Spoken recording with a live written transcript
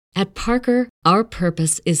At Parker, our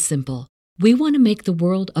purpose is simple. We want to make the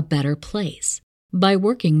world a better place by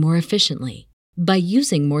working more efficiently, by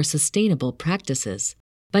using more sustainable practices,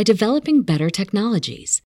 by developing better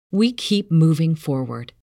technologies. We keep moving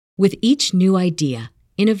forward. With each new idea,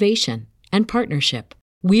 innovation, and partnership,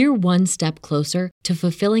 we're one step closer to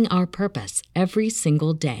fulfilling our purpose every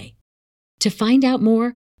single day. To find out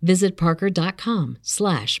more, visit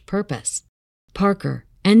parker.com/purpose. Parker,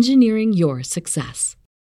 engineering your success.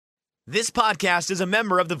 This podcast is a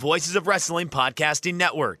member of the Voices of Wrestling Podcasting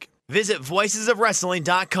Network. Visit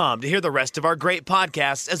voicesofwrestling.com to hear the rest of our great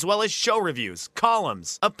podcasts, as well as show reviews,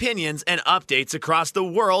 columns, opinions, and updates across the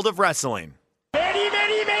world of wrestling. You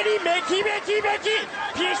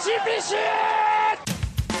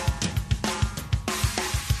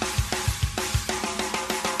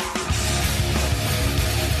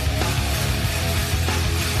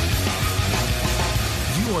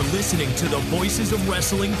are listening to the Voices of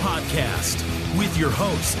Wrestling podcast with your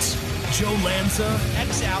hosts, Joe Lanza.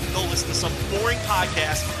 X out and go listen to some boring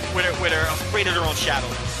podcast where they're afraid of their own shadow.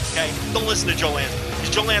 Okay? Don't listen to Joe Lanza,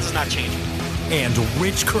 because Joe Lanza's not changing. And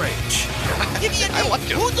Rich Craich. Give me a name.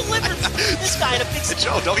 Who delivers this guy in a big spot?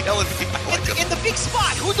 Joe, don't yell at me. In the big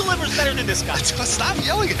spot, who delivers better than this guy? Stop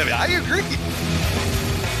yelling at me. I agree.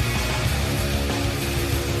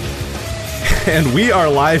 And we are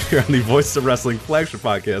live here on the Voices of Wrestling Flagship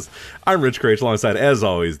podcast. I'm Rich Craich, alongside, as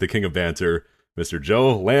always, the king of banter, Mr.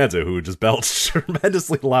 Joe Lanza, who just belched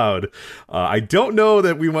tremendously loud. I don't know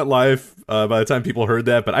that we went live by the time people heard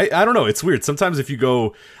that, but I don't know. It's weird. Sometimes if you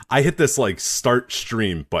go, I hit this like start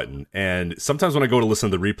stream button, and sometimes when I go to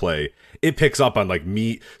listen to the replay, it picks up on like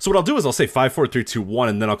me. So what I'll do is I'll say 5, 4, 3, 2, 1,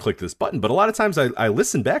 and then I'll click this button. But a lot of times I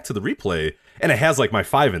listen back to the replay, and it has like my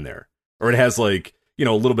 5 in there, or it has like, you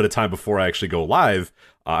know, a little bit of time before I actually go live.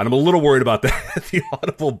 And I'm a little worried about that, the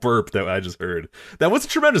audible burp that I just heard. That was a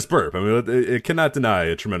tremendous burp. I mean, it cannot deny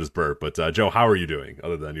a tremendous burp. But Joe, how are you doing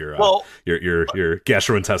other than your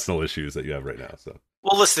gastrointestinal issues that you have right now? So,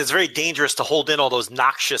 well, listen, it's very dangerous to hold in all those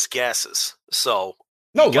noxious gases. So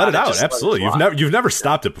no, let it out. Absolutely, you've never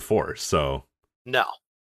stopped it before. So no.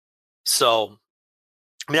 So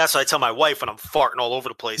I mean, that's what I tell my wife when I'm farting all over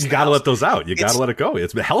the place. You got to let those out. You got to let it go.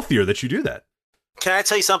 It's healthier that you do that. Can I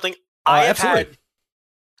tell you something? Absolutely.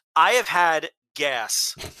 I have had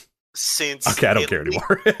gas since... Okay, I don't care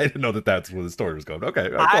anymore. I didn't know that's where the story was going. Okay,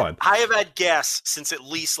 go on. I have had gas since at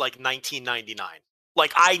least like 1999.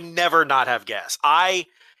 Like, I never not have gas. I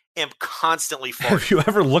am constantly farting. Have you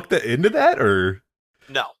ever looked into that, or...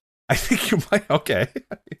 No. I think you might. Okay.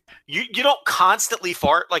 You don't constantly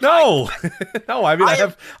fart? Like, no. No, I mean,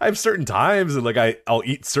 I have certain times, and like I'll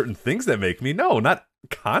eat certain things that make me... No, not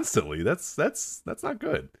constantly. That's not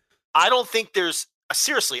good. I don't think there's...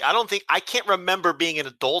 Seriously, I can't remember being an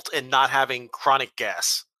adult and not having chronic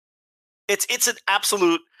gas. It's an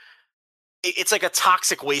absolute, it's like a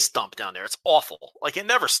toxic waste dump down there. It's awful. Like, it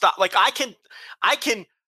never stops. Like, I can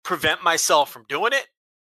prevent myself from doing it.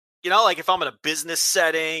 You know, like if I'm in a business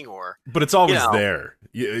setting or. But it's always there.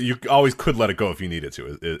 You always could let it go if you needed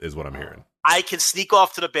to, is what I'm hearing. I can sneak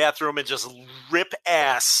off to the bathroom and just rip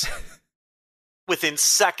ass within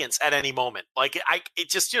seconds at any moment. Like, it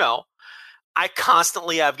just, you know. I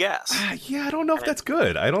constantly have gas. Yeah, I don't know if that's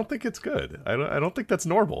good. I don't think it's good. I don't think that's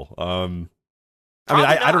normal. I mean,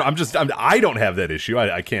 I don't. I don't have that issue.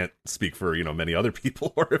 I can't speak for many other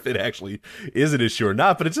people or if it actually is an issue or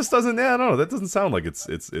not. But it just doesn't. Yeah, I don't know. That doesn't sound like it's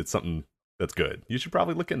something that's good. You should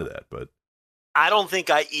probably look into that. But I don't think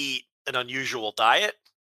I eat an unusual diet.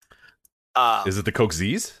 Is it the Coke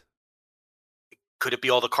Z's? Could it be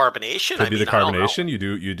all the carbonation? Could be the carbonation. You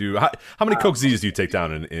do. How many Coke Z's do you take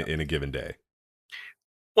down in a given day?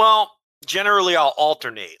 Well, generally I'll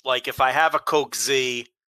alternate. Like if I have a Coke Z,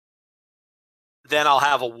 then I'll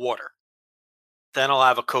have a water. Then I'll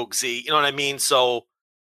have a Coke Z. You know what I mean? So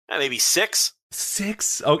maybe 6.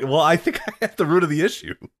 6? Okay. Well, I think I have the root of the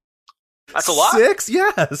issue. That's a lot. 6?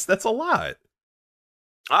 Yes, that's a lot.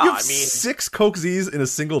 You have 6 Coke Z's in a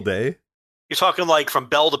single day. You're talking like from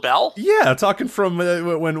bell to bell? Yeah, talking from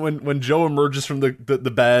when Joe emerges from the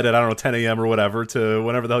bed at, I don't know, 10 a.m. or whatever to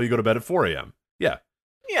whenever the hell you go to bed at 4 a.m. Yeah.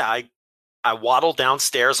 Yeah, I waddle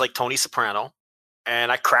downstairs like Tony Soprano,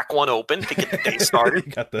 and I crack one open to get the day started.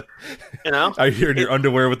 You got the, I hear in your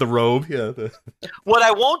underwear with the robe. Yeah. What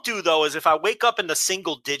I won't do, though, is if I wake up in the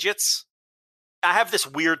single digits, I have this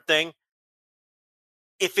weird thing.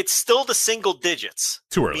 If it's still the single digits.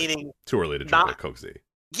 Too early. Meaning too early to drink a Coke Z.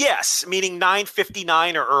 Yes, meaning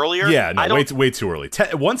 9:59 or earlier. Yeah, no, way too early.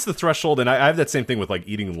 Once the threshold, and I have that same thing with like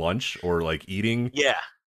eating lunch or like eating. Yeah.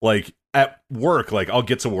 like at work, like I'll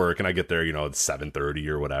get to work and I get there, at 7:30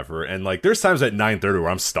 or whatever. And like there's times at 9:30 where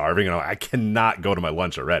I'm starving and I cannot go to my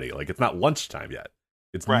lunch already. Like it's not lunchtime yet.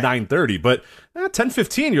 It's Right. 9:30, but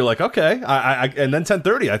 10:15 you're like, okay. I and then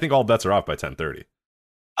 10:30, I think all bets are off by 10:30.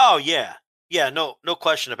 Oh yeah. Yeah, no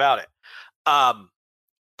question about it.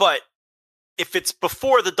 But if it's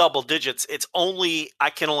before the double digits, I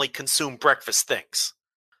can only consume breakfast things.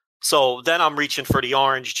 So then I'm reaching for the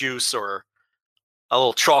orange juice or a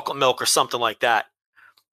little chocolate milk or something like that.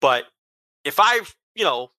 But if I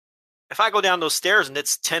go down those stairs and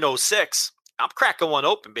it's 10:06, I'm cracking one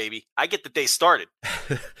open, baby. I get the day started.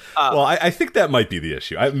 Well, I think that might be the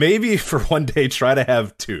issue. Maybe for one day, try to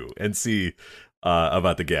have two and see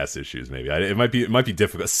about the gas issues. Maybe it might be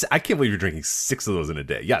difficult. I can't believe you're drinking 6 of those in a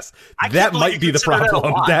day. Yes, that might be the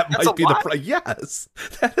problem. That might be the problem. Yes,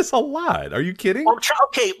 that is a lot. Are you kidding?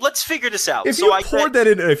 Okay, let's figure this out.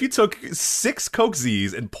 If you took 6 Coke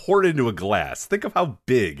Z's and poured it into a glass, think of how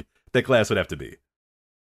big that glass would have to be.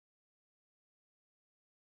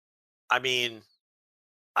 I mean,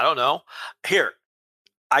 I don't know. Here,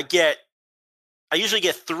 I usually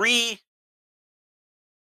get 3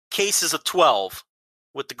 cases of 12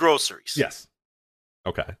 with the groceries. Yes.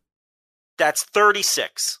 Okay. That's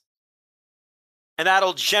 36. And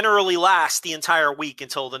that'll generally last the entire week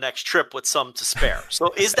until the next trip with some to spare.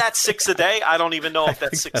 So is that 6 a day? I don't even know if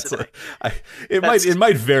that's 6 a day. It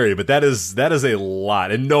might vary, but that is a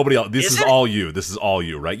lot. And nobody else. This is all you. This is all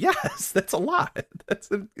you, right? Yes, that's a lot.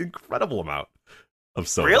 That's an incredible amount of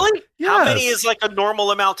soda. Really? Yes. How many is like a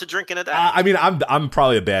normal amount to drink in a day? I mean, I'm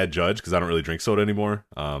probably a bad judge because I don't really drink soda anymore.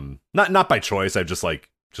 Not by choice. I just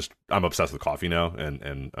I'm obsessed with coffee now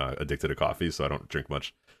and addicted to coffee, so I don't drink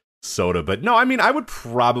much soda. But no, I mean, I would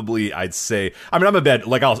probably, I'm a bad,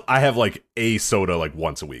 like I have like a soda like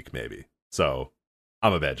once a week maybe. So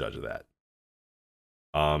I'm a bad judge of that.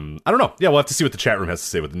 I don't know. Yeah, we'll have to see what the chat room has to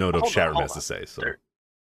say, what the No-Dope chat room has to say. So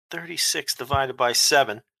 36 divided by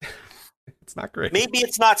 7. It's not great. Maybe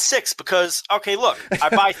it's not 6 because, okay, look, I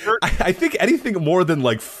buy 30. I think anything more than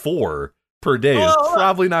like 4 per day is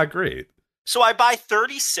probably not great. So I buy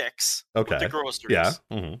 36 with the groceries. Yeah.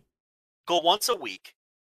 Mm-hmm. Go once a week.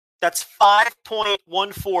 That's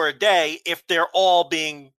 5.14 a day if they're all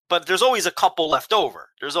but there's always a couple left over.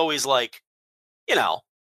 There's always like,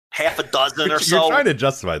 half a dozen or so. You're trying to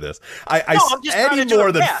justify this. Any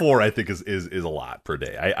more than 4, I think is a lot per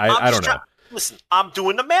day. I don't know. Listen, I'm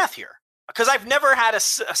doing the math here because I've never had a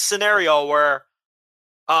scenario where,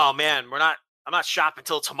 oh man, I'm not shopping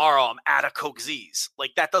till tomorrow. I'm out of Coke Z's.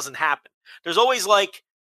 Like that doesn't happen. There's always like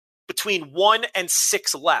between 1 and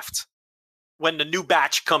 6 left when the new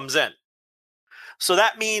batch comes in. So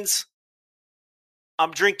that means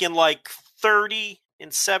I'm drinking like 30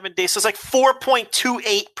 in 7 days. So it's like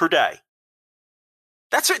 4.28 per day.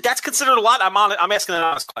 That's considered a lot. I'm asking an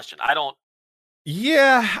honest question.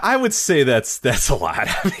 Yeah, I would say that's a lot.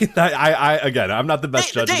 I mean, again, I'm not the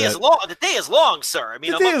best judge of that. The day is long, sir. I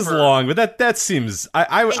mean, the day is long, but that seems.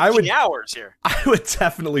 I would hours here. I would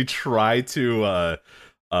definitely try to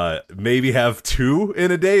maybe have 2 in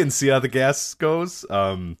a day and see how the gas goes.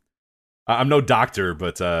 I'm no doctor,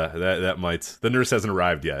 but that might. The nurse hasn't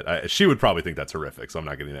arrived yet. She would probably think that's horrific, so I'm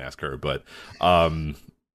not going to ask her. But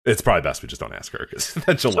it's probably best we just don't ask her because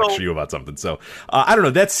then she'll lecture you about something. So I don't know.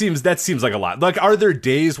 That seems like a lot. Like, are there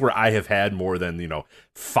days where I have had more than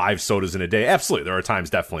 5 sodas in a day? Absolutely, there are times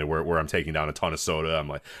definitely where I'm taking down a ton of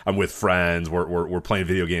soda. I'm with friends. We're playing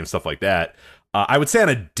video games, stuff like that. I would say on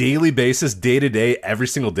a daily basis, day to day, every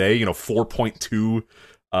single day, 4.2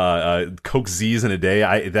 Coke Z's in a day.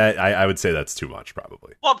 I would say that's too much,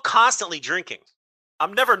 probably. Well, I'm constantly drinking.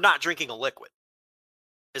 I'm never not drinking a liquid.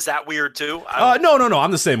 Is that weird too? No.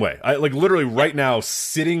 I'm the same way. I like literally right now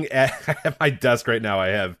sitting at my desk right now. I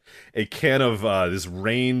have a can of this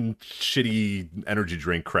Rain shitty energy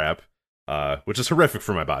drink crap, which is horrific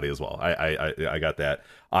for my body as well. I got that.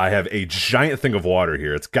 I have a giant thing of water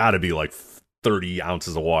here. It's got to be like 30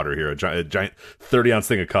 ounces of water here. A giant 30-ounce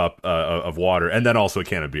thing of cup of water, and then also a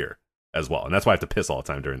can of beer as well. And that's why I have to piss all the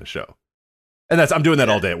time during the show. And I'm doing that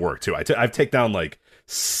all day at work too. I've taken down like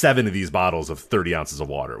 7 of these bottles of 30 ounces of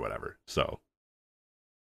water or whatever. So,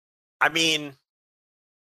 I mean,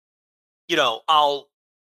 I'll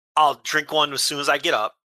drink one as soon as I get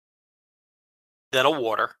up, then a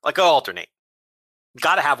water, like I'll alternate.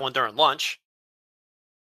 Got to have one during lunch,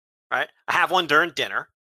 right? I have one during dinner.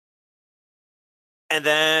 And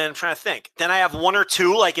then I'm trying to think. Then I have 1 or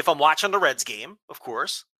 2, like if I'm watching the Reds game, of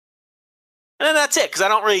course. And then that's it, because I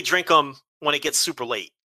don't really drink them when it gets super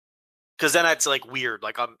late. Because then it's like weird.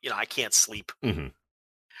 Like I can't sleep. Mm-hmm.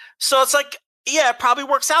 So it's like Yeah, it probably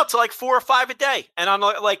works out to like 4 or 5 a day, and on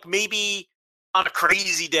like maybe on a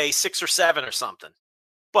crazy day 6 or 7 or something.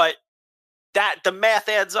 But that the math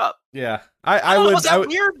adds up. Yeah, I would. Was that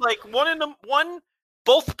weird? Like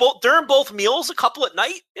both during both meals, a couple at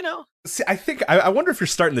night. You know. See, I think I wonder if you're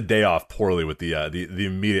starting the day off poorly with the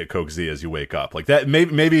immediate Coke Z as you wake up, like that.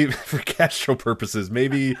 Maybe for gastro purposes,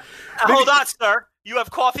 maybe. Hold on, sir. You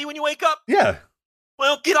have coffee when you wake up? Yeah.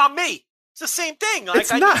 Well, get on me. It's the same thing. Like,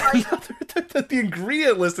 it's not. The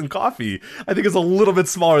ingredient list in coffee, I think, is a little bit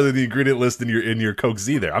smaller than the ingredient list in your Coke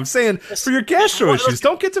Z. There, I'm saying for your gastro issues,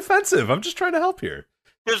 don't get defensive. I'm just trying to help here.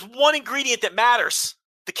 There's one ingredient that matters: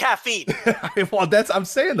 the caffeine. Well, I'm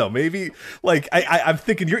saying though. Maybe like I'm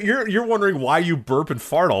thinking you're wondering why you burp and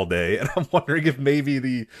fart all day, and I'm wondering if maybe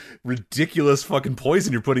the ridiculous fucking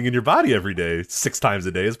poison you're putting in your body every day, 6 times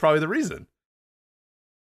a day, is probably the reason.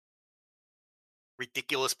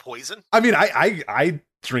 Ridiculous poison? I mean, I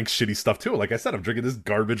drink shitty stuff too. Like I said, I'm drinking this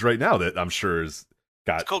garbage right now that I'm sure is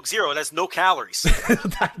got it's Coke Zero. It has no calories.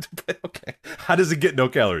 Okay, how does it get no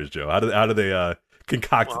calories, Joe? How do they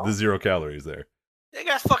concoct the 0 calories there? They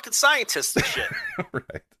got fucking scientists and shit.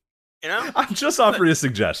 Right. You know, I'm just offering a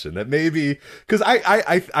suggestion that maybe because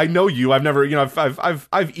I know you. I've never,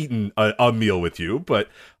 I've eaten a meal with you, but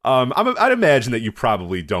I'd imagine that you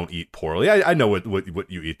probably don't eat poorly. I know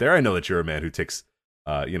what you eat there. I know that you're a man who takes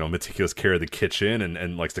meticulous care of the kitchen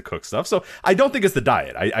and likes to cook stuff. So I don't think it's the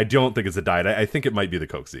diet. I don't think it's the diet. I think it might be the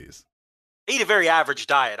Coke Z's. I eat a very average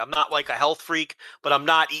diet. I'm not like a health freak, but I'm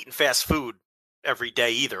not eating fast food every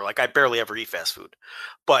day either. Like I barely ever eat fast food,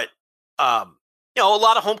 but a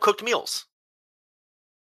lot of home cooked meals.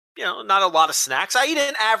 Not a lot of snacks. I eat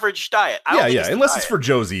an average diet. Unless it's for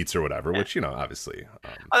Joe's Eats or whatever, which obviously.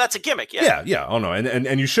 That's a gimmick. Yeah. Oh no,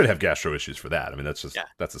 and you should have gastro issues for that. I mean, that's a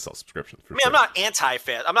self subscription. Sure. I'm not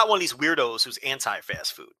anti-fast. I'm not one of these weirdos who's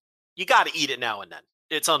anti-fast food. You got to eat it now and then.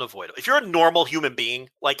 It's unavoidable. If you're a normal human being,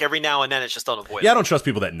 like every now and then, it's just unavoidable. Yeah, I don't trust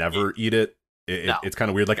people that never eat it. It's kind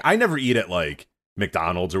of weird. Like I never eat at like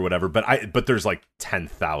McDonald's or whatever, but there's like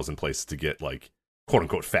 10,000 places to get like quote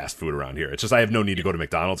unquote fast food around here. It's just I have no need to go to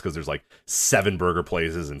McDonald's because there's like 7 burger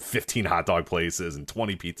places and 15 hot dog places and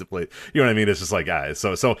 20 pizza places. You know what I mean? It's just like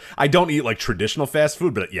so I don't eat like traditional fast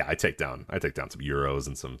food, but yeah, I take down some gyros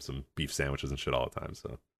and some beef sandwiches and shit all the time.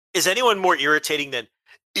 So is anyone more irritating than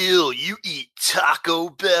ew, you eat Taco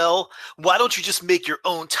Bell? Why don't you just make your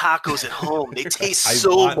own tacos at home? They taste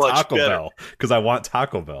so much Taco better. Bell because I want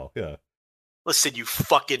Taco Bell. Yeah. Listen, you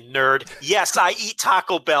fucking nerd. Yes, I eat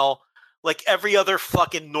Taco Bell like every other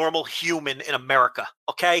fucking normal human in America.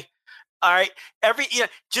 Okay, all right.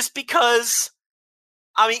 Just because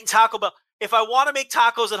I'm eating Taco Bell. If I want to make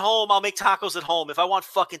tacos at home, I'll make tacos at home. If I want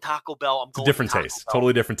fucking Taco Bell, I'm going. Different taste,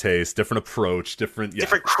 totally different taste, different approach, different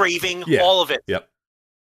craving, all of it. Yep.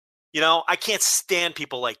 I can't stand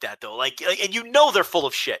people like that though. Like, and they're full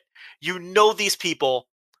of shit. These people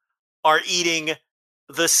are eating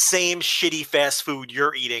the same shitty fast food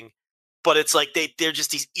you're eating, but it's like they're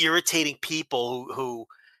just these irritating people who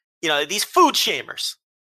these food shamers.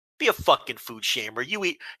 Be a fucking food shamer. You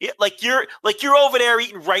eat like you're over there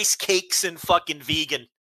eating rice cakes and fucking vegan.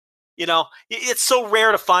 It's so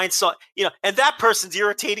rare to find and that person's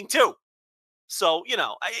irritating too. So,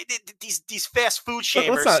 these fast food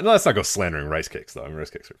shamers. Let's not go slandering rice cakes, though. I mean, rice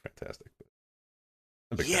cakes are fantastic.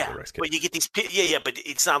 I'm a big fan of rice cakes. But you get these. Yeah, but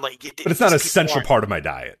it's not like. But it's not an essential part of my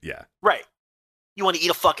diet. Yeah. Right. You want to eat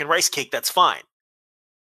a fucking rice cake? That's fine.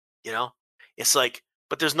 It's like,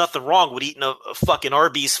 but there's nothing wrong with eating a fucking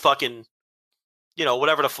Arby's fucking.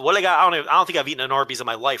 Whatever what they got. I don't think I've eaten an Arby's in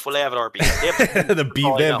my life. What do they have at Arby's? The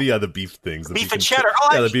beef. They have the beef things. The beef and cheddar.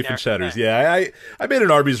 The beef and cheddars. Yeah, I made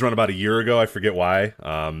an Arby's run about a year ago. I forget why.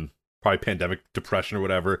 Probably pandemic depression or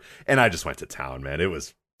whatever. And I just went to town, man. It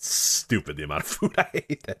was stupid the amount of food I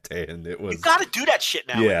ate that day, and it was. You got to do that shit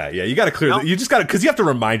now. Yeah. You got to clear. You just got to because you have to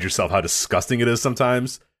remind yourself how disgusting it is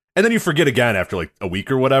sometimes. And then you forget again after like a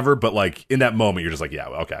week or whatever. But like in that moment, you're just like, yeah,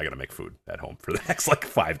 well, okay, I got to make food at home for the next like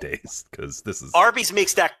 5 days because this is. Arby's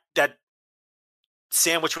makes that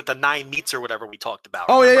sandwich with the 9 meats or whatever we talked about.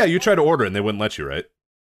 Oh yeah. You tried to order it and they wouldn't let you, right?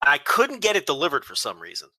 I couldn't get it delivered for some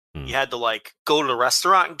reason. You had to like go to the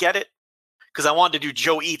restaurant and get it because I wanted to do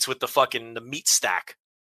Joe Eats with the meat stack,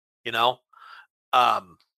 But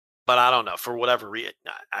I don't know for whatever reason.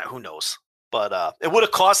 Who knows? But it would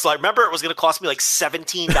have cost remember it was going to cost me like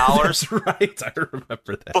 $17. That's right, I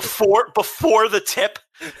remember that before the tip,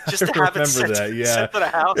 just to have it sent to the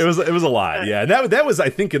house. It was a lot, yeah. And that was I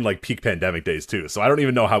think in like peak pandemic days too. So I don't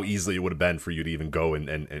even know how easily it would have been for you to even go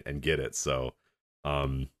and get it. So,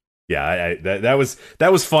 Yeah, that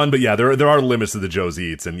was fun, but yeah, there are limits to the Joe's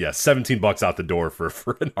Eats, and yeah, $17 out the door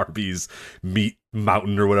for an Arby's Meat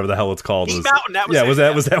Mountain or whatever the hell it's called. Meat Mountain, that was yeah,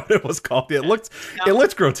 it. Was that what it was called? Yeah, it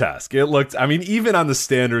looked grotesque. It looked, I mean, even on the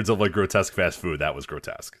standards of like grotesque fast food, that was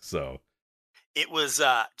grotesque. So it was.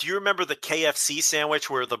 Do you remember the KFC sandwich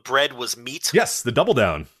where the bread was meat? yes, the Double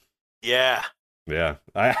Down. Yeah,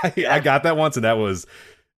 I got that once, and that was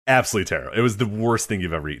absolutely terrible. It was the worst thing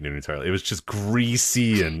you've ever eaten in your entire life. It was just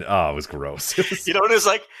greasy and it was gross. It was, you know, it was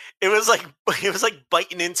like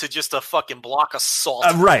biting into just a fucking block of salt.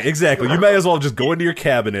 Right, exactly. You may as well just go into your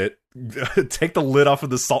cabinet, take the lid off of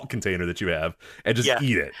the salt container that you have, and just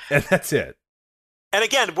eat it, and that's it. And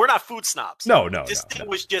again, we're not food snobs. No. This thing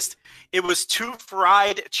was just, it was 2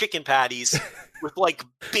 fried chicken patties with like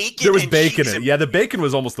bacon. There was and bacon cheese in it. Yeah, the bacon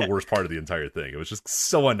was almost the worst part of the entire thing. It was just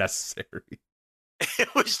so unnecessary.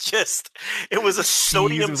 It was a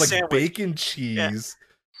sodium It was like sandwich. bacon cheese,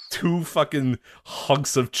 2 fucking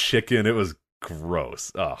hunks of chicken. It was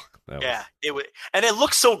gross. Oh, it was, and it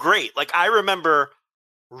looked so great. Like I remember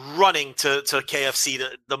running to KFC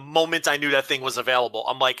the moment I knew that thing was available.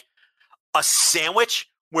 I'm like, a sandwich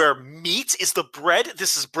where meat is the bread?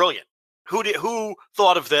 This is brilliant. Who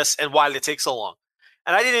thought of this, and why did it take so long?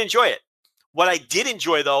 And I didn't enjoy it. What I did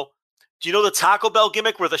enjoy, though, do you know the Taco Bell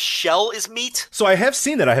gimmick where the shell is meat? So I have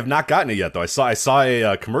seen that. I have not gotten it yet, though. I saw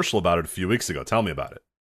a commercial about it a few weeks ago. Tell me about it.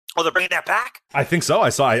 Oh, they're bringing that back? I think so.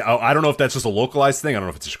 I don't know if that's just a localized thing. I don't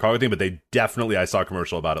know if it's a Chicago thing, but I saw a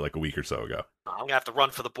commercial about it like a week or so ago. I'm going to have to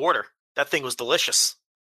run for the border. That thing was delicious.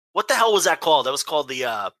 What the hell was that called? That was called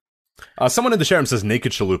the... someone in the chat room says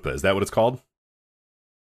Naked Chalupa. Is that what it's called?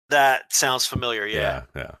 That sounds familiar, yeah.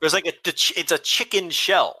 There's like it's a chicken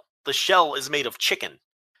shell. The shell is made of chicken.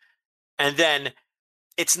 And then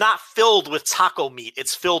it's not filled with taco meat.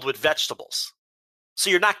 It's filled with vegetables.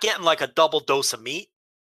 So you're not getting like a double dose of meat,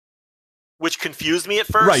 which confused me at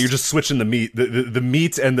first. Right, you're just switching the meat. The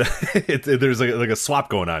meat and there's like a swap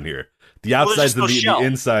going on here. The outside's the meat, the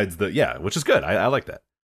inside's which is good. I like that.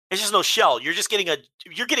 It's just no shell. You're just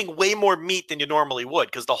getting way more meat than you normally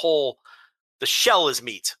would because the shell is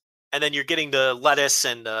meat. And then you're getting the lettuce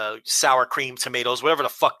and sour cream, tomatoes, whatever the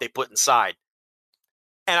fuck they put inside.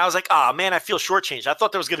 And I was like, oh, man, I feel shortchanged. I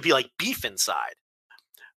thought there was going to be like beef inside.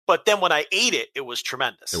 But then when I ate it, it was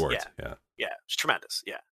tremendous. It worked, yeah. Yeah, it was tremendous,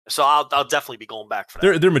 yeah. So I'll definitely be going back for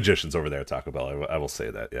that. They're magicians over there at Taco Bell. I will say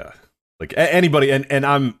that, yeah. Like anybody, and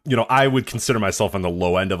I'm, I would consider myself on the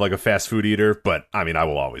low end of like a fast food eater, but I mean, I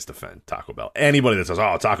will always defend Taco Bell. Anybody that says,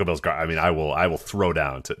 oh, Taco Bell's great, I mean, I will throw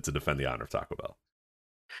down to defend the honor of Taco Bell.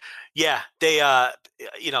 Yeah, they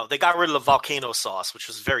got rid of the volcano sauce, which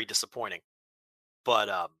was very disappointing. But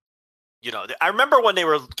I remember when they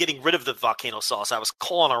were getting rid of the volcano sauce, I was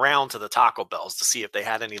calling around to the Taco Bells to see if they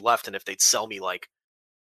had any left and if they'd sell me like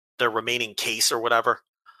their remaining case or whatever.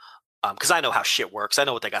 Because I know how shit works. I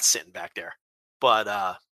know what they got sitting back there. But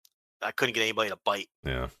I couldn't get anybody to bite.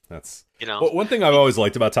 Yeah, that's Well, one thing I've always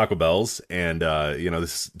liked about Taco Bell's, and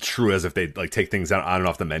this is true as if they like take things on and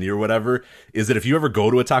off the menu or whatever, is that if you ever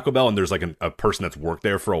go to a Taco Bell and there's like a person that's worked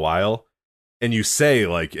there for a while, and you say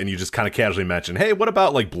like, and you just kind of casually mention, hey, what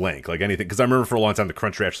about like blank, like anything? Because I remember for a long time the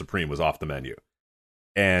Crunchwrap Supreme was off the menu.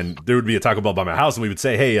 And there would be a Taco Bell by my house, and we would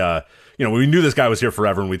say, hey, we knew this guy was here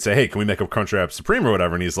forever, and we'd say, hey, can we make a Crunchwrap Supreme or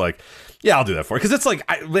whatever? And he's like, yeah, I'll do that for you. Because it's like,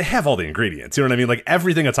 they have all the ingredients. You know what I mean? Like,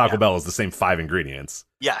 everything at Taco Bell is the same 5 ingredients.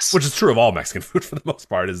 Yes. Which is true of all Mexican food for the most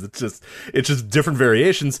part, is it's just different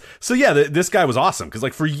variations. So, yeah, this guy was awesome. Because,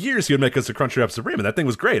 like, for years, he would make us a Crunchwrap Supreme, and that thing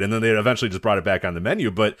was great. And then they eventually just brought it back on the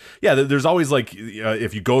menu. But, yeah, there's always, like,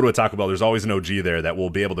 if you go to a Taco Bell, there's always an OG there that will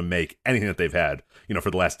be able to make anything that they've had,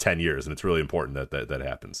 for the last 10 years. And it's really important that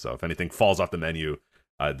happens. So, if anything falls off the menu,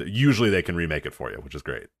 usually they can remake it for you, which is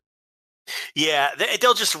great. Yeah,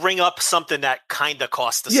 they'll just ring up something that kind of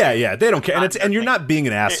costs the same. Yeah, they don't care. And you're not being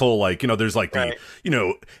an asshole like, there's like the,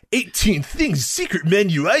 18 things, secret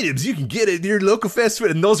menu items you can get at your local fast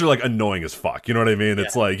food. And those are like annoying as fuck. You know what I mean?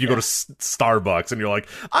 It's like you go to Starbucks and you're like,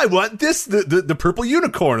 I want this, the purple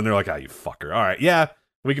unicorn. And they're like, oh, you fucker. All right, yeah.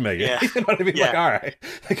 We can make it. Yeah. You know what I mean? Yeah. Like, all right.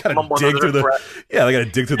 They gotta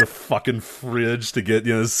dig through the fucking fridge to get,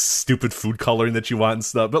 this stupid food coloring that you want and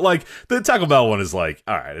stuff. But like the Taco Bell one is like,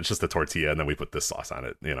 all right, it's just a tortilla and then we put this sauce on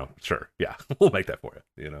it, Sure. Yeah. We'll make that for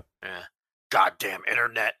you, Yeah. Goddamn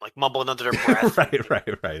internet, like mumbling under their breath.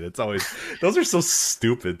 Right. It's always, those are so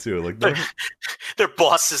stupid too. Like their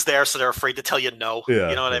boss is there, so they're afraid to tell you no.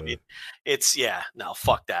 Yeah, you know what I mean? It's no,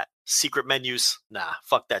 fuck that. Secret menus, nah,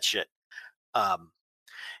 fuck that shit.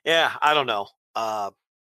 Yeah, I don't know.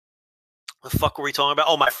 The fuck were we talking about?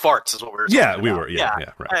 Oh, my farts is what we were talking about. We were.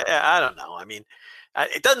 Yeah, right. I don't know. I mean,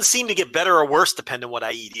 It doesn't seem to get better or worse depending on what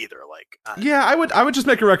I eat either. Like, yeah, I would just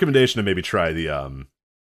make a recommendation to maybe try the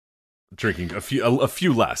drinking a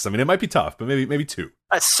few less. I mean, it might be tough, but maybe 2.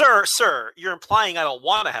 Sir, you're implying I don't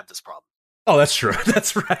want to have this problem. Oh, that's true.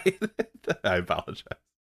 That's right. I apologize.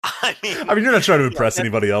 I mean, you're not trying to impress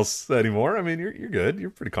anybody else anymore. I mean, you're good. You're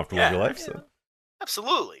pretty comfortable in your life. So.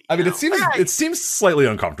 Absolutely. I mean, it seems slightly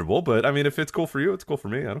uncomfortable, but I mean, if it's cool for you, it's cool for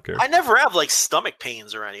me. I don't care. I never have like stomach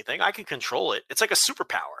pains or anything. I can control it. It's like a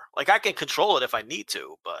superpower. Like I can control it if I need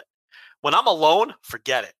to, but when I'm alone,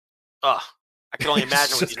 forget it. Ugh. I can only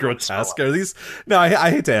imagine. It's just grotesque. Are these? No, I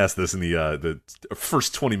hate to ask this in the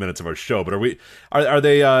first 20 minutes of our show, but are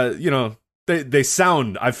they? They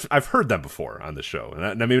sound. I've heard them before on the show,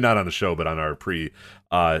 and maybe not on the show, but on our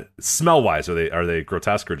smell wise, are they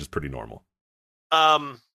grotesque or just pretty normal?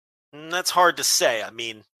 That's hard to say. I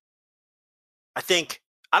mean, I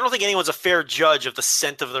don't think anyone's a fair judge of the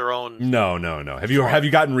scent of their own. No. Have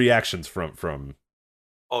you gotten reactions from?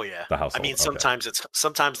 Oh yeah. The household. I mean,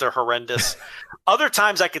 sometimes they're horrendous. Other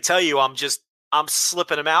times I could tell you I'm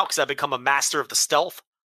slipping them out because I've become a master of the stealth.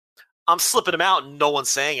 I'm slipping them out and no one's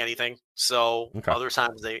saying anything. So Other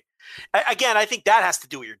times I think that has to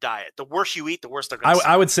do with your diet. The worse you eat, the worse they're going to.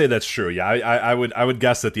 I would say that's true. Yeah, I would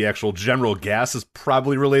guess that the actual general gas is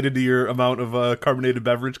probably related to your amount of carbonated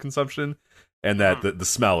beverage consumption, and that the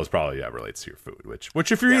smell is probably relates to your food.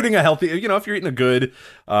 Which if you're eating a healthy, if you're eating a good,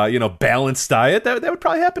 balanced diet, that would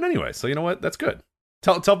probably happen anyway. So you know what, that's good.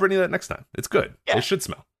 Tell Brittany that next time. It's good. Yeah. It should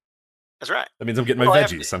smell. That's right. That means I'm getting my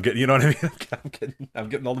veggies. I'm getting, you know what I mean? I'm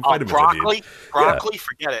getting all the vitamins broccoli, I need.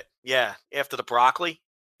 Forget it. Yeah, after the broccoli,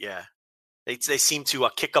 yeah. They seem to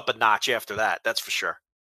kick up a notch after that. That's for sure.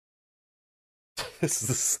 This is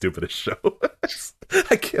the stupidest show.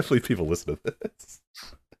 I can't believe people listen to this.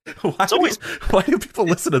 Why do people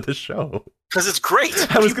listen to this show? Because it's great.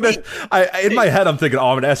 In my head, I'm thinking,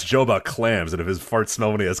 I'm going to ask Joe about clams and if his farts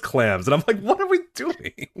smell when he has clams. And I'm like, what are we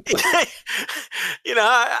doing?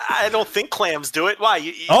 I don't think clams do it.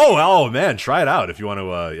 Why? Oh man, try it out if you want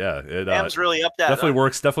to. Clams really up that. Definitely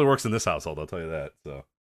works in this household. I'll tell you that. So.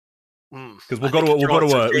 Because we'll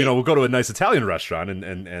go to a nice Italian restaurant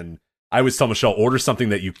and I always tell Michelle, order something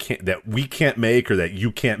that we can't make or that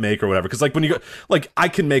you can't make or whatever. Because like when you go, like I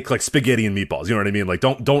can make like spaghetti and meatballs, you know what I mean? Like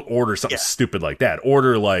don't order something stupid like that.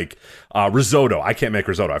 Order like risotto. I can't make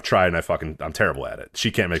risotto. I've tried and I'm terrible at it.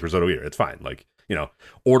 She can't make risotto either. It's fine. Like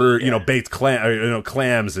order baked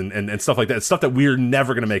clams and stuff like that. It's stuff that we're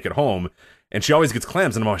never gonna make at home. And she always gets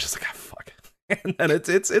clams, and I'm always just like, fuck. And then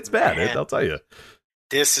it's bad. I'll tell you.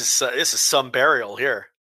 This is some burial here.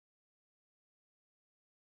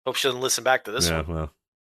 Hope she doesn't listen back to this one. Well,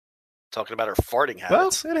 talking about her farting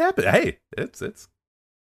habits. Well, it happened. Hey, it's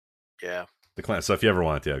yeah. The clams. So if you ever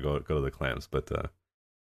want, go to the clams. But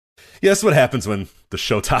that's what happens when the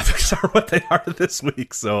show topics are what they are this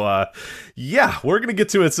week. So we're gonna get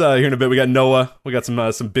to it here in a bit. We got Noah. We got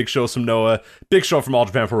some big shows from Noah. Big show from All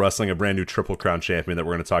Japan Pro Wrestling. A brand new Triple Crown champion that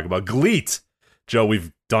we're gonna talk about. GLEAT. Joe,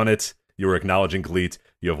 we've done it. You were acknowledging GLEAT.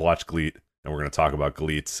 You have watched GLEAT, and we're going to talk about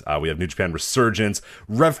GLEAT. We have New Japan Resurgence,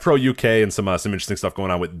 Rev Pro UK, and some interesting stuff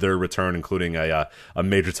going on with their return, including a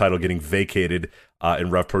major title getting vacated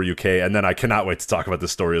in Rev Pro UK. And then I cannot wait to talk about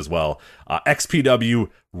this story as well.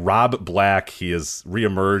 XPW, Rob Black, he has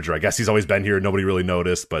reemerged, or I guess he's always been here. Nobody really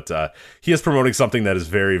noticed, but he is promoting something that is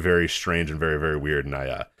very, very strange and very, very weird,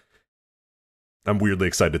 and I'm weirdly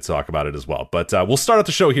excited to talk about it as well. But we'll start out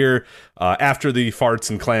the show here after the farts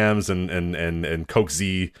and clams and Coke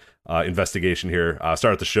Z investigation here.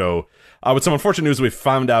 Start out the show with some unfortunate news we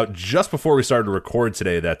found out just before we started to record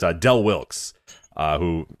today that Del Wilkes,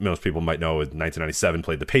 who most people might know in 1997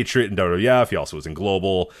 played the Patriot in WWF. He also was in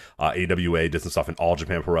Global, AWA, did some stuff in All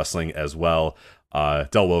Japan Pro Wrestling as well.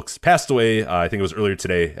 Del Wilkes passed away, I think it was earlier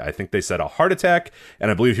today. I think they said a heart attack,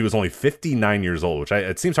 and I believe he was only 59 years old, which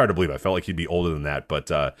it seems hard to believe. I felt like he'd be older than that, but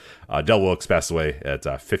Del Wilkes passed away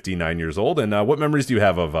at 59 years old. And what memories do you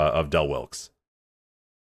have of Del Wilkes?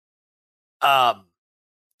 I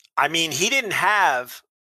mean, he didn't have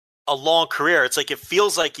a long career. It's like it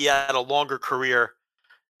feels like he had a longer career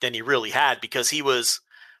than he really had, because he was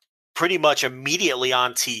pretty much immediately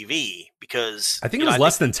on TV, because I think it was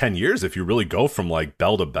less than 10 years if you really go from like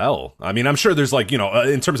bell to bell. I mean, I'm sure there's like,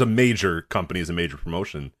 in terms of major companies and major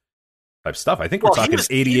promotion type stuff, I think we're talking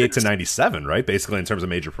 88 to 97, right? Basically in terms of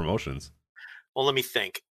major promotions. Well, let me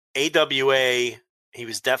think. AWA, he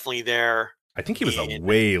was definitely there. I think he was a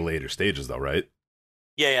way later stages though, right?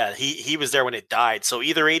 Yeah. He was there when it died. So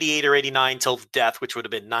either 88 or 89 till death, which would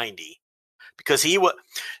have been 90, because he was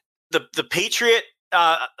the Patriot.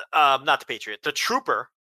 Not the Patriot, the Trooper,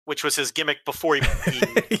 which was his gimmick before he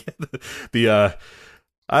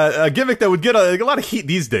A gimmick that would get a lot of heat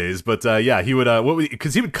these days, but yeah, he would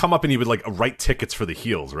because he would come up and he would like write tickets for the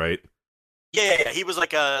heels, right? Yeah. He was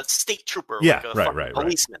like a state trooper, Yeah, like a right.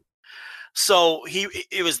 policeman. So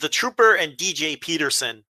it was the Trooper and DJ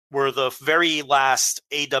Peterson were the very last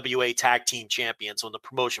AWA tag team champions when the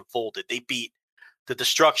promotion folded. They beat the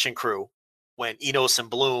Destruction Crew when Enos and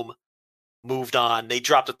Bloom moved on. They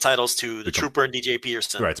dropped the titles to the Trooper and DJ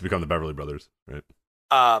Peterson. Right, to become the Beverly Brothers, right?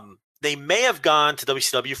 They may have gone to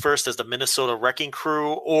WCW first as the Minnesota Wrecking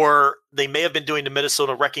Crew, or they may have been doing the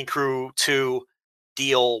Minnesota Wrecking Crew 2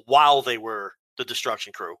 deal while they were the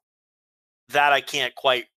Destruction Crew. That I can't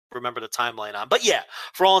quite remember the timeline on. But yeah,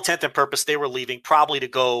 for all intent and purpose, they were leaving probably to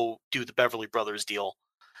go do the Beverly Brothers deal.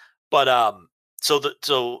 But so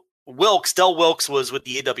Del Wilkes was with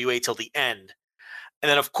the AWA till the end. And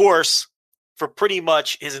then of course, for pretty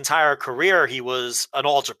much his entire career, he was an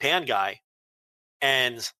All Japan guy.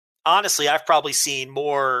 And honestly, I've probably seen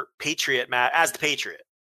more Patriot as the Patriot.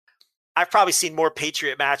 I've probably seen more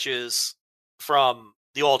Patriot matches from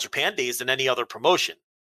the All Japan days than any other promotion.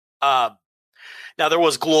 Now there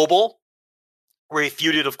was Global, where he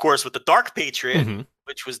feuded, of course, with the Dark Patriot,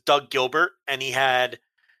 which was Doug Gilbert, and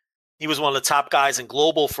he was one of the top guys in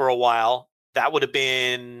Global for a while. That would have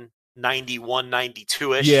been 91,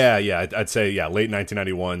 92-ish. Yeah, I'd say late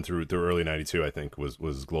 1991 through early 92, I think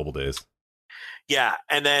was Global days. Yeah,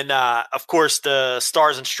 and then of course the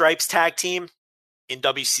Stars and Stripes tag team in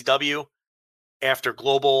WCW after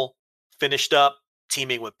Global finished up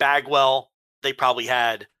teaming with Bagwell. They probably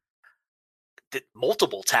had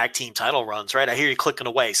multiple tag team title runs, right? I hear you clicking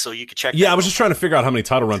away, so you can check. Yeah, I was just trying to figure out how many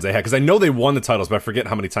title runs they had because I know they won the titles, but I forget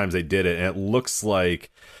how many times they did it. And it looks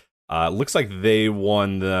like they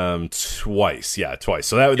won them twice. Yeah, twice.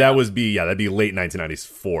 So that'd be late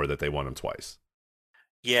 1994 that they won them twice.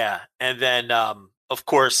 Yeah, and then of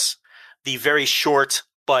course the very short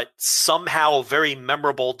but somehow very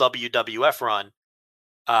memorable WWF run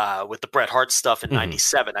with the Bret Hart stuff in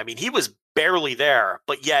 '97. I mean, he was barely there,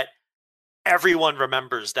 but yet everyone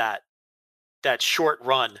remembers that short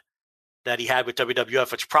run that he had with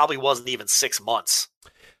WWF, which probably wasn't even 6 months.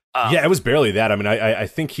 Yeah, it was barely that. I mean, I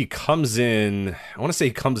think he comes in. I want to say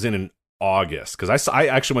he comes in August because I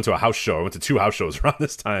actually went to a house show. I went to 2 house shows around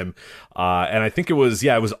this time, and I think it was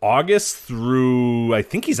August through. I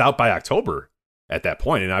think he's out by October at that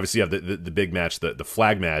point, and obviously you have the big match, the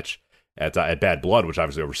flag match at Bad Blood, which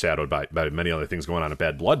obviously overshadowed by many other things going on at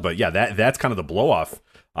Bad Blood. But yeah, that's kind of the blow off.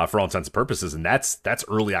 For all intents and purposes, and that's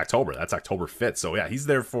early October. That's October 5th. So yeah, he's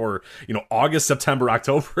there for August, September,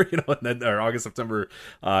 October, and then August, September,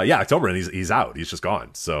 October, and he's out. He's just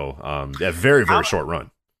gone. So a very short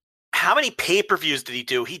run. How many pay-per-views did he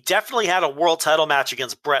do? He definitely had a world title match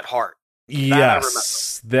against Bret Hart.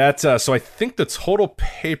 Yes, so I think the total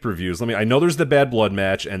pay-per-views. I know there's the Bad Blood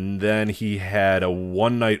match, and then he had a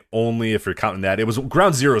one night only. If you're counting that, it was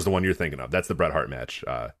Ground Zero is the one you're thinking of. That's the Bret Hart match.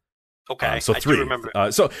 Okay, so 3. I do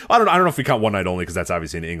remember. So I don't know if we count one night only because that's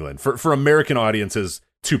obviously in England. For American audiences,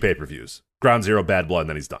 2 pay-per-views: Ground Zero, Bad Blood, and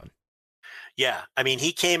then he's done. Yeah, I mean,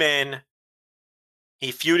 he came in,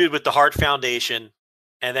 he feuded with the Hart Foundation,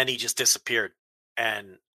 and then he just disappeared.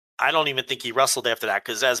 And I don't even think he wrestled after that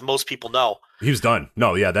because, as most people know, he was done.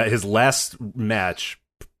 No, yeah, that his last match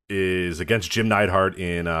is against Jim Neidhart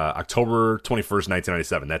in October 21st,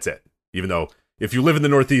 1997. That's it. Even though, if you live in the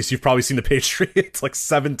Northeast, you've probably seen the Patriots like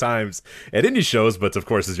 7 times at indie shows, but of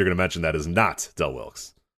course, as you're going to mention, that is not Del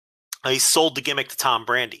Wilkes. He sold the gimmick to Tom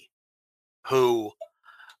Brandi, who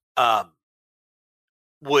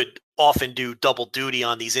would often do double duty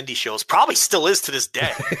on these indie shows. Probably still is to this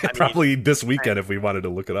day. Probably this weekend if we wanted to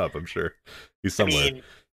look it up, I'm sure. He's somewhere. I mean,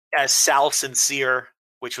 as Sal Sincere,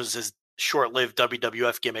 which was his short-lived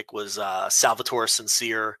WWF gimmick, was Salvatore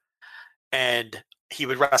Sincere, and he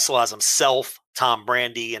would wrestle as himself, Tom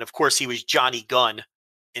Brandi, and of course he was Johnny Gunn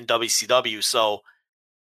in WCW, so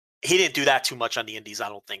he didn't do that too much on the indies, I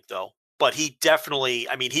don't think, though. But he definitely,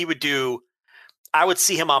 I would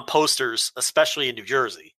see him on posters, especially in New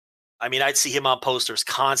Jersey. I mean, I'd see him on posters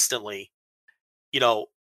constantly,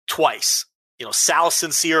 twice. Sal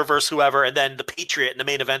Sincere versus whoever, and then the Patriot in the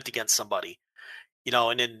main event against somebody,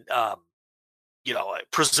 and then,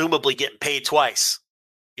 presumably getting paid twice,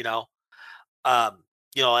 and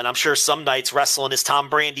I'm sure some nights wrestling is Tom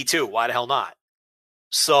Brandi too. Why the hell not?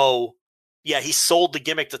 So, yeah, he sold the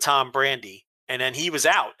gimmick to Tom Brandi, and then he was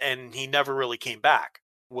out, and he never really came back,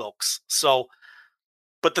 Wilkes. So,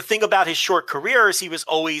 but the thing about his short career is he was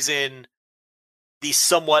always in these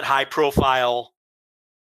somewhat high-profile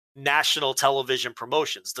national television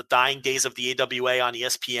promotions, the dying days of the AWA on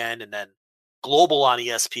ESPN, and then Global on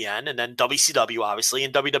ESPN, and then WCW, obviously,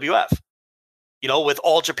 and WWF. with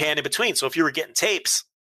All Japan in between. So if you were getting tapes,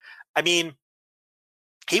 I mean,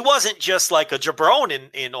 he wasn't just like a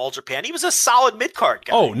jabron in All Japan. He was a solid mid-card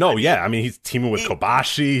guy. Oh, no, yeah. I mean, he's teaming with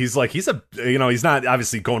Kobashi. He's he's not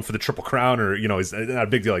obviously going for the Triple Crown or, he's not a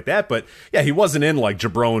big deal like that. But yeah, he wasn't in like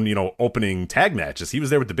jabron, opening tag matches. He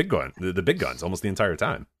was there with the big guns almost the entire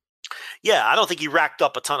time. Yeah, I don't think he racked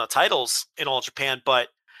up a ton of titles in All Japan, but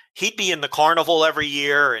he'd be in the Carnival every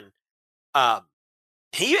year. And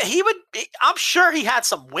he would, I'm sure he had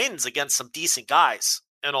some wins against some decent guys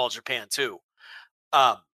in All Japan too.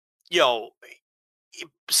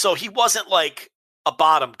 So he wasn't like a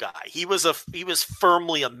bottom guy. He was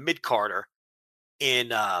firmly a mid-carder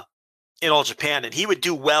in All Japan, and he would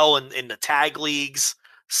do well in the tag leagues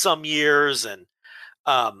some years. And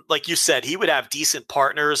like you said, he would have decent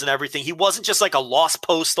partners and everything. He wasn't just like a lost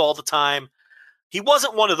post all the time. He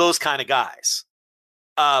wasn't one of those kind of guys.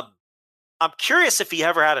 I'm curious if he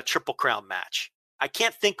ever had a Triple Crown match. I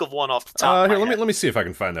can't think of one off the top of my head. Let me see if I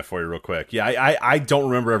can find that for you real quick. Yeah, I don't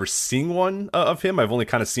remember ever seeing one of him. I've only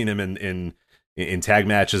kind of seen him in tag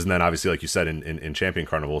matches, and then obviously, like you said, in Champion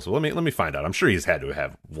Carnival. So let me find out. I'm sure he's had to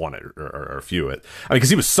have one or a few. I mean,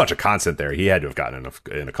 because he was such a constant there, he had to have gotten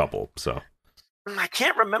in a couple. So I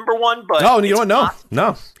can't remember one, but no, you know what?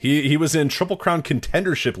 No. He was in Triple Crown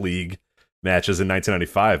Contendership League matches in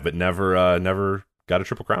 1995, but never got a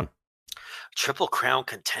Triple Crown. Triple Crown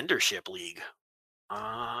Contendership League.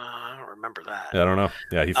 I don't remember that. Yeah, I don't know.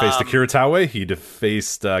 Yeah, he faced Akira Taue. He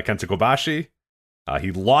faced Kenta Kobashi.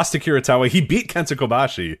 He lost to Akira Taue. He beat Kenta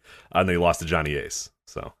Kobashi, and then he lost to Johnny Ace.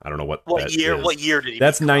 So I don't know what year. Is. What year did he?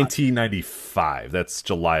 That's 1995. That's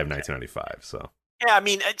July of 1995. So yeah, I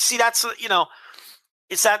mean, see, that's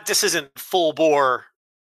it's that this isn't full bore,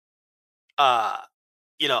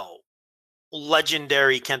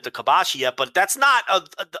 legendary Kenta Kobashi yet, but that's not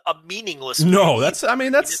a meaningless. No, that's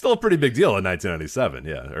still a pretty big deal in 1997.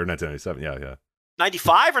 Yeah, or 1997. Yeah.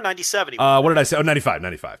 95 or 97? What did I say? Oh, 95.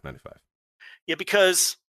 Yeah,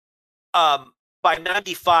 because by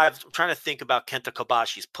 95, I'm trying to think about Kenta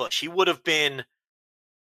Kobashi's push. He would have been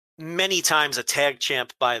many times a tag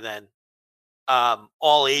champ by then.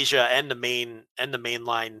 All Asia and the main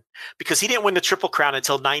line, because he didn't win the Triple Crown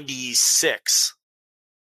until 96.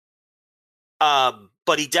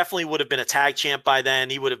 But he definitely would have been a tag champ by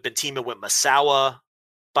then. He would have been teaming with Masawa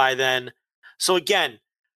by then. So again,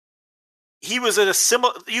 he was at a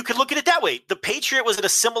similar, you could look at it that way. The Patriot was at a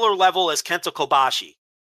similar level as Kenta Kobashi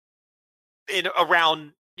in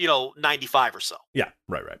around, 95 or so. Yeah,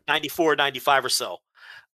 right. 94, 95 or so.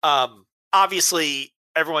 Obviously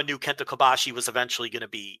everyone knew Kenta Kobashi was eventually going to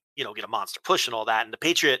be, get a monster push and all that. And the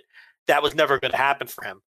Patriot, that was never going to happen for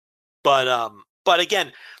him. But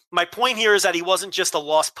again, my point here is that he wasn't just a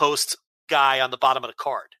lost post guy on the bottom of the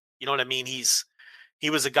card. You know what I mean? He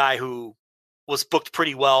was a guy who was booked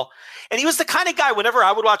pretty well. And he was the kind of guy, whenever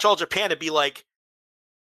I would watch All Japan, it'd be like,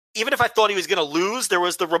 even if I thought he was going to lose, there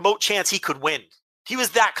was the remote chance he could win. He was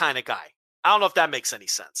that kind of guy. I don't know if that makes any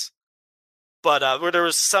sense. But where there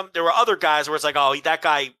were other guys where it's like, oh, that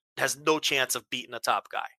guy has no chance of beating a top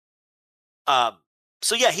guy.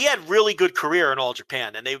 So yeah, he had really good career in All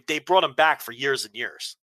Japan, and they brought him back for years and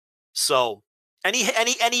years. So, and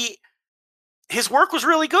his work was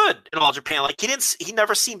really good in All Japan. Like he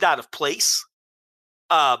never seemed out of place.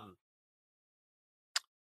 And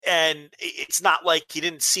it's not like he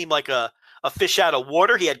didn't seem like a fish out of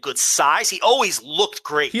water. He had good size. He always looked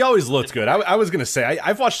great. He always looked good. I was going to say,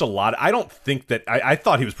 I've watched a lot. I don't think that I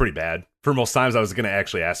thought he was pretty bad for most times. I was going to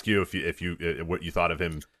actually ask you if you what you thought of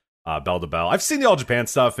him bell to bell. I've seen the All Japan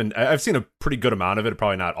stuff, and I've seen a pretty good amount of it.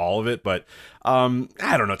 Probably not all of it, but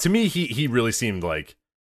I don't know. To me, he really seemed like.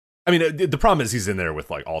 I mean, the problem is he's in there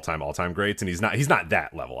with like all time greats, and he's not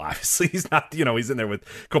that level. Obviously, he's not. He's in there with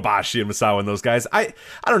Kobashi and Masawa and those guys. I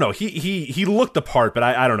don't know. He looked the part, but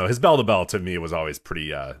I don't know. His bell to bell to me was always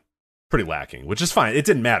pretty lacking, which is fine. It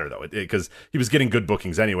didn't matter though, because he was getting good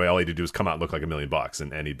bookings anyway. All he had to do was come out and look like $1 million,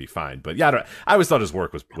 and he'd be fine. But yeah, I always thought his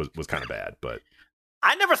work was kind of bad. But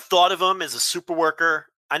I never thought of him as a super worker.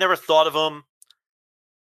 I never thought of him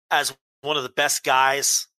as one of the best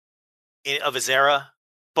guys of his era.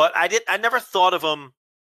 But I never thought of him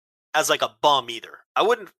as like a bum either. I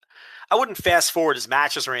wouldn't fast forward his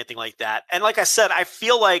matches or anything like that. And like I said, I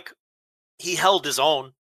feel like he held his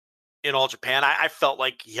own in All Japan. I felt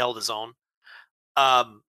like he held his own.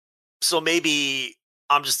 So maybe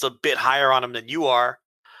I'm just a bit higher on him than you are.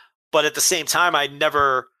 But at the same time, I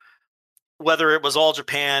never, whether it was All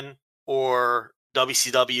Japan or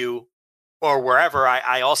WCW or wherever,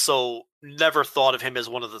 I also never thought of him as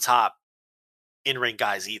one of the top in-ring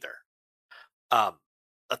guys either. I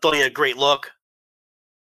thought he had a great look.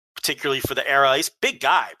 particularly for the era. He's a big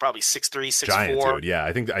guy, probably 6'3", 6'4". Giant dude, yeah.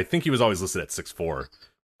 I think he was always listed at 6'4".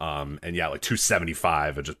 And yeah, like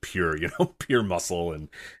 275 and just pure, pure muscle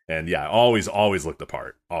and yeah, always looked the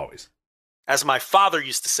part, always. As my father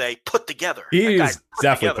used to say, put together. He was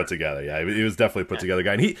definitely put together. Yeah, he was definitely put together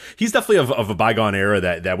guy. And he's definitely of a bygone era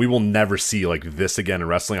that we will never see like this again in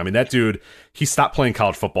wrestling. I mean, that dude, he stopped playing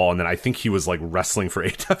college football, and then I think he was like wrestling for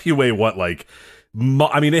AWA,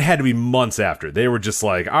 I mean, it had to be months after. They were just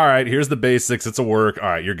like, all right, here's the basics. It's a work. All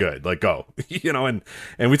right, you're good. Like, go. And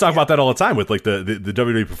we talk about that all the time with like the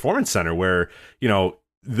WWE Performance Center, where,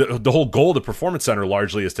 the whole goal of the Performance Center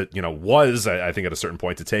largely is to, was, I think at a certain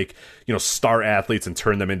point, to take, star athletes and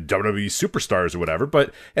turn them into WWE superstars or whatever.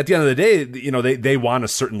 But at the end of the day, they want a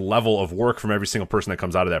certain level of work from every single person that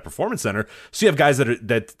comes out of that Performance Center. So you have guys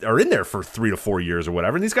that are in there for 3 to 4 years or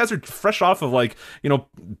whatever. And these guys are fresh off of like,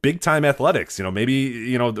 big time athletics.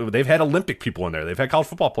 Maybe, they've had Olympic people in there. They've had college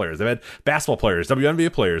football players. They've had basketball players,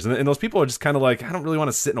 WNBA players. And those people are just kind of like, I don't really want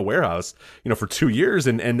to sit in a warehouse, for 2 years.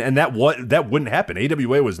 And that wouldn't happen.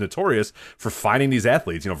 AWA was notorious for finding these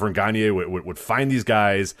athletes. Vern Gagne would find these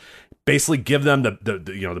guys, basically give them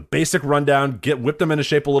the basic rundown, whip them into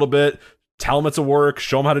shape a little bit, tell them it's a work,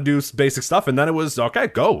 show them how to do basic stuff, and then it was okay,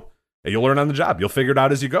 go. And you'll learn on the job. You'll figure it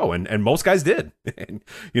out as you go, and most guys did. And,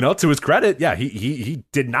 to his credit, yeah, he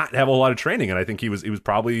did not have a lot of training, and I think he was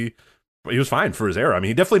fine for his era. I mean,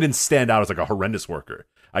 he definitely didn't stand out as like a horrendous worker,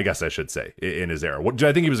 I guess I should say, in his era. Do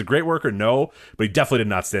I think he was a great worker? No, but he definitely did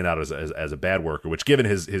not stand out as a bad worker, which, given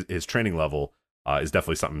his training level, is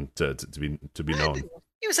definitely something to be known.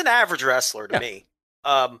 He was an average wrestler to me.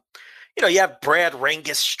 You have Brad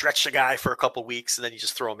Rangis stretch a guy for a couple weeks, and then you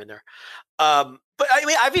just throw him in there. But I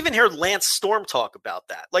mean, I've even heard Lance Storm talk about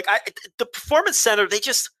that. Like, the Performance Center,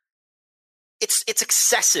 it's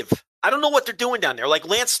excessive. I don't know what they're doing down there. Like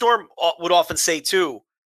Lance Storm would often say too,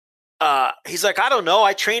 he's like, I don't know.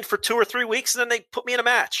 I trained for 2 or 3 weeks and then they put me in a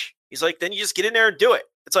match. He's like, then you just get in there and do it.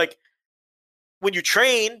 It's like when you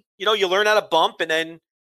train, you learn how to bump and then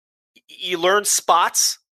you learn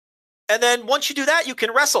spots. And then once you do that, you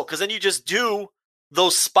can wrestle because then you just do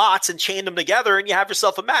those spots and chain them together and you have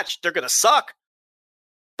yourself a match. They're going to suck,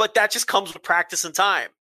 but that just comes with practice and time,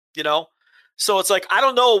 So it's like, I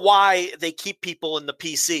don't know why they keep people in the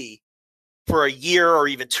PC for a year or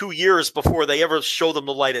even 2 years before they ever show them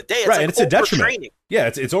the light of day. It's right, like and it's a detriment. Yeah,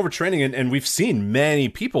 it's overtraining, and we've seen many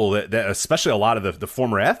people that especially a lot of the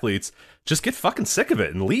former athletes, just get fucking sick of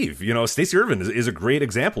it and leave. Stacey Irvin is a great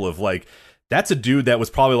example of like, that's a dude that was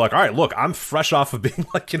probably like, all right, look, I'm fresh off of being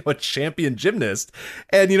like, a champion gymnast.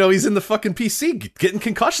 And, he's in the fucking PC getting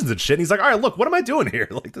concussions and shit. And he's like, all right, look, what am I doing here?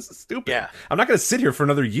 Like, this is stupid. Yeah. I'm not going to sit here for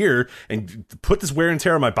another year and put this wear and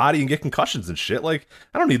tear on my body and get concussions and shit. Like,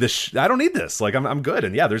 I don't need this. I don't need this. Like, I'm good.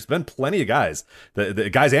 And yeah, there's been plenty of guys, the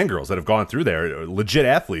guys and girls that have gone through there, legit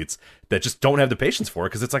athletes that just don't have the patience for it.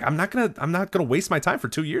 Cause it's like, I'm not going to waste my time for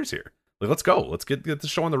 2 years here. Like, let's go. Let's get the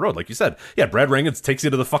show on the road. Like you said, yeah, Brad Rangis takes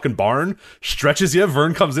you to the fucking barn, stretches you.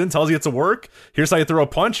 Vern comes in, tells you it's a work. Here's how you throw a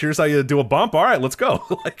punch. Here's how you do a bump. All right, let's go.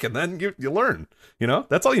 And then you learn.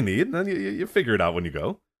 That's all you need. And then you figure it out when you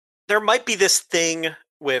go. There might be this thing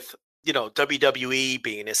with, WWE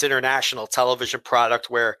being this international television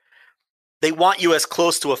product where they want you as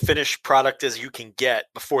close to a finished product as you can get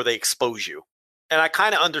before they expose you. And I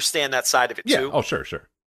kind of understand that side of it too. Oh, sure.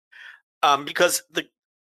 Because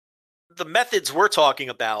the methods we're talking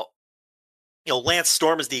about, Lance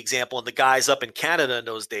Storm is the example, and the guys up in Canada in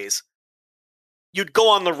those days, you'd go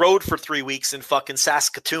on the road for 3 weeks in fucking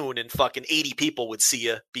Saskatoon and fucking 80 people would see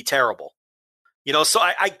you be terrible. So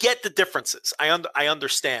I get the differences. I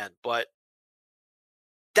understand, but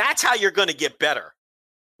that's how you're going to get better,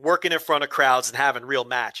 working in front of crowds and having real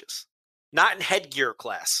matches, not in headgear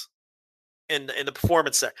class in the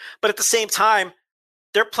Performance Center. But at the same time,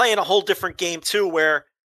 they're playing a whole different game too,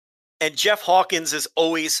 and Jeff Hawkins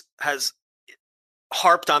has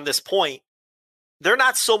harped on this point. They're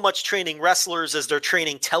not so much training wrestlers as they're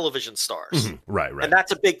training television stars. Mm-hmm. Right. And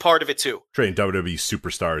that's a big part of it too. Training WWE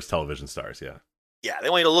superstars, television stars, yeah. Yeah, they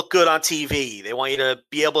want you to look good on TV. They want you to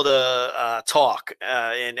be able to talk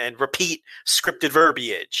and repeat scripted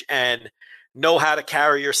verbiage and know how to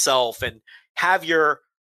carry yourself and have your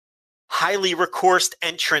highly recoursed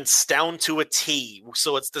entrance down to a T.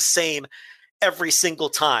 So it's the same every single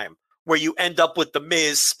time, where you end up with The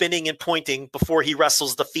Miz spinning and pointing before he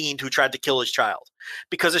wrestles the Fiend who tried to kill his child,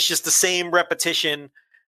 because it's just the same repetition.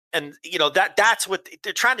 And that's what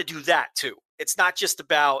they're trying to do that too. It's not just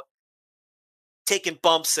about taking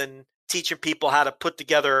bumps and teaching people how to put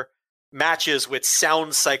together matches with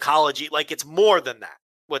sound psychology. Like, it's more than that,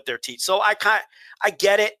 what they're teaching. So I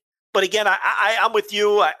get it. But again, I'm with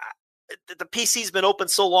you. The PC's been open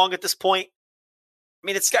so long at this point. I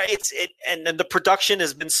mean, and the production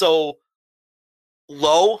has been so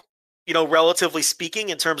low, relatively speaking,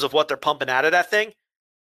 in terms of what they're pumping out of that thing,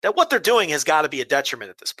 that what they're doing has got to be a detriment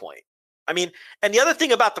at this point. I mean, and the other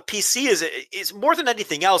thing about the PC is more than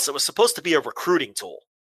anything else, it was supposed to be a recruiting tool,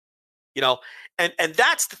 and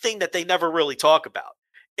that's the thing that they never really talk about.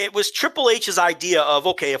 It was Triple H's idea of,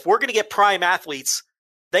 okay, if we're going to get prime athletes,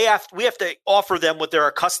 we have to offer them what they're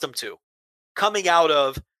accustomed to, coming out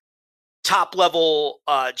of top level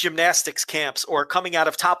gymnastics camps or coming out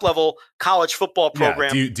of top level college football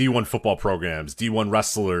programs. Yeah, D1 football programs, D1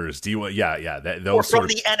 wrestlers, D1, those or from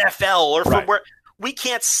the NFL or from where we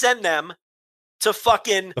can't send them to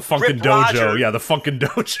fucking the Funkin' Dojo. Roger. Yeah, the Funkin'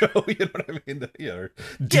 Dojo. You know what I mean?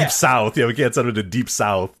 Deep South. Yeah, we can't send them to Deep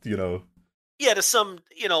South. Yeah, to some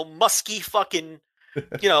musky fucking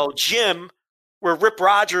gym where Rip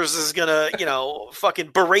Rogers is gonna fucking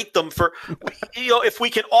berate them for if we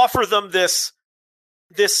can offer them this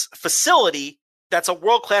facility that's a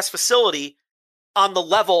world-class facility on the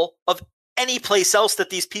level of any place else that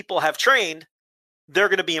these people have trained, they're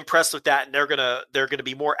going to be impressed with that, and they're going to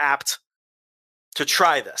be more apt to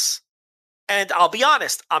try this. And I'll be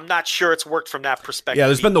honest, I'm not sure it's worked from that perspective. Yeah,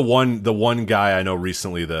 there's been the one guy I know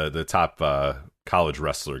recently, the top college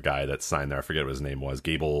wrestler guy that signed there. I forget what his name was.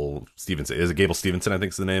 Gable Stevenson. Is it Gable Stevenson? I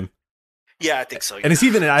think is the name. Yeah, I think so. Yeah. And it's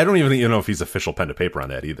even. I don't even know if he's official pen to paper on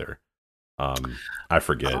that either. I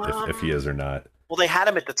forget if he is or not. Well, they had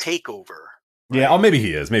him at the takeover. Right? Yeah. Oh, maybe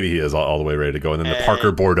he is. Maybe he is all the way ready to go. And then the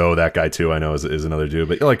Parker Bordeaux, that guy too, I know is another dude.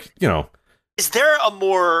 But is there a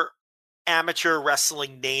more amateur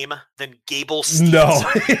wrestling name than Gable Stevenson? No,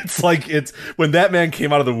 it's when that man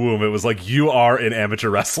came out of the womb, it was like, you are an amateur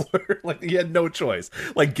wrestler. Like, he had no choice.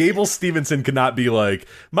 Like, Gable Stevenson could not be like,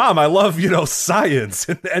 Mom, I love science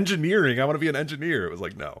and engineering, I want to be an engineer. It was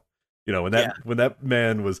like, no. When that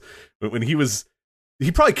man was, when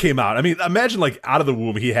he probably came out, I mean, imagine like out of the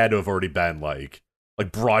womb, he had to have already been like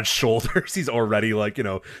broad shoulders. He's already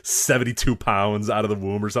 72 pounds out of the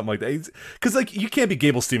womb or something like that. Because you can't be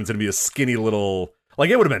Gable Stevenson and be a skinny little,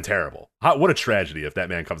 it would have been terrible. What a tragedy if that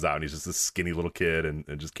man comes out and he's just this skinny little kid and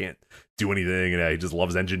just can't do anything, and he just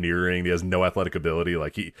loves engineering. He has no athletic ability.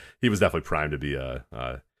 He was definitely primed to be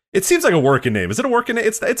it seems like a working name. Is it a working name?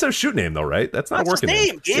 It's a shoot name though, right? That's not a working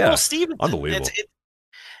name. Gable Stevenson. Unbelievable.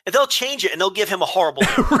 And they'll change it, and they'll give him a horrible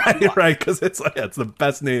name. right, because it's the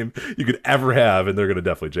best name you could ever have, and they're going to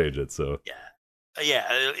definitely change it. So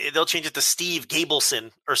they'll change it to Steve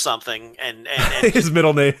Gableson or something. And his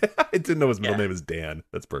middle name, I didn't know his middle name is Dan.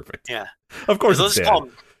 That's perfect. Yeah, of course it's Dan.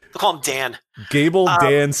 They'll call him Dan. Gable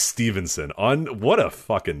Dan Stevenson. What a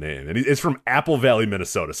fucking name! And it's from Apple Valley,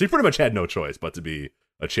 Minnesota. So he pretty much had no choice but to be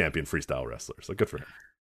a champion freestyle wrestler. So good for him.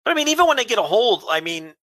 But I mean, even when they get a hold,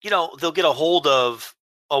 they'll get a hold of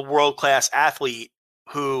a world-class athlete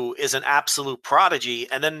who is an absolute prodigy,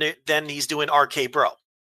 and then he's doing RK Bro.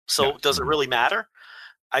 So does it really matter?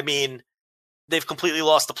 I mean, they've completely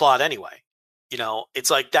lost the plot anyway. It's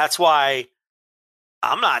like, that's why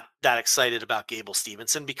I'm not that excited about Gable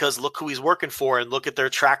Stevenson, because look who he's working for, and look at their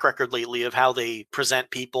track record lately of how they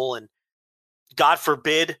present people, and God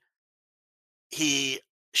forbid he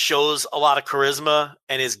shows a lot of charisma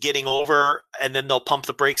and is getting over, and then they'll pump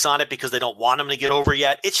the brakes on it because they don't want him to get over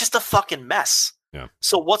yet. It's just a fucking mess. Yeah.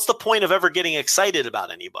 So what's the point of ever getting excited about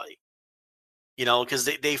anybody? Because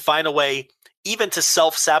they find a way even to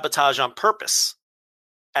self-sabotage on purpose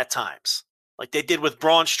at times, like they did with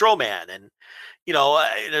Braun Strowman. And,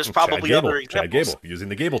 there's probably other examples. Chad Gable, using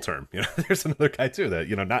the Gable term. There's another guy too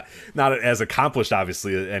that, not as accomplished,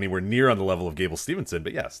 obviously, anywhere near on the level of Gable Stevenson,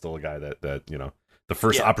 but still a guy that the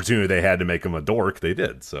first opportunity they had to make him a dork, they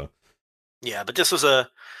did. So, yeah, but this was a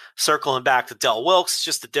circling back to Del Wilkes,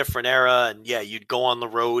 just a different era. And you'd go on the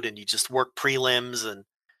road and you just work prelims, and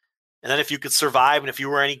then if you could survive and if you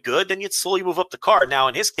were any good, then you'd slowly move up the card. Now,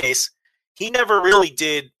 in his case, he never really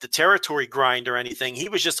did the territory grind or anything. He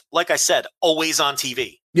was just, like I said, always on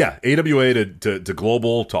TV. Yeah, AWA to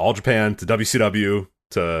Global, to All Japan, to WCW,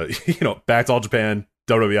 to back to All Japan,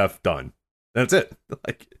 WWF, done. That's it.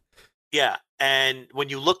 Yeah. And when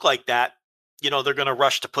you look like that, they're going to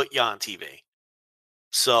rush to put you on TV.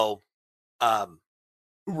 So,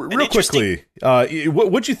 real quickly,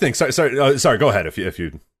 what'd you think? Sorry. Go ahead if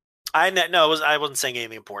you. I wasn't saying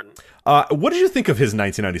anything important. What did you think of his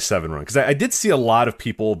 1997 run? Because I did see a lot of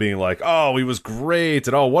people being like, "Oh, he was great,"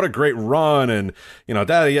 and "Oh, what a great run," and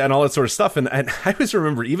that and all that sort of stuff. And I always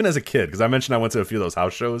remember, even as a kid, because I mentioned I went to a few of those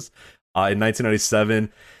house shows in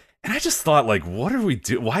 1997. And I just thought, like, what are we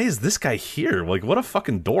doing? Why is this guy here? Like, what a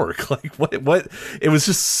fucking dork. Like, what? It was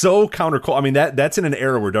just so countercultural. I mean, that's in an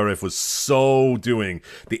era where WWF was so doing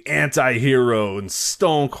the anti-hero and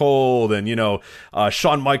Stone Cold and,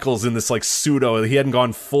 Shawn Michaels in this, like, pseudo. He hadn't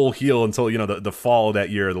gone full heel until, the fall of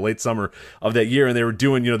that year, the late summer of that year. And they were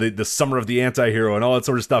doing, the summer of the anti-hero and all that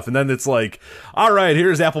sort of stuff. And then it's like, all right,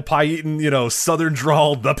 here's apple pie eating, Southern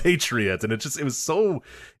drawl, the Patriot. And it was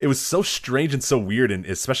so strange and so weird, and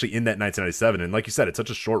especially in that 1997. And like you said, it's such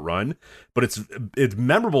a short run, but it's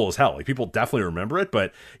memorable as hell. Like, people definitely remember it.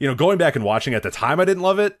 But going back and watching at the time, I didn't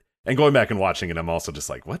love it, and going back and watching it, I'm also just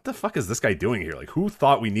like, what the fuck is this guy doing here? Like, who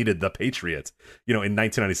thought we needed the Patriot, in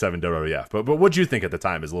 1997 WWF? But what'd you think at the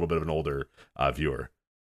time as a little bit of an older viewer?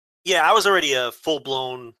 Yeah, I was already a full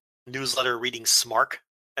blown newsletter reading smark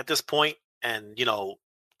at this point, and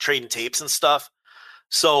trading tapes and stuff.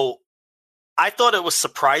 So I thought it was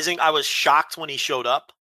surprising. I was shocked when he showed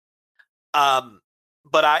up.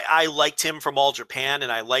 But I liked him from All Japan,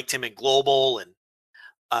 and I liked him in Global. And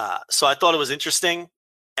so I thought it was interesting.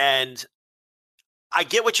 And I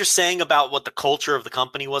get what you're saying about what the culture of the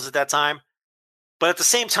company was at that time. But at the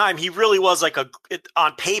same time, he really was like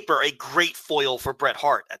on paper, a great foil for Bret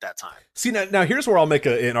Hart at that time. See, now here's where I'll make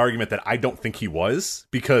an argument that I don't think he was,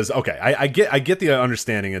 because, okay, I get the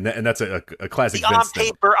understanding, and that's a classic the Vince on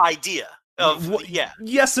paper idea.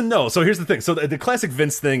 Yes and no. So here's the thing. So the classic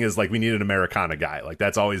Vince thing is, like, we need an Americana guy. Like,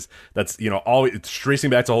 that's always tracing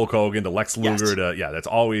back to Hulk Hogan, to Lex Luger, that's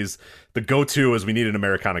always the go-to, is we need an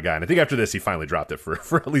Americana guy. And I think after this, he finally dropped it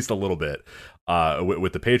for at least a little bit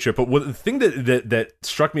with the Patriot. But the thing that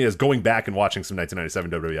struck me as going back and watching some 1997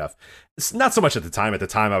 WWF, it's not so much at the time. At the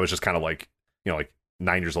time, I was just kind of like, like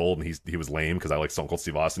 9 years old, and he was lame because I liked Stone Cold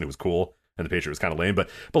Steve Austin. It was cool, and the Patriot was kind of lame. But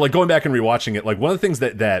like, going back and rewatching it, like, one of the things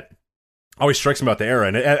that always strikes me about the era,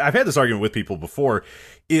 and I've had this argument with people before,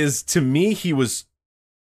 is, to me, he was,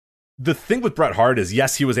 the thing with Bret Hart is,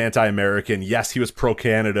 yes, he was anti-American, yes, he was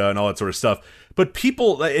pro-Canada and all that sort of stuff, but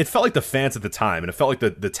people, it felt like the fans at the time, and it felt like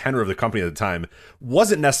the tenor of the company at the time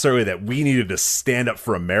wasn't necessarily that we needed to stand up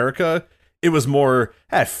for America. It was more,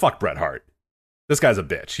 fuck Bret Hart. This guy's a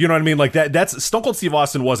bitch. You know what I mean? Like, that's Stone Cold Steve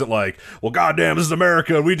Austin wasn't like, well, goddamn, this is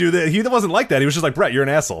America, we do that. He wasn't like that. He was just like, Bret, you're an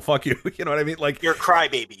asshole. Fuck you. You know what I mean? Like, you're a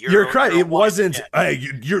crybaby. You're a cry. It wasn't, hey,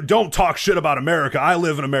 you don't talk shit about America. I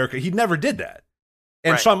live in America. He never did that.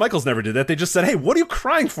 And Shawn Michaels never did that. They just said, hey, what are you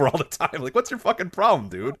crying for all the time? Like, what's your fucking problem,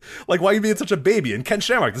 dude? Like, why are you being such a baby? And Ken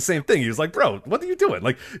Shamrock, the same thing. He was like, bro, what are you doing?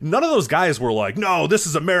 Like, none of those guys were like, no, this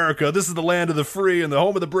is America. This is the land of the free and the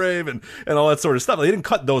home of the brave and all that sort of stuff. Like, they didn't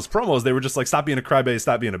cut those promos. They were just like, stop being a crybaby,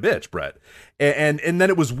 stop being a bitch, Bret. And then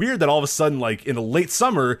it was weird that all of a sudden, like, in the late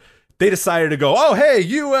summer, they decided to go, oh, hey,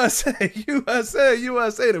 USA, USA,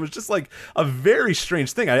 USA. And it was just like a very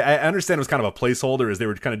strange thing. I understand it was kind of a placeholder as they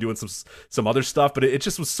were kind of doing some other stuff, but it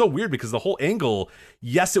just was so weird because the whole angle,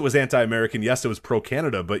 yes, it was anti-American, yes, it was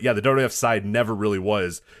pro-Canada, but yeah, the WWF side never really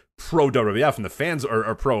was pro-WWF, and the fans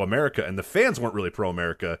are pro-America, and the fans weren't really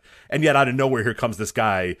pro-America, and yet out of nowhere, here comes this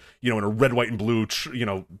guy, in a red, white, and blue,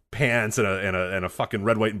 pants and a fucking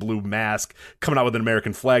red, white, and blue mask, coming out with an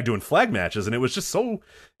American flag, doing flag matches, and it was just it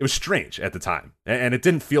was strange at the time, and it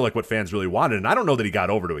didn't feel like what fans really wanted, and I don't know that he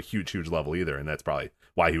got over to a huge level either, and that's probably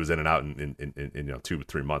why he was in and out in 2 or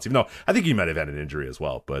 3 months, even though I think he might have had an injury as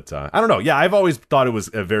well, but I don't know. Yeah, I've always thought it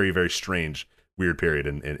was a very, very strange, weird period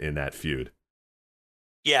in that feud.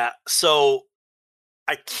 Yeah, so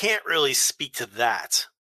I can't really speak to that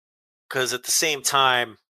because at the same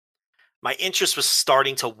time, my interest was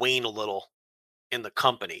starting to wane a little in the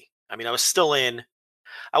company. I mean, I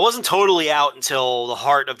wasn't totally out until the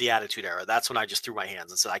heart of the Attitude Era. That's when I just threw my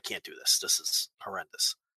hands and said, I can't do this. This is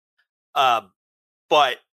horrendous.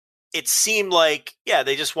 But it seemed like,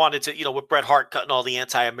 they just wanted to, with Bret Hart cutting all the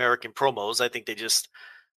anti-American promos, I think they just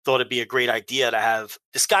thought it'd be a great idea to have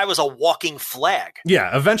this guy was a walking flag.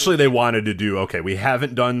 Yeah, eventually they wanted to do, okay, we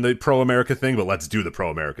haven't done the pro-America thing, but let's do the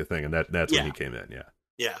pro-America thing, and that's when he came in.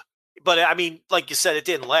 Yeah, but I mean, like you said, it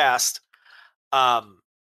didn't last. I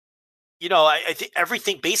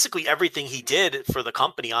think basically everything he did for the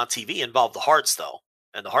company on TV involved the Harts, though,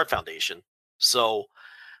 and the Hart Foundation. So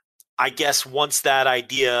I guess once that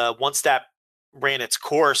ran its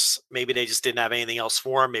course, maybe they just didn't have anything else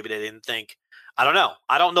for him. Maybe they didn't think, I don't know.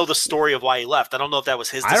 I don't know the story of why he left. I don't know if that was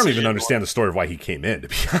his decision. I don't even understand the story of why he came in, to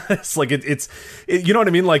be honest. Like it's you know what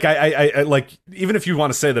I mean? Like I like, even if you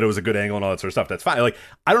want to say that it was a good angle and all that sort of stuff, that's fine. Like,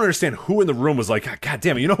 I don't understand who in the room was like, God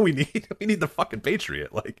damn it, you know what we need? We need the fucking Patriot.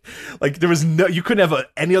 Like there was no, you couldn't have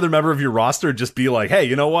any other member of your roster just be like, hey,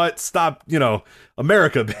 you know what? Stop,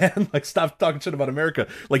 America, man. Like, stop talking shit about America.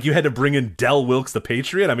 Like, you had to bring in Del Wilkes, the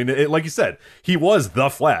Patriot. I mean, like you said, he was the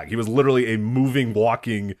flag. He was literally a moving,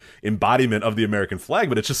 walking embodiment of the American flag.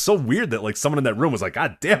 But it's just so weird that, like, someone in that room was like,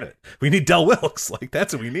 God damn it, we need Del Wilkes. Like,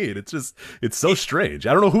 that's what we need. It's so strange.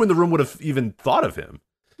 I don't know who in the room would have even thought of him.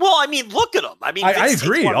 Well, I mean, look at him. I mean, I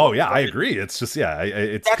agree. Oh yeah, I agree. It's just,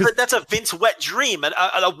 yeah, that's a Vince wet dream, and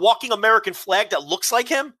a walking American flag that looks like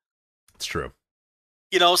him. It's true.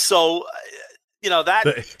 So.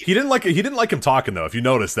 That he didn't like him talking, though. If you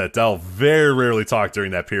notice that, Del very rarely talked during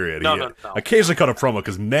that period. No. Occasionally cut a promo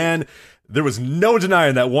because, man, there was no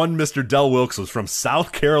denying that one Mr. Del Wilkes was from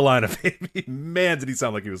South Carolina, baby. Man, did he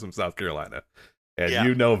sound like he was from South Carolina.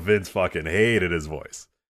 And Vince fucking hated his voice.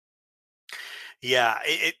 Yeah,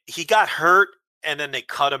 he got hurt, and then they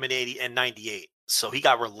cut him in 98, so he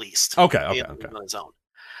got released. Okay. On his own.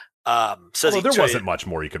 There wasn't much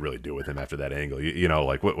more you could really do with him after that angle.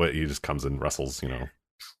 Like what he just comes and wrestles, Yeah,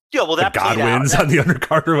 well, that God wins on the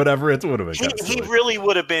undercard or whatever. It would have been. He really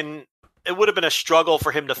would have been. It would have been a struggle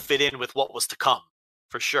for him to fit in with what was to come,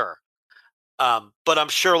 for sure. But I'm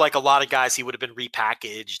sure, like a lot of guys, he would have been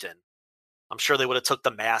repackaged, and I'm sure they would have took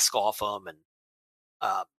the mask off him, and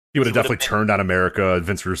he would have definitely turned on America.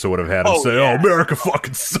 Vince Russo would have had him say, "Oh, America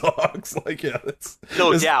fucking sucks." Like, yeah, this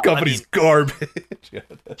company's garbage.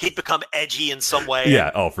 He'd become edgy in some way.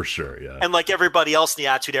 Yeah, for sure. Yeah, and like everybody else in the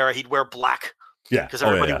Attitude Era, he'd wear black. Yeah, because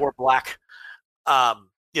everybody wore black.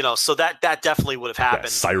 So that definitely would have happened.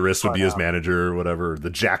 Cyrus would be his manager or whatever. The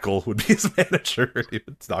Jackal would be his manager. He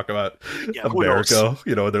would talk about America,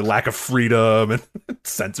 their lack of freedom and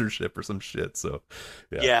censorship or some shit. So,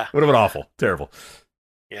 yeah. Would have been awful. Terrible.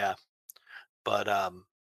 Yeah. But,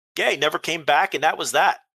 he never came back, and that was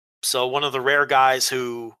that. So one of the rare guys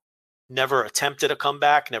who never attempted a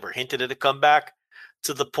comeback, never hinted at a comeback,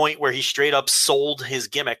 to the point where he straight up sold his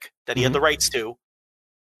gimmick that he had the rights to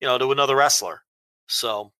another wrestler.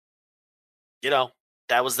 So,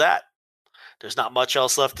 that was that. There's not much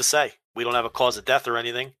else left to say. We don't have a cause of death or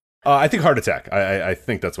anything. I think heart attack. I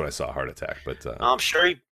think that's what I saw, heart attack. But I'm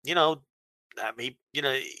sure the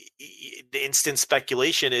instant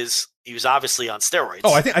speculation is he was obviously on steroids.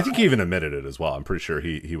 Oh, I think he even admitted it as well. I'm pretty sure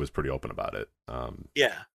he was pretty open about it.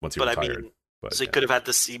 Once he retired. So he could have had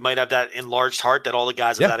this. He might have that enlarged heart that all the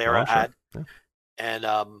guys of that era had. Yeah. And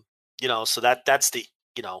so that's the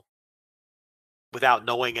without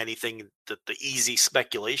knowing anything, the easy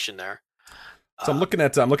speculation there. So I'm looking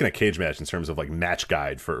at Cage Match in terms of like match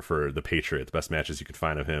guide for the Patriot, the best matches you can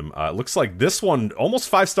find of him. It looks like this one almost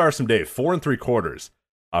 5 stars from Dave, 4 3/4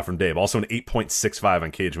 from Dave. Also an 8.65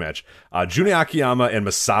 on Cage Match. Jun Akiyama and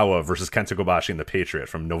Misawa versus Kenta Kobashi and the Patriot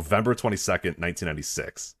from November 22nd,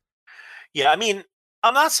 1996. Yeah, I mean,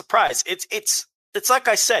 I'm not surprised. It's like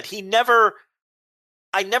I said,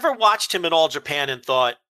 I never watched him in All Japan and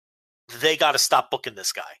thought they got to stop booking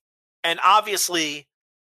this guy. And obviously,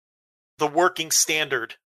 the working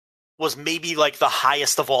standard was maybe like the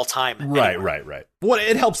highest of all time. Right. Well,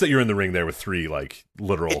 it helps that you're in the ring there with 3 like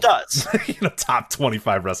literal, it does, top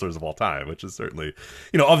 25 wrestlers of all time, which is certainly,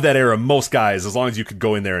 of that era. Most guys, as long as you could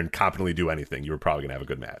go in there and competently do anything, you were probably gonna have a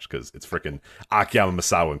good match because it's freaking Akiyama,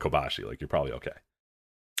 Misawa, and Kobashi. Like, you're probably okay.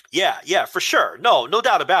 Yeah, for sure. No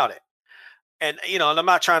doubt about it. And and I'm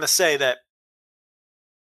not trying to say that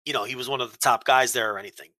he was one of the top guys there or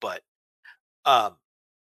anything, but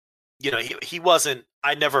he wasn't.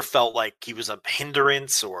 I never felt like he was a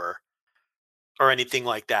hindrance or anything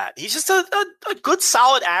like that. He's just a good,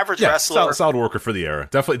 solid, average wrestler. Solid worker for the era.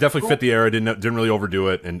 Definitely fit the era. Didn't really overdo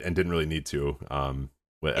it and didn't really need to.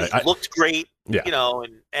 He looked great. Yeah.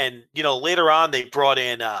 And later on they brought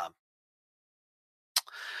in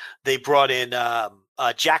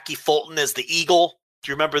Jackie Fulton as the Eagle.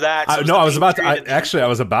 Do you remember that? So I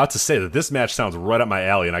was about to say that this match sounds right up my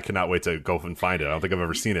alley, and I cannot wait to go and find it. I don't think I've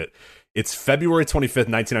ever seen it. It's February 25th,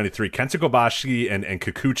 1993. Kenta Kobashi and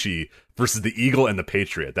Kikuchi versus the Eagle and the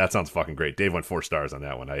Patriot. That sounds fucking great. Dave went 4 stars on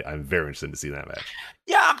that one. I'm very interested to see that match.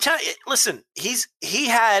 Yeah, I'm telling you. Listen, he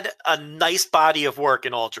had a nice body of work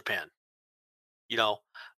in All Japan.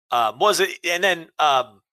 Was it? And then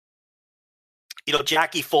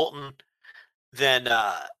Jackie Fulton then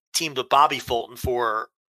teamed with Bobby Fulton for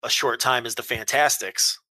a short time as the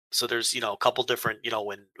Fantastics. So there's, a couple different,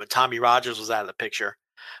 when Tommy Rogers was out of the picture.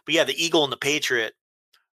 But yeah, the Eagle and the Patriot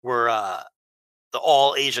were the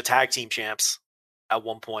all Asia tag team champs at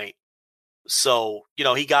one point. So,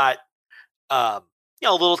 he got, a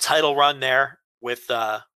little title run there with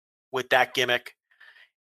that gimmick.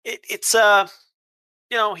 It's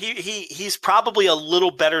he's probably a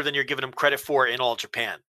little better than you're giving him credit for in All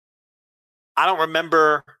Japan. I don't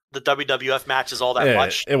remember the WWF matches all that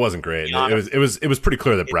much. It wasn't great. It was pretty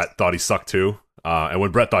clear that Brett thought he sucked too. And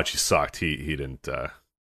when Brett thought she sucked, he didn't. I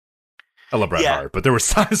love Bret Hart, but there were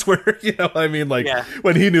times where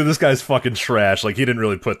when he knew this guy's fucking trash, like he didn't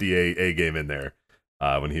really put the A game in there.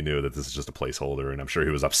 When he knew that this is just a placeholder, and I'm sure he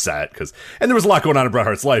was upset and there was a lot going on in Bret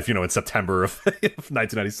Hart's life, in September of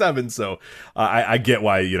 1997. So I get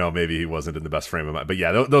why, maybe he wasn't in the best frame of mind. But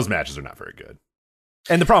yeah, those matches are not very good.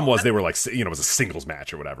 And the problem was they were like, it was a singles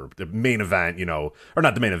match or whatever. The main event, or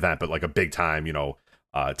not the main event, but like a big time,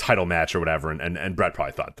 title match or whatever. And Bret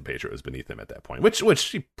probably thought the Patriot was beneath him at that point, which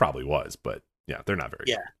he probably was. But yeah, they're not very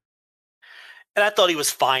good. And I thought he was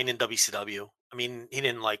fine in WCW. I mean, he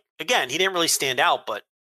didn't really stand out, but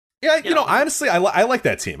yeah, honestly, I like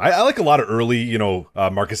that team. I like a lot of early,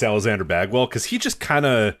 Marcus Alexander Bagwell, because he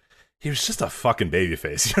was just a fucking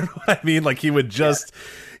babyface. You know what I mean? Like he would just,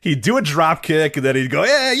 he'd do a drop kick and then he'd go,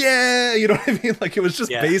 yeah, you know what I mean? Like it was just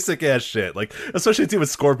basic ass shit. Like especially the team with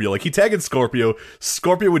Scorpio. Like he tagged in Scorpio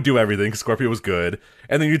would do everything. Scorpio was good.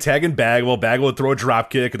 And then you tag in Bagwell would throw a drop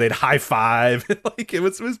kick and they'd high five. Like it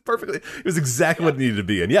was perfectly, it was exactly what it needed to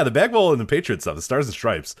be. And yeah, the Bagwell and the Patriot stuff, the Stars and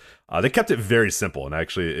Stripes, they kept it very simple, and I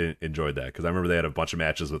actually enjoyed that because I remember they had a bunch of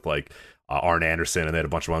matches with like Arn Anderson, and they had a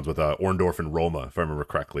bunch of ones with Orndorff and Roma, if I remember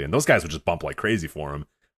correctly. And those guys would just bump like crazy for him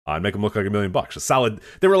and make them look like $1 million.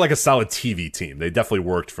 They were like a solid TV team. They definitely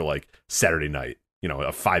worked for like Saturday night, a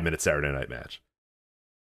 5-minute Saturday night match.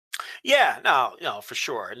 Yeah, no, for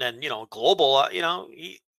sure. And then, Global,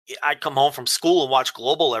 I'd come home from school and watch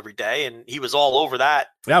Global every day, and he was all over that.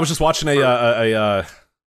 Yeah, I was just watching a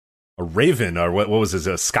Raven, or what was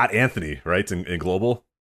his, Scott Anthony, right, in Global?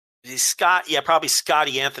 Probably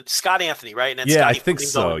Scott Anthony, right? And then Scotty I think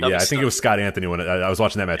so. Yeah, I think it was Scott Anthony when I was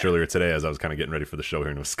watching that match earlier today as I was kind of getting ready for the show here.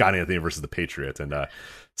 And it was Scott Anthony versus the Patriot, and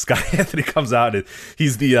Scott Anthony comes out and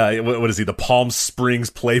he's the what is he? The Palm Springs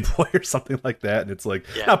Playboy or something like that. And it's like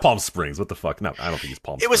not Palm Springs. What the fuck? No, I don't think he's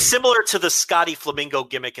Palm. Springs. It was similar to the Scotty Flamingo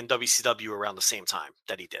gimmick in WCW around the same time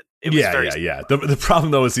that he did. It was very similar. The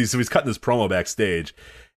problem though is he's cutting his promo backstage.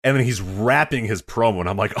 And then he's rapping his promo, and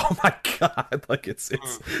I'm like, oh my god! Like it's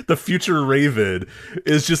the future Raven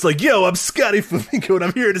is just like, yo, I'm Scotty Flamingo, and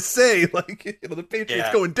I'm here to say, like, the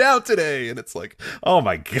Patriots going down today, and it's like, oh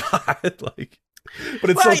my god, like, but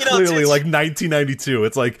it's so clearly like 1992.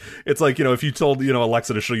 It's like if you told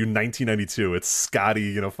Alexa to show you 1992, it's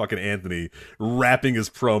Scotty, fucking Anthony rapping his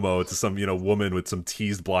promo to some woman with some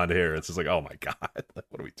teased blonde hair. It's just like, oh my god, like,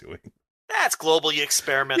 what are we doing? That's Global. You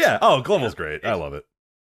experiment. Yeah. Global's great. I love it.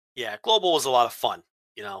 Yeah, Global was a lot of fun,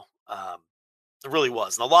 it really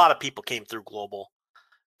was. And a lot of people came through Global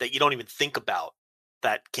that you don't even think about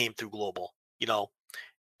that came through Global,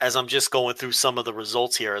 as I'm just going through some of the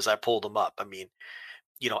results here as I pulled them up. I mean,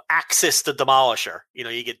 Axis the Demolisher,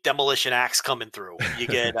 you get Demolition Axe coming through. You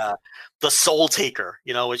get the Soul Taker,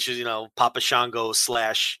 which is, Papa Shango /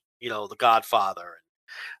 the Godfather.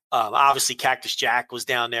 Obviously Cactus Jack was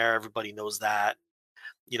down there. Everybody knows that.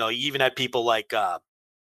 You even had people like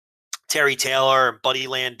Terry Taylor and Buddy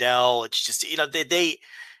Landell. It's just, they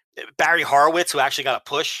Barry Horowitz, who actually got a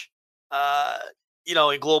push,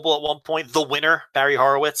 in Global at one point, the winner, Barry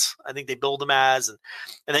Horowitz, I think they billed him as,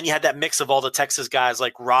 and then you had that mix of all the Texas guys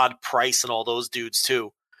like Rod Price and all those dudes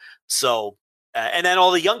too. So, and then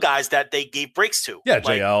all the young guys that they gave breaks to. Yeah.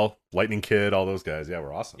 Like, JL, Lightning Kid, all those guys. Yeah,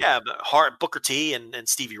 were awesome. Yeah. But Booker T and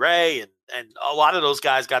Stevie Ray and a lot of those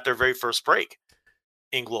guys got their very first break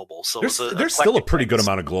in Global. So there's still a pretty good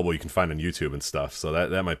amount of Global you can find on YouTube and stuff. So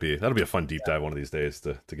that'll be a fun deep dive one of these days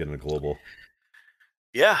to get into Global.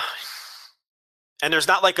 Yeah. And there's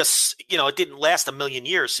not like it didn't last a million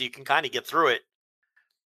years, so you can kind of get through it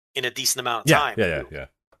in a decent amount of time.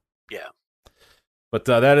 Yeah. But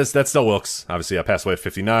that's Del Wilkes. Obviously, I passed away at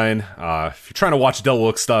 59. If you're trying to watch Del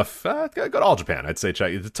Wilkes stuff, go to All Japan. I'd say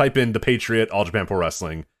type in The Patriot, All Japan Pro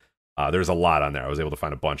Wrestling. There's a lot on there. I was able to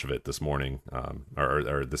find a bunch of it this morning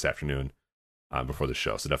or this afternoon before the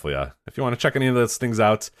show. So definitely, if you want to check any of those things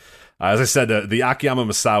out. As I said, the Akiyama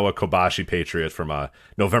Misawa Kobashi Patriot from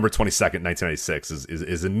November 22nd, 1996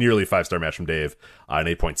 is a nearly 5-star match from Dave, an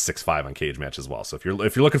 8.65 on Cage Match as well. So if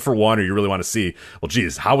you're looking for one or you really want to see, well,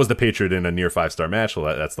 geez, how was the Patriot in a near 5-star match?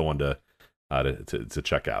 Well, that's the one to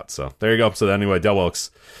check out. So there you go. So anyway, Del Wilkes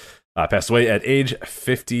passed away at age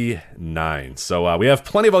 59. So we have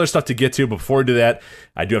plenty of other stuff to get to. But before we do that,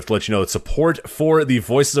 I do have to let you know that support for the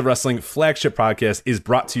Voices of Wrestling flagship podcast is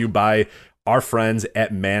brought to you by our friends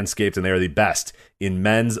at Manscaped, and they are the best in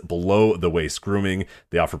men's below-the-waist grooming.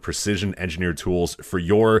 They offer precision-engineered tools for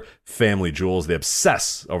your family jewels. They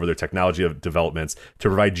obsess over their technology of developments to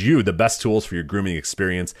provide you the best tools for your grooming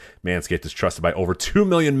experience. Manscaped is trusted by over 2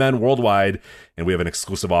 million men worldwide, and we have an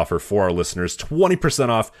exclusive offer for our listeners, 20%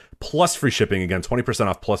 off plus free shipping. Again, 20%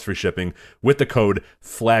 off plus free shipping with the code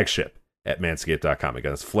FLAGSHIP at manscaped.com.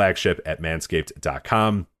 Again, it's FLAGSHIP at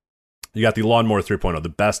manscaped.com. You got the Lawnmower 3.0, the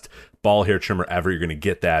best ball hair trimmer ever. You're going to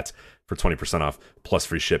get that for 20% off plus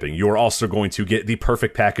free shipping. You are also going to get the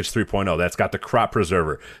Perfect Package 3.0. That's got the Crop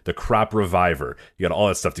Preserver, the Crop Reviver. You got all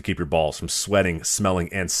that stuff to keep your balls from sweating,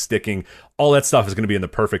 smelling, and sticking. All that stuff is going to be in the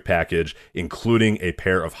Perfect Package, including a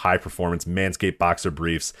pair of high-performance Manscaped boxer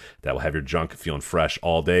briefs that will have your junk feeling fresh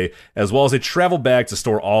all day, as well as a travel bag to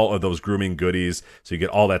store all of those grooming goodies. So you get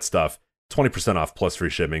all that stuff, 20% off plus free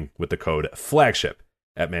shipping with the code FLAGSHIP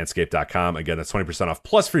at manscaped.com. Again, that's 20% off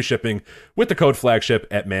plus free shipping with the code FLAGSHIP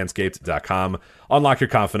at manscaped.com. Unlock your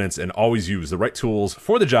confidence and always use the right tools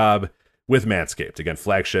for the job with Manscaped. Again,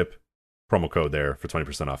 FLAGSHIP, promo code there for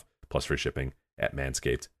 20% off plus free shipping at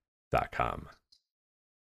manscaped.com.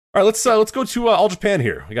 All right, let's go to All Japan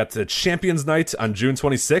here. We got the Champions Night on June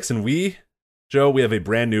 26th, and we have a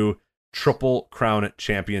brand new Triple Crown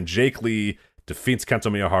champion. Jake Lee defeats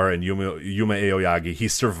Kento Miyahara and Yuma Aoyagi. He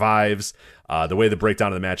survives. The way the breakdown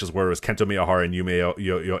of the matches were was Kento Miyahara and Yuma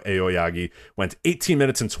Aoyagi went 18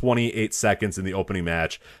 minutes and 28 seconds in the opening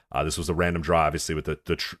match. This was a random draw, obviously, with it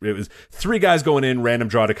was 3 guys going in, random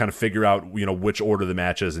draw to kind of figure out which order the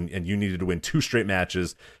matches, and you needed to win 2 straight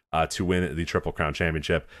matches to win the Triple Crown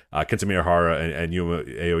Championship. Kento Miyahara and Yuma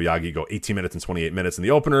Aoyagi go 18 minutes and 28 minutes in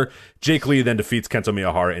the opener. Jake Lee then defeats Kento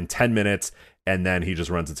Miyahara in 10 minutes, and then he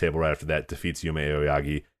just runs the table right after that, defeats Yuma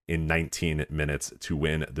Aoyagi in 19 minutes to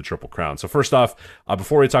win the Triple Crown. So first off,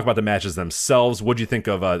 before we talk about the matches themselves, what do you think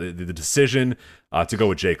of the decision to go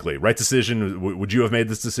with Jake Lee? Right decision? Would you have made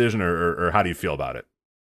this decision, or how do you feel about it?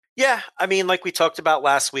 Yeah, I mean, like we talked about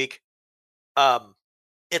last week,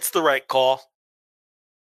 it's the right call.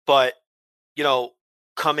 But,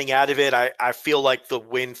 coming out of it, I feel like the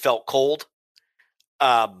win felt cold.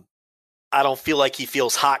 I don't feel like he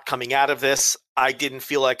feels hot coming out of this. I didn't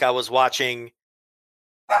feel like I was watching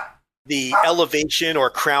the elevation or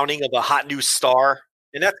crowning of a hot new star.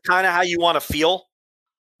 And that's kind of how you want to feel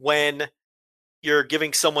when you're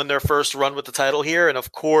giving someone their first run with the title here. And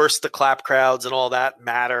of course, the clap crowds and all that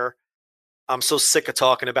matter. I'm so sick of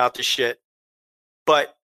talking about this shit.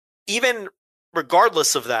 But even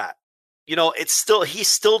regardless of that, he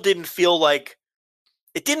still didn't feel like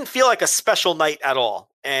a special night at all.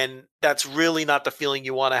 And that's really not the feeling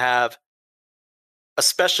you want to have,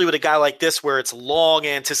 especially with a guy like this, where it's long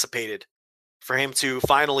anticipated for him to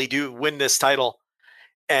finally win this title.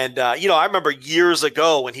 And, I remember years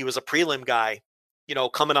ago when he was a prelim guy,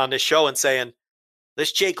 coming on this show and saying,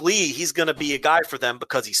 this Jake Lee, he's going to be a guy for them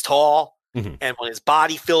because he's tall. Mm-hmm. And when his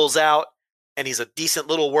body fills out and he's a decent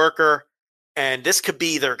little worker, and this could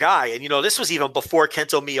be their guy. And, this was even before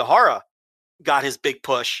Kento Miyahara got his big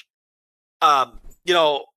push.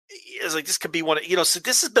 It's like, this could be one of, so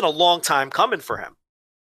this has been a long time coming for him.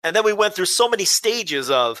 And then we went through so many stages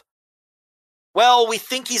of, well, we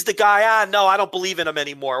think he's the guy. No, I don't believe in him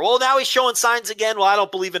anymore. Well, now he's showing signs again. Well, I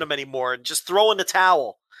don't believe in him anymore. And just throwing the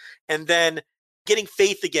towel and then getting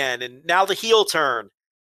faith again. And now the heel turn.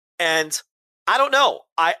 And I don't know.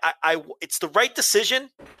 It's the right decision.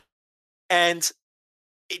 And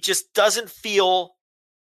it just doesn't feel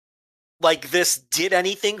like this did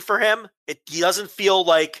anything for him. He doesn't feel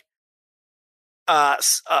like,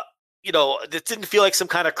 it didn't feel like some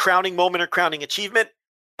kind of crowning moment or crowning achievement.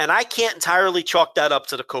 And I can't entirely chalk that up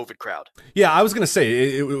to the COVID crowd. Yeah, I was going to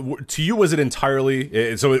say, to you, was it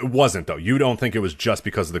entirely? So it wasn't, though. You don't think it was just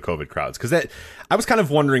because of the COVID crowds? Because I was kind of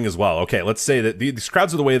wondering as well. Okay, let's say that these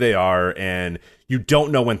crowds are the way they are, and you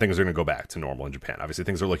don't know when things are going to go back to normal in Japan. Obviously,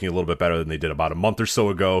 things are looking a little bit better than they did about a month or so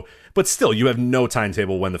ago. But still, you have no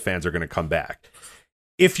timetable when the fans are going to come back.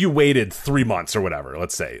 If you waited 3 months or whatever,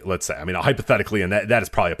 let's say, I mean, hypothetically, and that is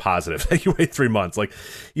probably a positive, that you wait 3 months,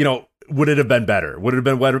 would it have been better? Would it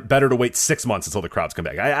have been better to wait 6 months until the crowds come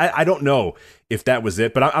back? I don't know if that was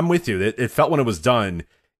it, but I'm with you. It felt when it was done,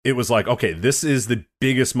 it was like, okay, this is the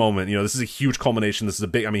biggest moment. This is a huge culmination. This is a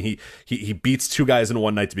big, he beats 2 guys in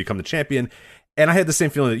one night to become the champion. And I had the same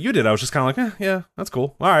feeling that you did. I was just kind of like, yeah, that's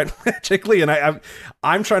cool. All right, Jake Lee. And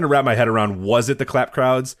I'm trying to wrap my head around, was it the clap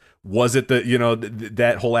crowds? Was it the,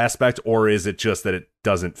 that whole aspect? Or is it just that it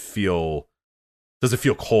does it feel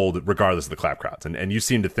cold regardless of the clap crowds? And you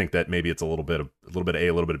seem to think that maybe it's a little bit of A,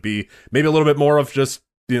 a little bit of B, maybe a little bit more of just,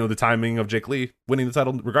 the timing of Jake Lee winning the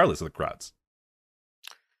title regardless of the crowds.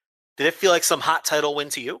 Did it feel like some hot title win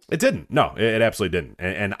to you? It didn't. No, it absolutely didn't.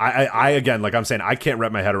 And I again, like I'm saying, I can't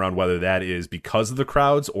wrap my head around whether that is because of the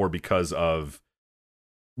crowds or because of,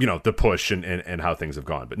 the push and how things have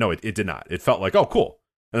gone. But no, it did not. It felt like, oh, cool.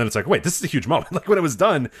 And then it's like, wait, this is a huge moment. Like when it was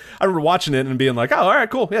done, I remember watching it and being like, oh, all right,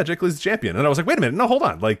 cool. Yeah, Jake Lee's the champion. And I was like, wait a minute. No, hold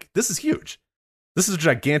on. Like, this is huge. This is a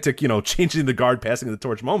gigantic, changing the guard, passing the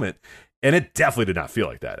torch moment. And it definitely did not feel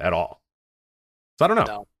like that at all. So I don't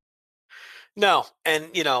know. No. And,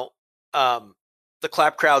 the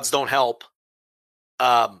clap crowds don't help.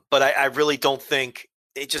 But I really don't think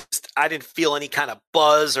I didn't feel any kind of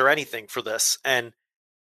buzz or anything for this. And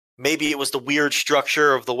maybe it was the weird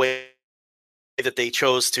structure of the way that they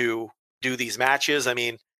chose to do these matches. I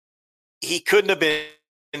mean, he couldn't have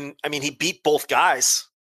been, he beat both guys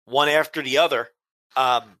one after the other.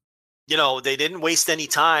 They didn't waste any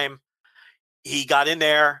time. He got in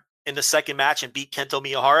there in the second match and beat Kento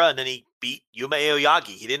Miyahara, and then he beat Yuma Aoyagi.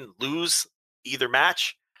 He didn't lose either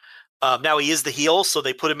match. Now he is the heel, so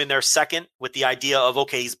they put him in there second with the idea of,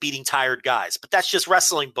 okay, he's beating tired guys. But that's just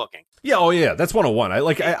wrestling booking. Yeah, oh yeah, that's 101.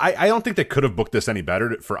 I don't think they could have booked this any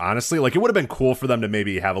better, for honestly. Like, it would have been cool for them to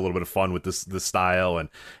maybe have a little bit of fun with this style and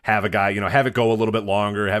have a guy, have it go a little bit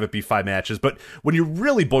longer, have it be 5 matches. But when you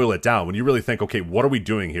really boil it down, when you really think, okay, what are we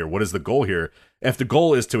doing here? What is the goal here? If the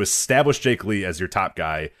goal is to establish Jake Lee as your top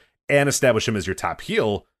guy and establish him as your top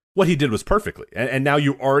heel, what he did was perfectly. And now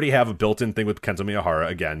you already have a built-in thing with Kento Miyahara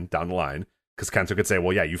again down the line, because Kento could say,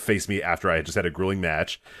 well, yeah, you faced me after I just had a grueling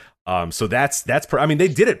match. So that's they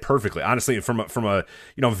did it perfectly. Honestly, from a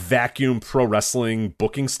vacuum pro wrestling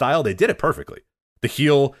booking style, they did it perfectly. The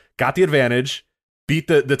heel got the advantage, beat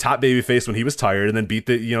the top babyface when he was tired, and then beat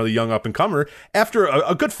the young up and comer after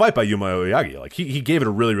a good fight by Yuma Aoyagi. Like he gave it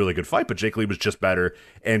a really, really good fight, but Jake Lee was just better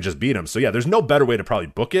and just beat him. So yeah, there's no better way to probably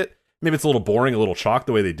book it. Maybe it's a little boring, a little chalk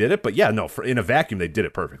the way they did it, but yeah, no, in a vacuum they did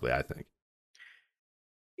it perfectly, I think.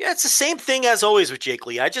 Yeah, it's the same thing as always with Jake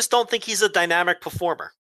Lee. I just don't think he's a dynamic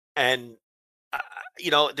performer. And,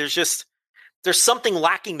 there's something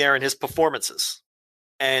lacking there in his performances.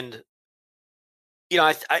 And,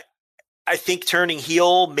 I think turning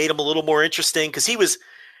heel made him a little more interesting because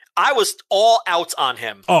I was all out on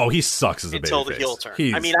him. Oh, he sucks as a babyface. Until the heel turn.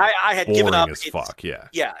 I had given up. As fuck, yeah.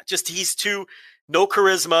 Yeah, just he's no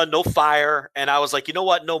charisma, no fire. And I was like, you know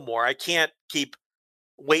what? No more. I can't keep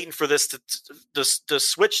waiting for this to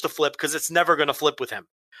switch to flip because it's never going to flip with him.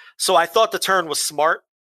 So I thought the turn was smart.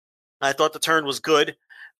 I thought the turn was good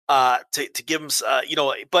to give him,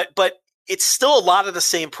 but it's still a lot of the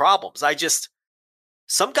same problems.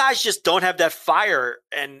 Some guys just don't have that fire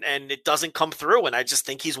and it doesn't come through. And I just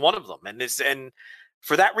think he's one of them. And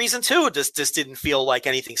for that reason too, this didn't feel like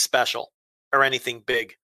anything special or anything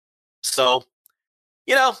big. So,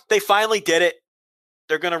 they finally did it.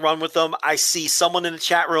 They're going to run with them. I see someone in the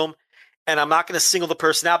chat room, and I'm not going to single the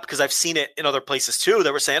person out because I've seen it in other places too.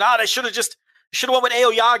 They were saying, they should have went with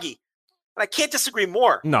Aoyagi. And I can't disagree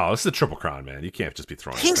more. No, it's the Triple Crown, man. You can't just be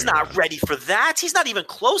throwing. He's not ready for that. He's not even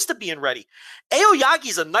close to being ready.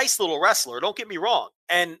 Aoyagi's a nice little wrestler. Don't get me wrong.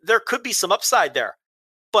 And there could be some upside there.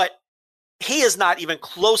 But he is not even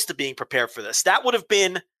close to being prepared for this. That would have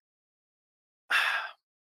been,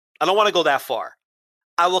 I don't want to go that far.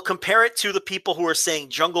 I will compare it to the people who are saying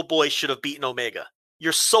Jungle Boy should have beaten Omega.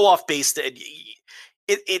 You're so off base.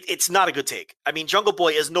 It's not a good take. I mean, Jungle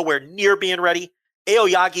Boy is nowhere near being ready.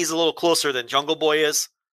 Aoyagi is a little closer than Jungle Boy is.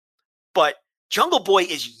 But Jungle Boy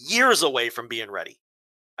is years away from being ready.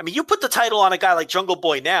 I mean, you put the title on a guy like Jungle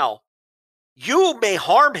Boy now, you may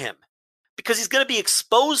harm him because he's going to be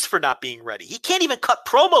exposed for not being ready. He can't even cut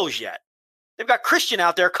promos yet. They've got Christian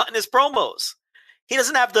out there cutting his promos. He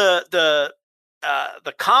doesn't have the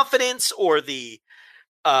confidence or the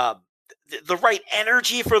right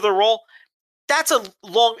energy for the role. That's a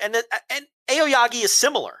long and Aoyagi is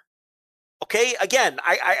similar. Okay, again,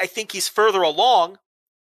 I think he's further along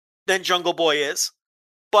than Jungle Boy is,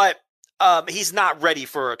 but he's not ready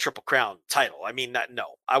for a Triple Crown title. I mean,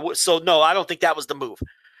 no, I don't think that was the move.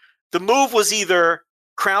 The move was either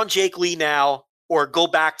crown Jake Lee now or go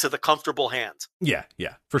back to the comfortable hand. Yeah,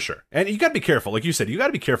 for sure. And you got to be careful. Like you said, you got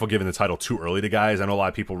to be careful giving the title too early to guys. I know a lot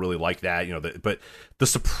of people really like that, but the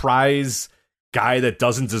surprise guy that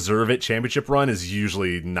doesn't deserve it championship run is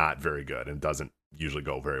usually not very good and doesn't usually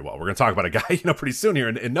go very well. We're going to talk about a guy, pretty soon here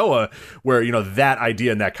in Noah where, that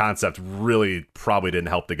idea and that concept really probably didn't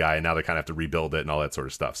help the guy. And now they kind of have to rebuild it and all that sort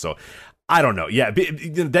of stuff. So I don't know. Yeah.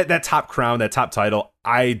 That top crown, that top title,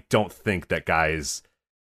 I don't think that guy's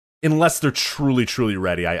unless they're truly, truly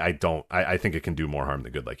ready, I think it can do more harm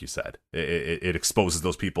than good, like you said. It exposes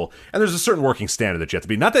those people. And there's a certain working standard that you have to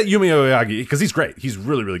be. Not that Yumi Oyagi, because he's great. He's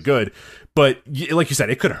really, really good. But like you said,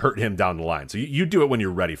 it could hurt him down the line. So you do it when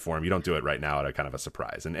you're ready for him. You don't do it right now at a kind of a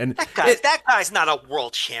surprise. And that guy's not a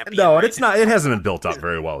world champion. No, right? It's not. It hasn't been built up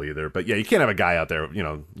very well either. But yeah, you can't have a guy out there,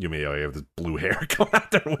 Yumi Oyagi with his blue hair going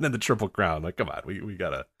out there winning the Triple Crown. Like, come on, we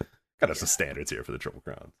gotta some standards here for the Triple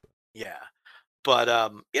Crown. Yeah.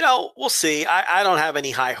 But, we'll see. I don't have any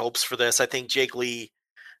high hopes for this. I think Jake Lee,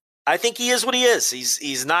 I think he is what he is.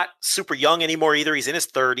 He's not super young anymore either. He's in his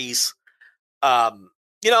 30s.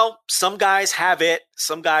 Some guys have it.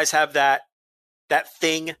 Some guys have that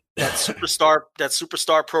thing that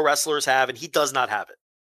superstar pro wrestlers have, and he does not have it.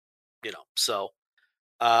 So,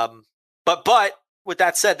 but with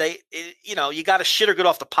that said, you got to shit or get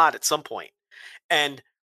off the pot at some point. And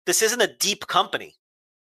this isn't a deep company.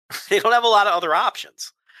 They don't have a lot of other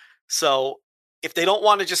options. So if they don't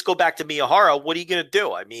want to just go back to Miyahara, what are you going to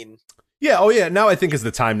do? I mean... Yeah, oh yeah, now I think is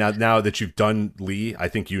the time. Now that you've done Lee, I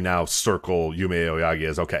think you now circle Yumi Oyagi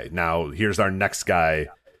as, okay, now here's our next guy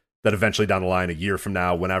that eventually down the line, a year from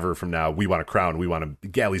now, whenever from now, we want to crown, we want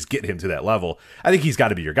to at least get him to that level. I think he's got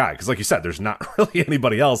to be your guy. Because like you said, there's not really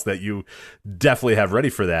anybody else that you definitely have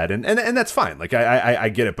ready for that. And that's fine. Like, I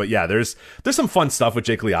get it. But yeah, there's some fun stuff with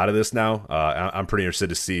Jake Lee out of this now. I'm pretty interested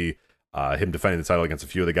to see him defending the title against a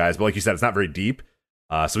few of the guys. But like you said, it's not very deep.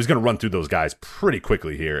 So he's going to run through those guys pretty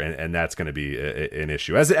quickly here, and that's going to be an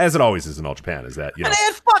issue, as it always is in All Japan. Is that, And they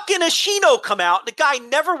had fucking Ashino come out. The guy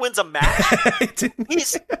never wins a match.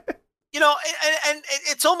 He's, and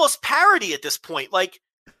it's almost parody at this point. Like,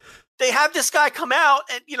 they have this guy come out,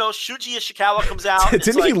 and Shuji Ishikawa comes out.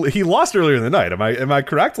 Didn't he lost earlier in the night? Am I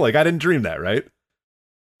correct? Like, I didn't dream that, right?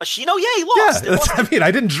 Ashino, yeah, he lost. Yeah,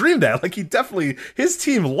 I didn't dream that. Like, his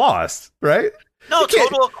team lost, right? No,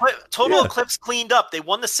 Total Eclipse cleaned up. They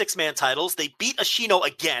won the 6-man titles. They beat Ashino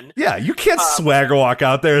again. Yeah, you can't swagger walk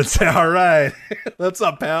out there and say, "All right, what's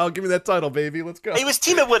up, pal? Give me that title, baby. Let's go." He was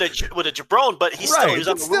teaming with a Jabron, but he was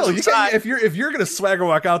on the losing side. If you're gonna swagger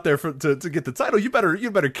walk out there to get the title, you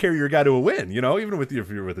better carry your guy to a win. Even if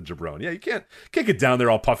you're with a Jabron. Yeah, you can't get down there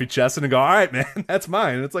all puffy chested and go, "All right, man, that's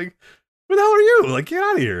mine." It's like, who the hell are you? Like, get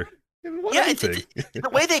out of here. The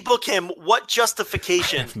way they book him, what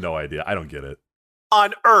justification? I have no idea. I don't get it.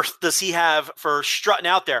 On earth does he have for strutting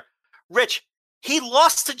out there? Rich, he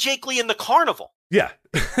lost to Jake Lee in the Carnival. Yeah,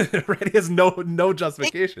 right. He has no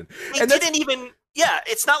justification. He didn't even. Yeah,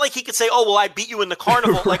 it's not like he could say, "Oh, well, I beat you in the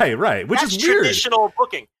Carnival." Right. Which is weird. Traditional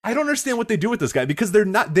booking. I don't understand what they do with this guy, because they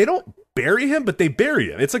don't bury him, but they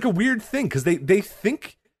bury him. It's like a weird thing, because they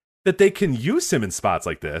think that they can use him in spots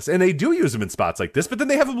like this, and they do use him in spots like this, but then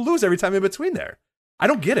they have him lose every time in between there. I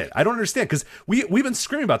don't get it. I don't understand, because we've been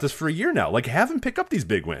screaming about this for a year now. Like, have him pick up these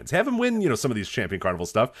big wins. Have him win, some of these Champion Carnival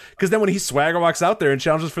stuff. Because then when he swagger walks out there and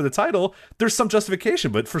challenges for the title, there's some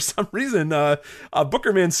justification. But for some reason,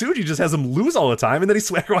 Booker Man Tsuji just has him lose all the time, and then he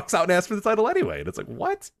swagger walks out and asks for the title anyway. And it's like,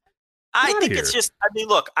 what? I think it's just,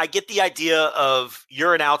 look, I get the idea of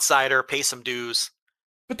you're an outsider, pay some dues.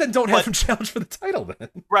 But then don't have him challenge for the title then.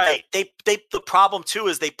 Right. The problem, too,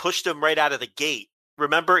 is they pushed him right out of the gate.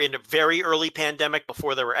 Remember, in a very early pandemic,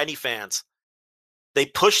 before there were any fans, they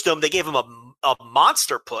pushed him. They gave him a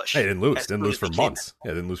monster push. Hey, didn't lose for months.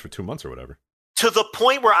 Yeah, didn't lose for 2 months or whatever. To the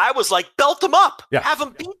point where I was like, belt him up. Yeah. Have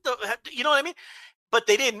him beat you know what I mean? But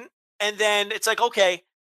they didn't. And then it's like, okay,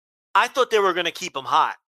 I thought they were going to keep him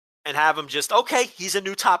hot and have him just, okay, he's a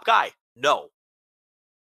new top guy. No.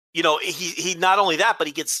 He not only that, but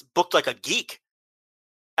he gets booked like a geek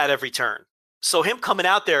at every turn. So him coming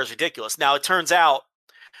out there is ridiculous. Now, it turns out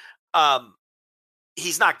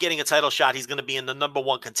he's not getting a title shot. He's going to be in the number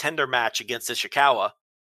 1 contender match against Ishikawa.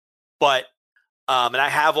 But and I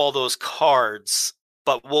have all those cards,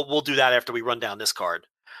 but we'll do that after we run down this card.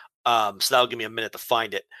 So that'll give me a minute to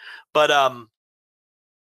find it. But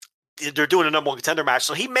they're doing a number 1 contender match,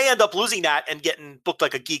 so he may end up losing that and getting booked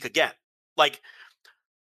like a geek again. Like,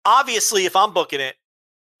 obviously, if I'm booking it,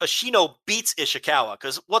 Ashino beats Ishikawa,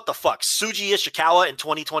 because what the fuck? Tsuji Ishikawa in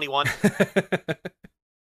 2021?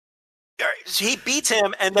 He beats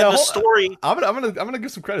him, and then the story... I'm gonna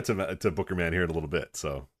give some credit to Booker Man here in a little bit,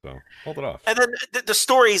 so hold it off. And then the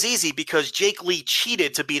story is easy, because Jake Lee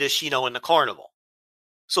cheated to beat Ashino in the Carnival.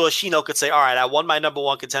 So Ashino could say, all right, I won my number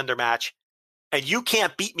 1 contender match, and you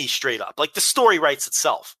can't beat me straight up. Like, the story writes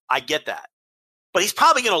itself. I get that. But he's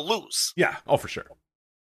probably going to lose. Yeah, for sure.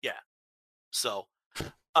 Yeah. So...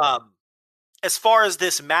 as far as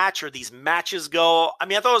this match or these matches go, I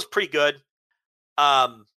thought it was pretty good.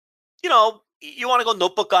 you want to go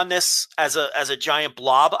notebook on this as a giant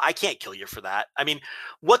blob, I can't kill you for that. I mean,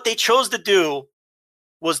 what they chose to do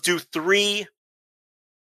was do 3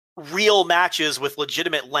 real matches with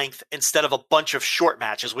legitimate length instead of a bunch of short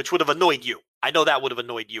matches, which would have annoyed you. I know that would have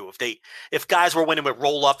annoyed you if guys were winning with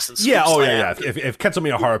roll-ups and yeah, oh yeah. If Kento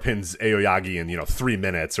Miyahara pins Aoyagi in 3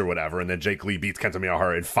 minutes or whatever, and then Jake Lee beats Kento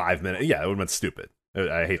Miyahara in 5 minutes, yeah, it would have been stupid.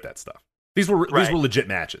 I hate that stuff. These were legit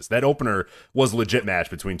matches. That opener was a legit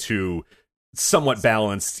match between 2 somewhat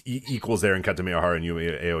balanced equals there in Kento Miyahara and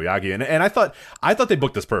Yumi Aoyagi, and I thought they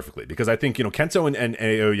booked this perfectly, because I think Kento and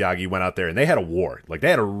Aoyagi went out there and they had a war. Like, they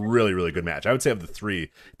had a really, really good match. I would say of the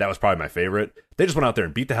 3, that was probably my favorite. They just went out there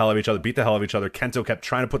and beat the hell out of each other. Kento kept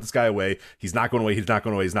trying to put this guy away. He's not going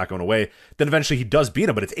away. Then eventually he does beat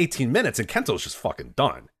him, but it's 18 minutes and Kento's just fucking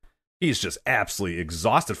done. He's just absolutely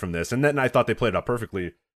exhausted from this. And then I thought they played it out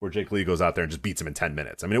perfectly, where Jake Lee goes out there and just beats him in 10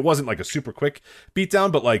 minutes. I mean, it wasn't like a super quick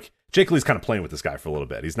beatdown, but like, Jake Lee's kind of playing with this guy for a little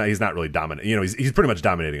bit. He's not really dominant. He's pretty much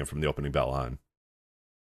dominating him from the opening bell on.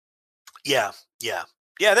 Yeah.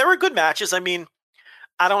 There were good matches. I mean,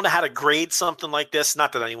 I don't know how to grade something like this.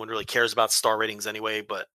 Not that anyone really cares about star ratings anyway,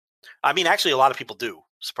 but I mean, actually, a lot of people do,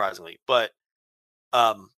 surprisingly. But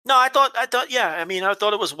no, I thought, yeah. I mean, I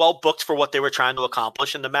thought it was well booked for what they were trying to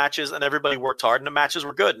accomplish in the matches, and everybody worked hard, and the matches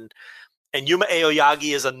were good. And Yuma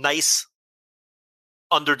Aoyagi is a nice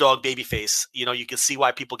underdog babyface. You can see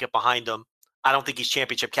why people get behind him. I don't think he's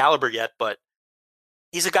championship caliber yet, but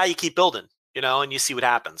he's a guy you keep building, and you see what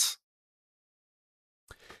happens.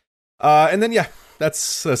 And then, yeah,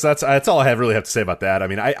 that's all I really have to say about that. I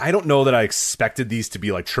mean, I don't know that I expected these to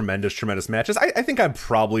be like tremendous matches. I think I'm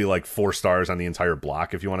probably like 4 stars on the entire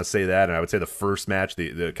block, if you want to say that. And I would say the first match,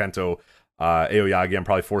 the Kento Aoyagi, I'm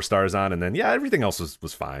probably 4 stars on, and then everything else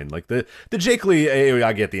was fine. Like the Jake Lee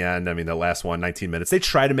Aoyagi at the end, I mean, the last one, 19 minutes, they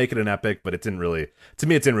tried to make it an epic, but it didn't really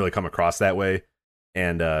come across that way.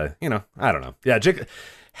 And I don't know. Yeah,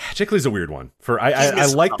 Jake Lee's a weird one. I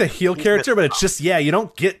like the heel character, but it's just, you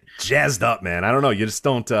don't get jazzed up, man. I don't know, you just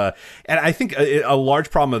don't. And I think a large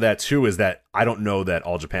problem of that too is that I don't know that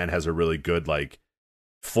All Japan has a really good like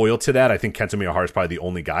foil to that. I think Kento Miyahara is probably the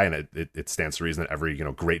only guy, and it stands to reason that every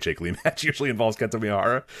great Jake Lee match usually involves Kento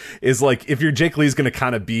Miyahara. Is like, if your Jake Lee's going to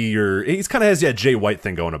kind of be he's kind of has that Jay White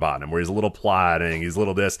thing going about him, where he's a little plotting, he's a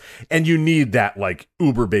little this, and you need that like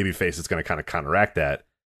uber baby face that's going to kind of counteract that.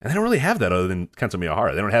 And they don't really have that other than Kento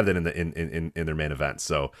Miyahara. They don't have that in their main event.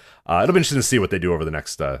 So it'll be interesting to see what they do over the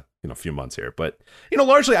next few months here. But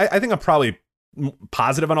largely, I think I'm probably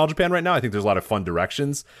positive on All Japan right now. I think there's a lot of fun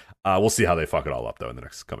directions. We'll see how they fuck it all up though in the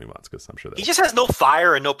next coming months, because I'm sure that he just has no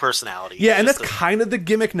fire and no personality. Yeah, and that's kind of the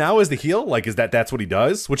gimmick now as the heel. Like, is that's what he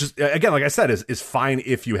does, which is, again, like I said, is fine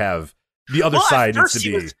if you have the other side needs to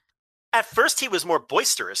be. At first, he was more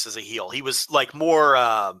boisterous as a heel. He was like more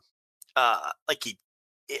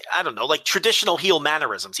I don't know, like traditional heel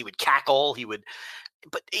mannerisms. He would cackle.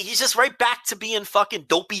 But he's just right back to being fucking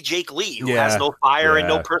dopey Jake Lee, who has no fire and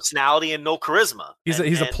no personality and no charisma. He's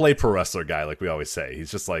a play pro wrestler guy, like we always say. He's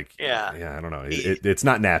just like, I don't know. It's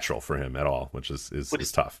not natural for him at all, which is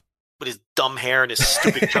tough. With his dumb hair and his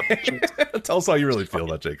stupid chubby cheek. Tell us how you really feel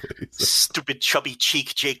about Jake Lee. Stupid chubby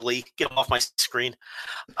cheek Jake Lee. Get him off my screen.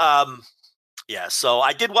 So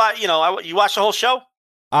I did watch, you watched the whole show?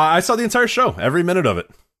 I saw the entire show, every minute of it.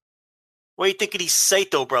 What do you think of these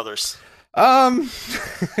Saito brothers?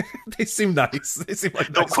 They seem nice. They seem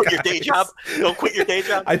like Don't quit your day job. Don't quit your day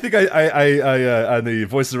job. I think I on the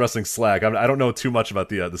Voices of Wrestling Slack, I don't know too much about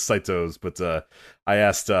the Saitos, but I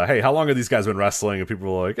asked, hey, how long have these guys been wrestling? And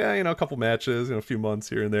people were like, a couple matches, a few months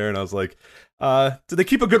here and there. And I was like, do they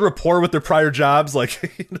keep a good rapport with their prior jobs? Like,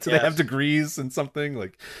 do they have degrees and something?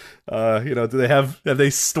 Like, do they have they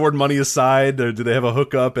stored money aside, or do they have a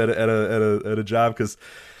hookup at a job? Because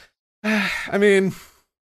I mean,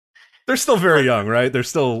 they're still very young, right? They're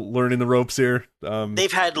still learning the ropes here.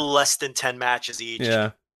 They've had less than 10 matches each.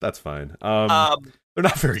 Yeah, that's fine. They're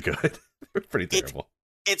not very good. They're pretty terrible.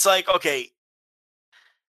 It's like, okay,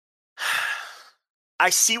 I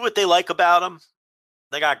see what they like about them.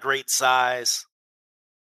 They got great size.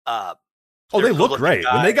 They look great.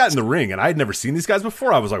 Guys. When they got in the ring, and I had never seen these guys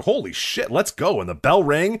before, I was like, holy shit, let's go. And the bell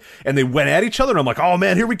rang, and they went at each other, and I'm like, oh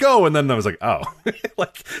man, here we go. And then I was like, oh.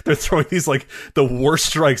 Like, they're throwing these, like, the worst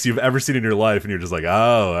strikes you've ever seen in your life, and you're just like,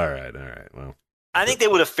 oh, all right, well. I think they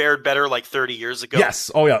would have fared better like 30 years ago.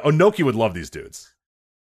 Yes. Oh, yeah. Onoki would love these dudes.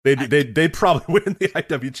 They'd probably win the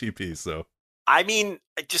IWGP, so. I mean,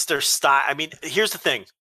 just their style. I mean, here's the thing.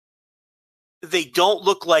 They don't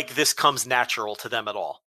look like this comes natural to them at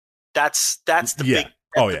all. That's the big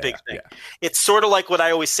thing. Yeah. It's sort of like what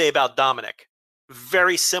I always say about Dominic.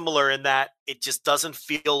 Very similar in that it just doesn't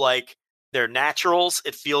feel like they're naturals.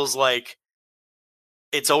 It feels like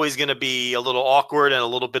it's always going to be a little awkward and a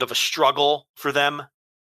little bit of a struggle for them.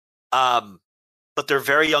 But they're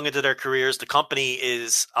very young into their careers. The company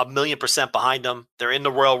is 1,000,000% behind them. They're in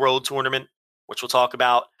the Royal Road tournament, which we'll talk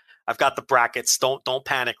about. I've got the brackets. Don't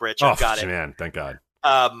panic, Rich. I've got it. Man, thank God.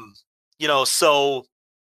 So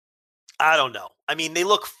I don't know. I mean, they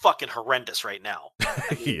look fucking horrendous right now.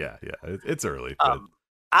 Yeah, it's early.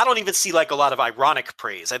 I don't even see like a lot of ironic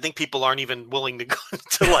praise. I think people aren't even willing to go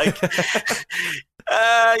to like,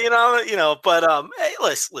 But hey,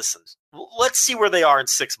 listen. Let's see where they are in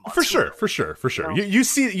 6 months. For sure. You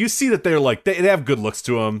see that they're like they have good looks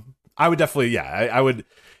to them. I would definitely, I would.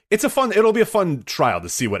 It'll be a fun trial to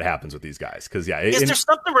see what happens with these guys. Because is there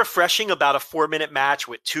something refreshing about a 4-minute match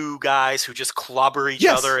with two guys who just clobber each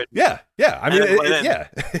other? Yeah. I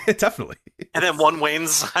mean, definitely. And then one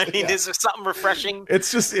wins. I mean, is there something refreshing?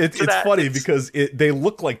 It's just it's funny because they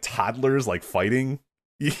look like toddlers, like fighting.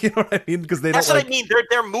 You know what I mean? Because that's what I mean.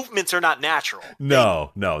 Their movements are not natural.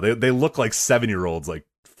 No. They look like 7-year-olds, like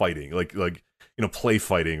fighting, like play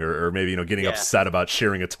fighting, or maybe getting upset about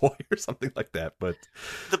sharing a toy or something like that. But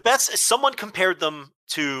the best is someone compared them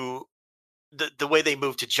to the way they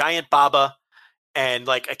move to Giant Baba and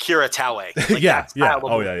like Akira Taue. Like yeah.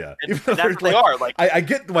 And that's what they are. Like I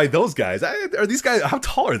get why those guys are these guys. How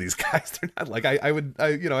tall are these guys? They're not like I'd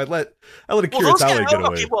let Akira Taue get away.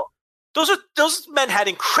 Okay, well, those men had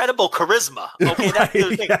incredible charisma. Okay, right,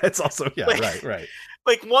 it's also right.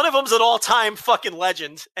 Like one of them's an all-time fucking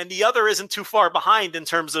legend, and the other isn't too far behind in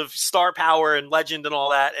terms of star power and legend and all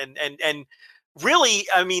that. And really,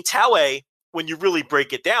 I mean, Taue, when you really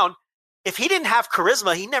break it down, if he didn't have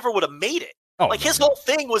charisma, he never would have made it. His whole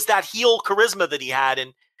thing was that heel charisma that he had,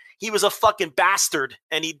 and he was a fucking bastard.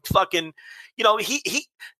 And he fucking,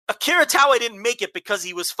 Akira Taue didn't make it because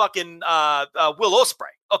he was fucking Will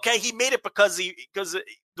Ospreay. Okay, he made it because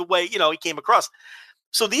the way he came across.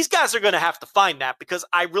 So these guys are going to have to find that, because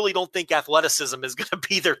I really don't think athleticism is going to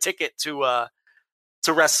be their ticket to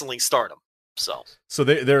wrestling stardom. So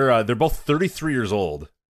they're both 33 years old,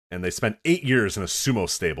 and they spent 8 years in a sumo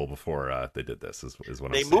stable before they did this. Is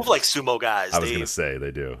what they move like sumo guys. I was going to say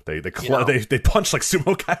they do. They punch like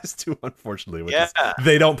sumo guys too. Unfortunately,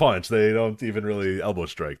 they don't punch. They don't even really elbow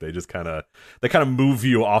strike. They just kind of move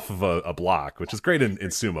you off of a block, which is great in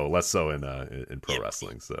sumo, less so in pro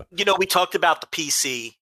wrestling. So we talked about the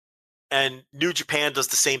PC, and New Japan does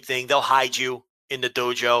the same thing. They'll hide you in the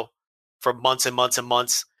dojo for months and months and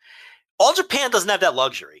months. All Japan doesn't have that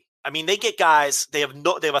luxury. I mean, they get guys. They have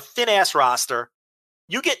a thin ass roster.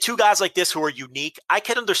 You get two guys like this who are unique. I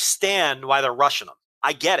can understand why they're rushing them.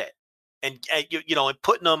 I get it, and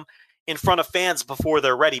putting them in front of fans before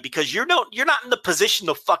they're ready, because you're not in the position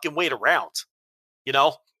to fucking wait around.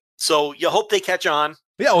 So you hope they catch on.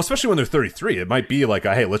 Yeah, well, especially when they're 33, it might be like,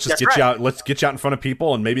 hey, let's just get you out. Let's get you out in front of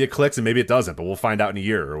people, and maybe it clicks, and maybe it doesn't, but we'll find out in a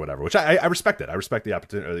year or whatever. Which I respect it. I respect the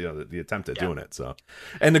opportunity, the attempt at doing it. So,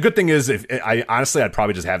 and the good thing is, I'd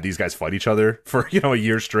probably just have these guys fight each other for a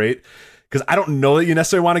year straight, because I don't know that you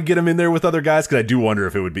necessarily want to get them in there with other guys, because I do wonder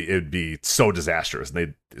if it'd be so disastrous and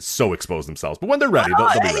they'd so expose themselves. But when they're ready,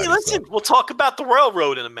 they'll be ready. Listen, we'll talk about the Royal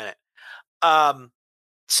Road in a minute.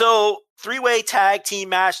 So 3-way tag team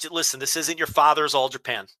match. Listen, this isn't your father's All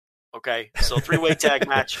Japan. Okay, so 3-way tag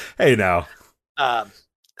match. Hey, now.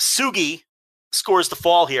 Sugi scores the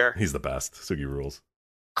fall here. He's the best. Sugi rules.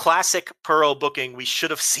 Classic Puro booking. We should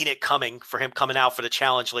have seen it coming for him coming out for the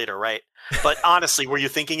challenge later, right? But honestly, were you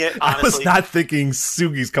thinking it? Honestly, I was not thinking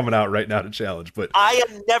Sugi's coming out right now to challenge, but I've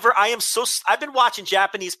been watching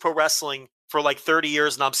Japanese pro wrestling for like 30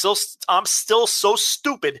 years, and I'm still so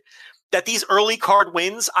stupid that these early card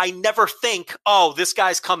wins, I never think, oh, this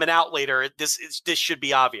guy's coming out later. This should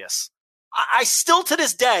be obvious. I still, to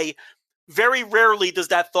this day, very rarely does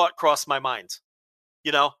that thought cross my mind.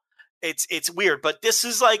 It's weird, but this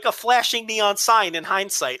is like a flashing neon sign in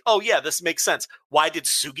hindsight. Oh yeah, this makes sense. Why did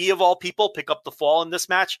Sugi, of all people, pick up the fall in this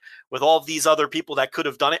match with all of these other people that could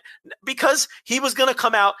have done it? Because he was going to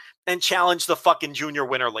come out and challenge the fucking junior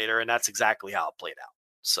winner later, and that's exactly how it played out.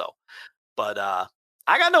 So, but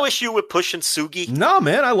I got no issue with pushing Sugi. No,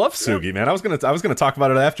 man, I love Sugi, man. I was gonna talk about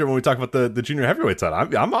it after when we talk about the junior heavyweight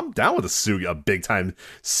title. I'm down with a big time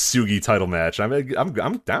Sugi title match.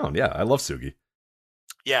 I'm down. Yeah, I love Sugi.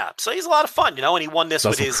 Yeah, so he's a lot of fun, and he won this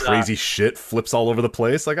with his crazy shit, flips all over the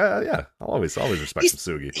place. Like, I'll always respect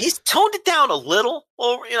some Sugi. He's toned it down a little,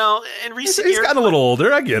 in recent years. He's gotten a little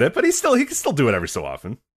older. I get it, but he can still do it every so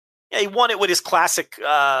often. Yeah, he won it with his classic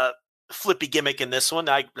flippy gimmick in this one.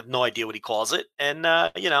 I have no idea what he calls it, and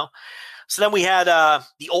So then we had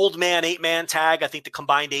the old man 8-man tag. I think the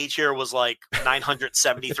combined age here was like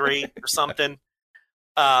 973 or something.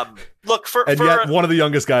 Look yet one of the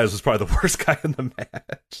youngest guys was probably the worst guy in the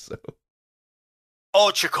match. So. Oh,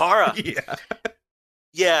 Chikara.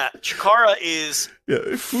 Yeah, Chikara is. Yeah,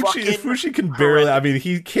 Fushi can barely. I mean,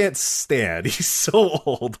 he can't stand. He's so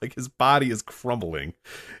old, like his body is crumbling,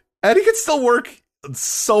 and he can still work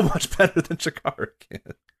so much better than Chikara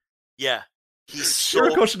can. Yeah, Shiro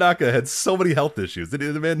Koshinaka had so many health issues. You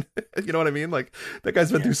know what I mean? Like that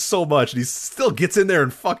guy's been through so much, and he still gets in there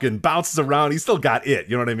and fucking bounces around. He's still got it.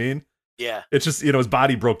 You know what I mean? Yeah. It's just his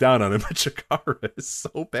body broke down on him, but Chikara is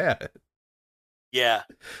so bad. Yeah,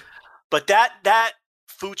 but that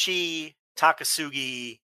Fuchi,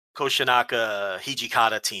 Takasugi, Koshinaka,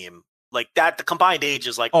 Hijikata team, like that, the combined age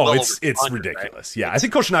is like it's ridiculous. Right? Yeah, I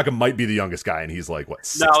think Koshinaka might be the youngest guy, and he's like what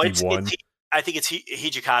 61. No, I think it's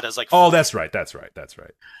Hijikata is like 40. Oh, that's right.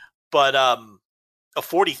 But a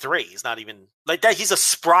 43. He's not even like that. He's a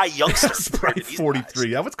spry youngster. Spry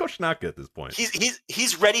 43. Yeah, what's Koshinaka at this point?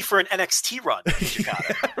 He's ready for an NXT run. Yeah,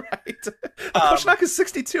 right. Koshinaka's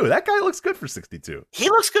 62. That guy looks good for 62. He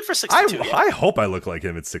looks good for 62. I hope I look like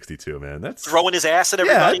him at 62, man. That's throwing his ass at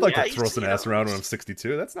everybody. Yeah, I'd like to throw some ass around when I'm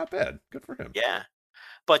 62. That's not bad. Good for him. Yeah,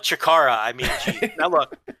 but Chikara, I mean, now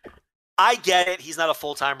look, I get it. He's not a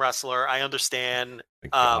full-time wrestler. I understand.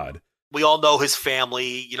 Thank God. We all know his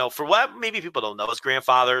family, for what maybe people don't know. His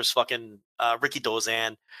grandfather's fucking Ricky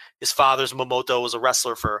Dozan. His father's Momoto was a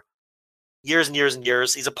wrestler for years and years and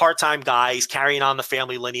years. He's a part-time guy. He's carrying on the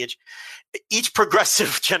family lineage. Each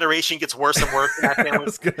progressive generation gets worse and worse in that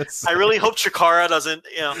family. I really hope Chikara doesn't,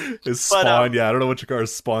 His spawn, I don't know what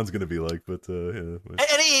Chikara's spawn's going to be like, but And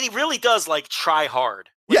he really does, like, try hard.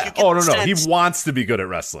 Like, yeah, no. He wants to be good at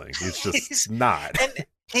wrestling. He's just not. And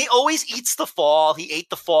he always eats the fall. He ate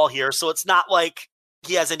the fall here, so it's not like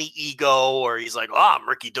he has any ego or he's like, oh, I'm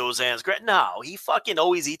Ricky Dozan's great. No, he fucking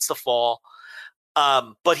always eats the fall.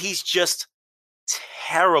 But he's just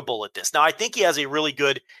terrible at this. Now, I think he has a really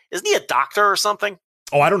good, isn't he a doctor or something?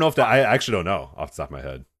 Oh, I don't know if I actually don't know off the top of my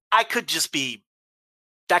head. That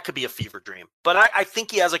could be a fever dream. But I think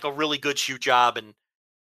he has like a really good shoot job, and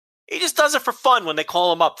he just does it for fun when they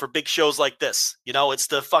call him up for big shows like this. It's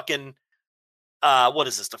the fucking, what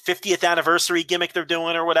is this, the 50th anniversary gimmick they're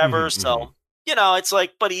doing or whatever. So, it's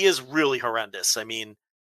like, but he is really horrendous. I mean,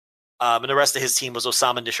 and the rest of his team was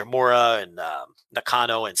Osamu Nishimura and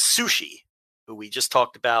Nakano and Sushi, who we just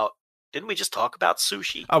talked about. Didn't we just talk about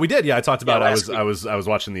Sushi? Oh, we did. Yeah, I talked about. I was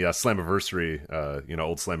watching the Slammiversary,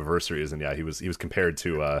 old Slammiversaries, and yeah, he was compared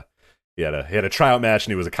to. He had a tryout match,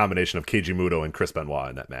 and he was a combination of Keiji Muto and Chris Benoit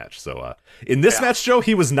in that match. So in this match, Joe,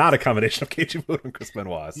 he was not a combination of Keiji Muto and Chris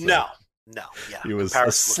Benoit. So. No, yeah. He was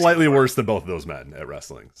slightly worse than both of those men at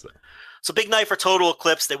wrestling. So big night for Total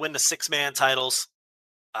Eclipse. They win the 6-man titles.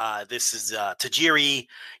 This is Tajiri,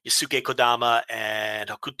 Yusuke Kodama, and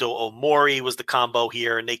Hokuto Omori was the combo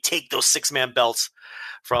here, and they take those 6-man belts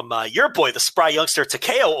from your boy, the spry youngster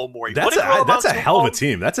Takeo Omori. That's a hell of a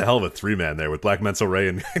team. That's a hell of a 3-man there with Black Menso Ray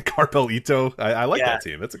and Carpel Ito. I like that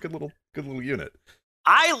team. That's a good little unit.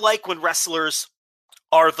 I like when wrestlers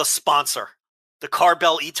are the sponsor. The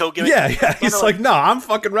Carpel Ito gimmick. Yeah. He's like, no, I'm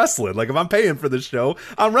fucking wrestling. Like, if I'm paying for this show,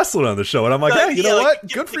 I'm wrestling on the show. And I'm like, hey, you know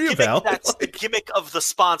what? Good for you, pal. That's the gimmick of the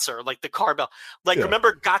sponsor, like the Carpel. Like,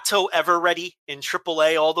 remember Gato Everready in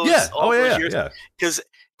AAA all those years? Yeah. Because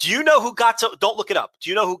do you know who Gato? Don't look it up. Do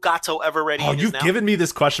you know who Gato Everready is now? You've given me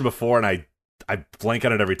this question before, and I blank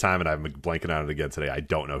on it every time, and I'm blanking on it again today. I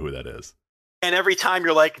don't know who that is. And every time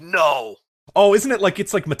you're like, no. Oh, isn't it like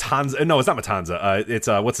it's like Matanza? No, it's not Matanza. It's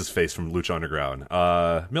what's his face from Lucha Underground?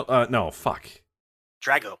 No, fuck.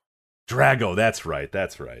 Drago. That's right.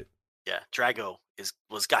 Yeah, Drago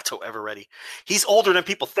was Gato Everready. He's older than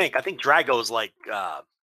people think. I think Drago's like I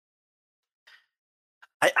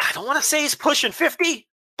don't want to say he's pushing 50,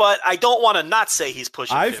 but I don't want to not say he's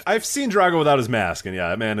pushing 50. I've seen Drago without his mask, and yeah,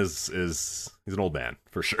 that man is he's an old man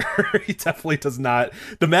for sure. He definitely does not.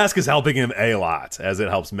 The mask is helping him a lot, as it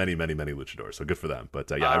helps many, many, many luchadors. So good for them.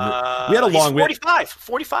 But we had a long.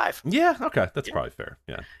 45. Yeah, okay, that's probably fair.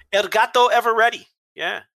 Yeah, El Gato Everready.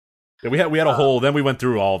 Yeah. We had a whole. Then we went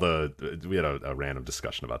through all the. We had a random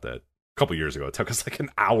discussion about that a couple years ago. It took us like an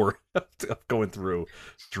hour of going through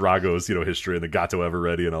Drago's history and the Gato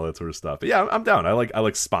Everready and all that sort of stuff. But yeah, I'm down. I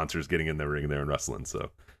like sponsors getting in the ring there and wrestling.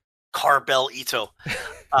 So Carpel Ito.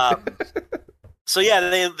 So yeah,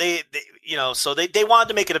 they wanted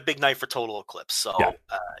to make it a big night for Total Eclipse. So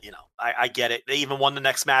I get it. They even won the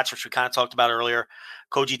next match, which we kind of talked about earlier.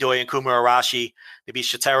 Koji Doi and Kuma Arashi. They beat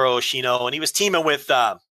Shotaro Oshino, and he was teaming with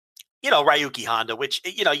Ryuki Honda, which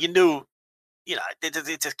you knew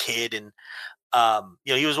it's a kid, and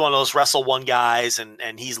he was one of those Wrestle One guys,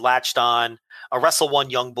 and he's latched on a Wrestle One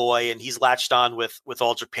young boy, and he's latched on with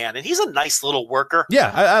All Japan, and he's a nice little worker.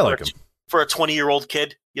 Yeah, I like him for a 20-year-old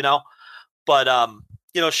kid, But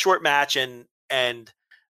short match and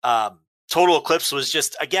Total Eclipse was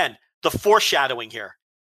just, again, the foreshadowing here.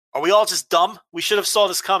 Are we all just dumb? We should have saw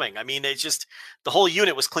this coming. I mean, it's just the whole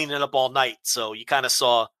unit was cleaning it up all night, so you kind of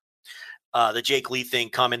saw the Jake Lee thing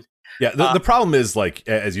coming. Yeah, the problem is, like,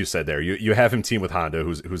 as you said there, you have him team with Honda,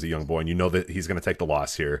 who's a young boy, and you know that he's going to take the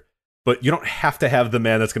loss here. But you don't have to have the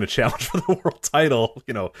man that's going to challenge for the world title,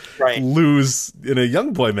 lose in a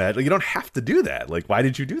young boy match. Like, you don't have to do that. Like, why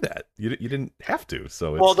did you do that? You didn't have to.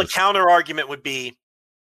 So, the counter argument would be,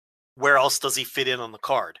 where else does he fit in on the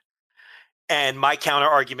card? And my counter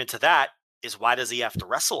argument to that is, why does he have to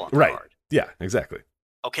wrestle on the card? Yeah, exactly.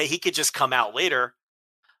 Okay, he could just come out later.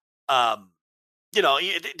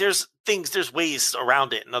 There's ways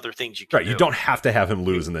around it and other things you can do. You don't have to have him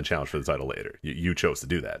lose and then challenge for the title later. You chose to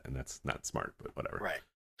do that, and that's not smart, but whatever. Right.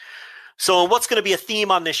 So what's going to be a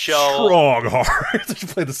theme on this show? Strong heart. Did you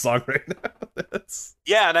play the song right now?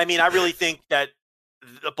 Yeah, and I mean, I really think that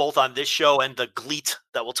both on this show and the GLEAT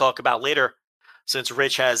that we'll talk about later, since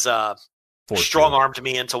Rich has strong-armed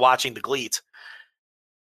me into watching the GLEAT,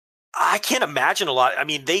 I can't imagine a lot. I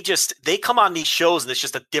mean, they come on these shows and it's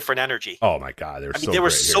just a different energy. Oh my God, they were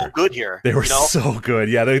so good here. They were so good.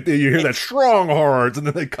 Yeah, you hear that strong hearts, and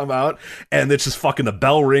then they come out and it's just fucking the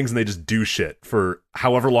bell rings and they just do shit for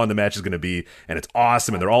however long the match is going to be, and it's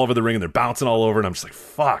awesome. And they're all over the ring and they're bouncing all over, and I'm just like,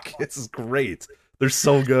 fuck, this is great. They're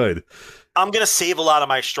so good. I'm going to save a lot of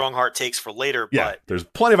my strong heart takes for later. Yeah, but there's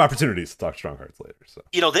plenty of opportunities to talk strong hearts later. So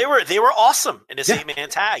they were awesome in this 8-man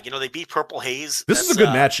tag. They beat Purple Haze. This is a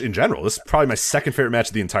good match in general. This is probably my second favorite match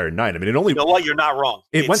of the entire night. I mean, it only. You know what? You're not wrong.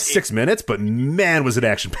 It went 6 minutes, but man, was it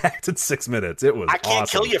action packed in 6 minutes. It was. I can't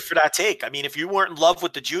awesome. kill you for that take. I mean, if you weren't in love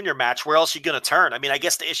with the junior match, where else are you going to turn? I mean, I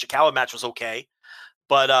guess the Ishikawa match was okay,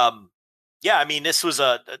 but yeah, I mean, this was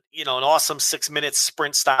an awesome 6 minute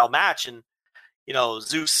sprint style match, and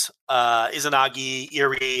Zeus, Izanagi,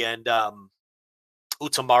 Irie, and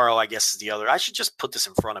Utamaro, I guess, is the other. I should just put this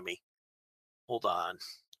in front of me. Hold on.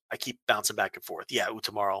 I keep bouncing back and forth. Yeah,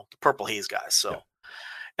 Utamaro, the Purple Haze guys. So,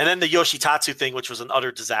 and then the Yoshitatsu thing, which was an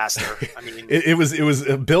utter disaster. I mean, it was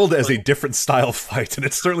billed as a different style fight, and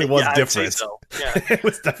it certainly was different. I'd say so. Yeah. It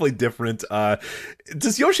was definitely different.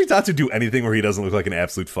 Does Yoshitatsu do anything where he doesn't look like an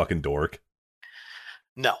absolute fucking dork?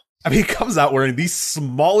 No. I mean, he comes out wearing the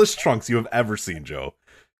smallest trunks you have ever seen, Joe.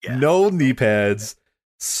 Yeah. No knee pads,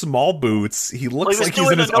 small boots. He looks like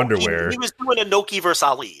he's in his underwear. He was doing a Noki versus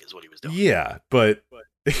Ali is what he was doing. Yeah, but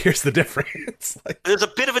here's the difference. There's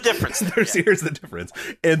a bit of a difference. Here's the difference.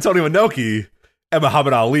 Antonio Inoki and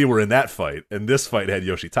Muhammad Ali were in that fight, and this fight had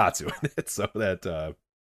Yoshitatsu in it, so that...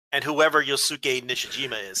 and whoever Yosuke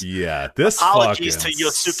Nishijima is. Yeah, this apologies to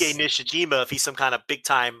Yosuke Nishijima if he's some kind of big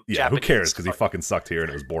time. Yeah, Japanese. Who cares? Because he fucking sucked here and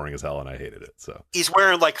it was boring as hell, and I hated it. So he's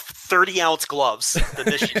wearing like 30-ounce gloves. The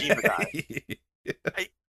Nishijima guy.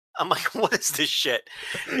 I'm like, what is this shit?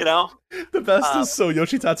 The best is so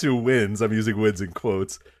Yoshitatsu wins. I'm using wins in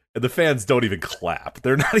quotes. And the fans don't even clap.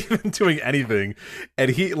 They're not even doing anything.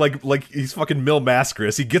 And he, like he's fucking Mil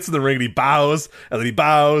Mascaris. He gets in the ring and he bows, and then he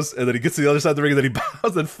bows, and then he gets to the other side of the ring, and then he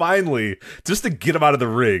bows, and finally, just to get him out of the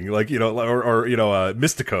ring, like,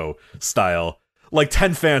 Mystico style, like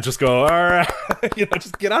 10 fans just go, all right,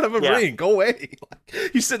 just get out of a ring, go away.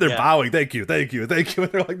 You sit there bowing, thank you. And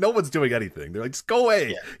they're like, no one's doing anything. They're like, just go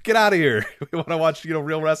away, get out of here. We want to watch,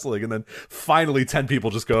 real wrestling. And then finally 10 people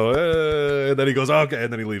just go, and then he goes, okay,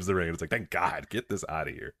 and then he leaves the ring. And it's like, thank God, get this out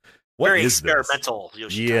of here. What Very is experimental.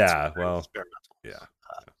 This? Yeah, well, experimental. Yeah.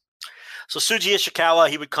 So Tsuji Ishikawa,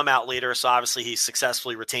 he would come out later. So obviously he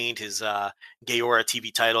successfully retained his Gaora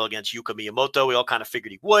TV title against Yuka Miyamoto. We all kind of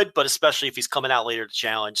figured he would, but especially if he's coming out later to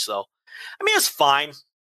challenge. So, I mean, it's fine.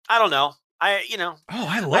 I don't know.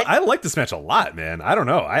 I like this match a lot, man. I don't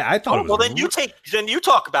know. I thought it was. Well, then you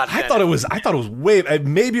talk about it. I thought it was way.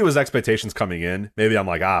 Maybe it was expectations coming in. Maybe I'm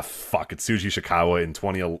like, fuck, it's Tsuji Ishikawa in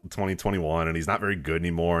 2021, and he's not very good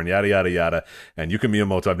anymore, and yada yada yada. And Yuka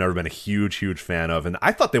Miyamoto, I've never been a huge fan of, and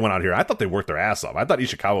I thought they went out here. I thought they worked their ass off. I thought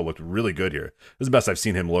Ishikawa looked really good here. This is the best I've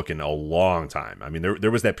seen him look in a long time. I mean, there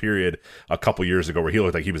was that period a couple years ago where he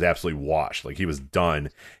looked like he was absolutely washed, like he was done.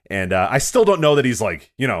 And I still don't know that he's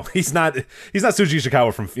like, he's not Tsuji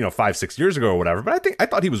Ishikawa from 5-6 years ago or whatever, but I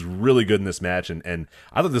thought he was really good in this match, and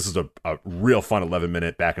I thought this was a real fun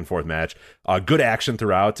 11-minute back and forth match. Good action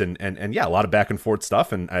throughout, and yeah, a lot of back and forth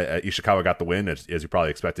stuff, and Ishikawa got the win as you probably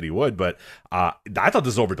expected he would, but I thought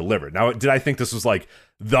this was over delivered. Now, did I think this was like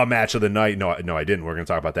the match of the night. No, I didn't. We're going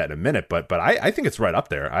to talk about that in a minute, but I think it's right up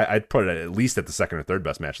there. I'd put it at least at the second or third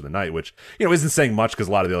best match of the night, which, isn't saying much because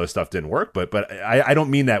a lot of the other stuff didn't work, but I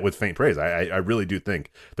don't mean that with faint praise. I really do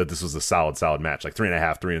think that this was a solid match, like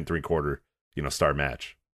 3.5, 3 3/4, star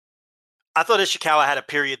match. I thought Ishikawa had a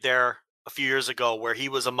period there a few years ago where he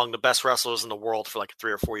was among the best wrestlers in the world for like a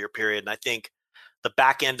 3 or 4 year period. And I think the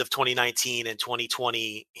back end of 2019 and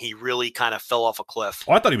 2020, he really kind of fell off a cliff.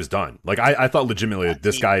 Oh, I thought he was done. Like I thought legitimately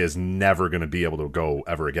this guy is never going to be able to go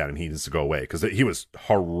ever again, and he needs to go away because he was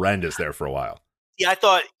horrendous there for a while. Yeah, I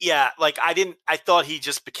thought he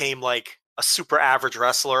just became like a super average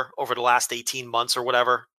wrestler over the last 18 months or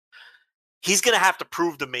whatever. He's going to have to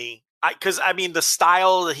prove to me, because the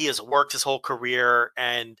style that he has worked his whole career,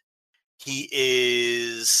 and he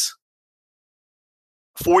is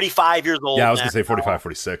 45 years old. Yeah, I was going to say 45,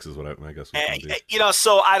 46 is what I guess.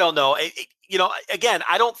 So I don't know. Again,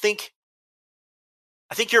 I think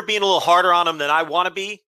you're being a little harder on him than I want to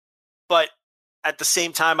be, but at the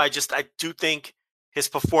same time, I do think his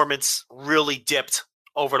performance really dipped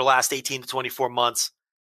over the last 18 to 24 months.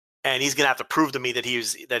 And he's going to have to prove to me that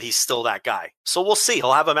he's still that guy. So we'll see.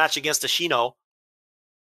 He'll have a match against Ashino.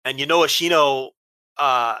 And Ashino,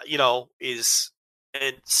 is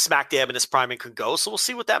smack dab in his prime and could go. So we'll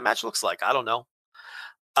see what that match looks like. I don't know.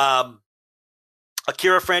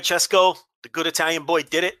 Akira Francesco, the good Italian boy,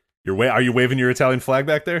 did it. Are you waving your Italian flag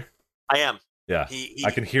back there? I am. Yeah.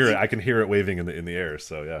 I can hear it. I can hear it waving in the air.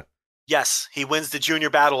 So yeah. Yes. He wins the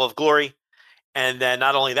Junior Battle of Glory. And then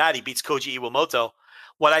not only that, he beats Koji Iwamoto.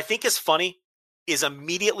 What I think is funny is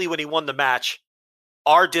immediately when he won the match,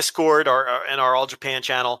 our Discord and our All Japan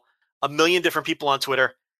channel, a million different people on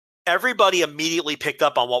Twitter, everybody immediately picked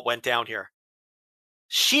up on what went down here.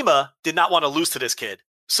 Shima did not want to lose to this kid,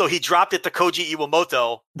 so he dropped it to Koji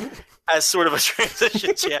Iwamoto as sort of a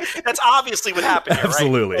transition champ. That's obviously what happened here,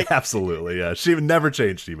 absolutely, right? Absolutely, yeah. She never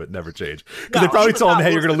changed. Never changed. Because they probably told him,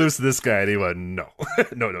 "Hey, you're going to lose to this guy," and he went, "No,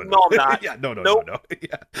 no, I'm not." Yeah, no.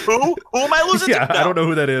 Yeah. Who am I losing to? Yeah, No. I don't know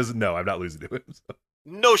who that is. No, I'm not losing to him. So.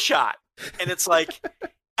 No shot. And it's like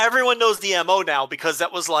everyone knows the MO now, because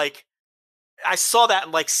that was like, I saw that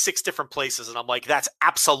in like 6 different places, and I'm like, that's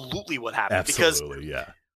absolutely what happened. Absolutely,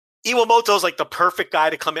 yeah. Iwamoto's like the perfect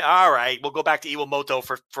guy to come in. All right, we'll go back to Iwamoto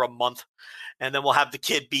for a month, and then we'll have the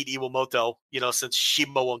kid beat Iwamoto, since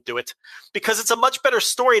Shima won't do it, because it's a much better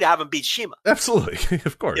story to have him beat Shima. Absolutely,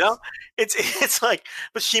 of course. It's like,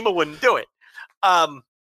 but Shima wouldn't do it.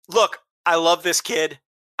 Look, I love this kid.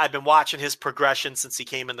 I've been watching his progression since he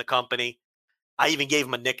came in the company. I even gave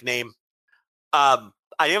him a nickname. I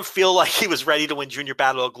didn't feel like he was ready to win Junior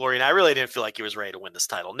Battle of Glory, and I really didn't feel like he was ready to win this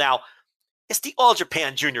title. Now, it's the All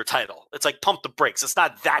Japan Junior title. It's like pump the brakes. It's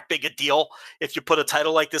not that big a deal if you put a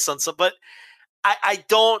title like this on some, but I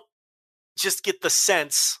don't just get the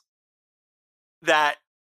sense that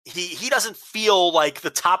he doesn't feel like the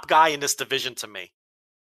top guy in this division to me.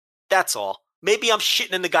 That's all. Maybe I'm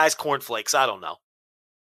shitting in the guy's cornflakes. I don't know.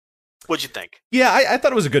 What'd you think? Yeah, I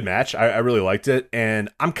thought it was a good match. I really liked it, and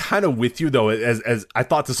I'm kind of with you though. As I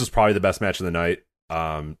thought this was probably the best match of the night.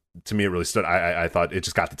 To me, it really stood. I thought it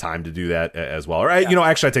just got the time to do that as well. Or actually,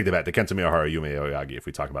 I take that back. The Kenta Miyahara Yume Oyagi. If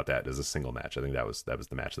we talk about that as a single match, I think that was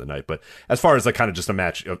the match of the night. But as far as like kind of just a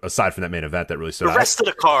match aside from that main event that really stood out, the rest of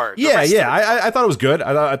the card. I thought it was good.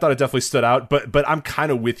 I thought it definitely stood out. But I'm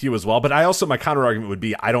kind of with you as well. But I also, my counter argument would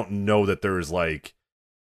be, I don't know that there's like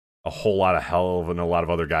a whole lot of hell and a lot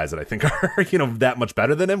of other guys that I think are that much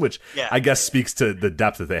better than him, which I guess speaks to the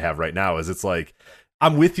depth that they have right now. Is it's like,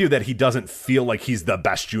 I'm with you that he doesn't feel like he's the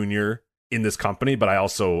best junior in this company, but I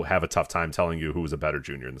also have a tough time telling you who's a better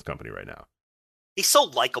junior in this company right now. He's so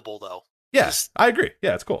likable, though. Yes, I agree.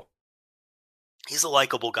 Yeah, it's cool. He's a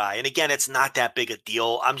likable guy. And again, it's not that big a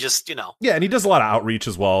deal. I'm just, Yeah, and he does a lot of outreach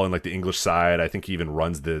as well in like the English side. I think he even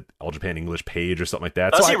runs the All Japan English page or something like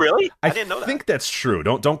that. Does he really? I didn't know that. I think that's true.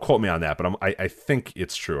 Don't quote me on that, but I think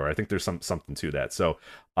it's true, or I think there's something to that. So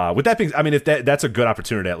with that being, I mean, if that's a good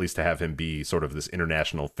opportunity at least to have him be sort of this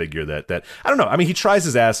international figure that I don't know. I mean, he tries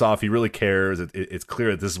his ass off. He really cares. It's clear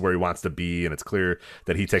that this is where he wants to be, and it's clear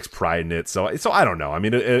that he takes pride in it. So I don't know. I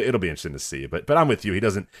mean, it'll be interesting to see. But I'm with you. He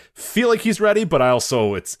doesn't feel like he's ready, but I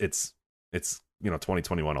also it's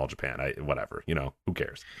 2021 All Japan. Whatever. Who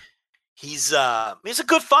cares? He's a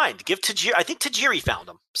good find. Give Tajiri. I think Tajiri found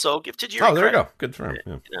him. So give Tajiri. Oh, there credit. you go. Good for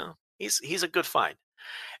him. Yeah. He's a good find.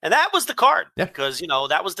 And that was the card, yeah. Because,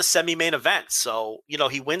 that was the semi-main event. So,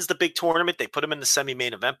 he wins the big tournament. They put him in the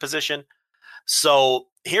semi-main event position. So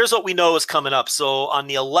here's what we know is coming up. So on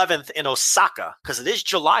the 11th in Osaka, because it is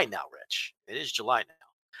July now, Rich. It is July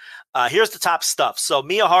now. Here's the top stuff. So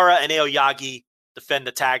Miyahara and Aoyagi defend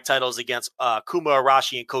the tag titles against Kuma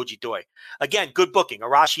Arashi and Koji Doi. Again, good booking.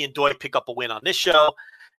 Arashi and Doi pick up a win on this show,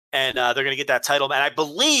 and they're going to get that title. And I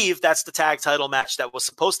believe that's the tag title match that was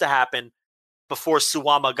supposed to happen before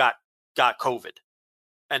Suwama got COVID,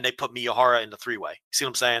 and they put Miyahara in the three-way. See what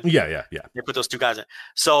I'm saying? Yeah. They put those two guys in.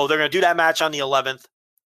 So they're going to do that match on the 11th.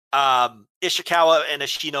 Ishikawa and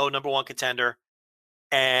Ashino, number one contender.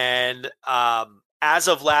 And as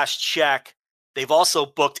of last check, they've also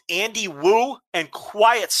booked Andy Wu and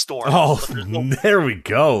Quiet Storm. Oh, there we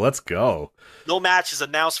go. Let's go. No match is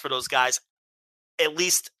announced for those guys, at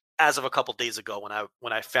least as of a couple days ago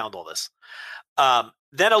when I found all this.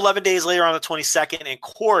 Then 11 days later on the 22nd in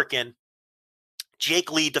Korakuen,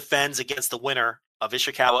 Jake Lee defends against the winner of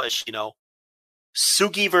Ishikawa Ashino,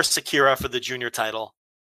 Sugi versus Akira for the junior title,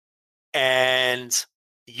 and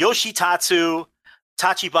Yoshitatsu,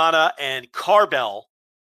 Tachibana, and Carbell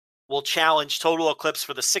will challenge Total Eclipse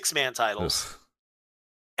for the 6-man titles. Ugh.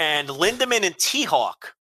 And Lindemann and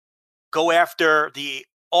T-Hawk go after the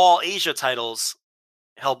All Asia titles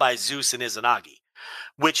held by Zeus and Izanagi,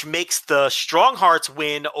 which makes the Strong Hearts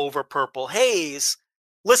win over Purple Haze.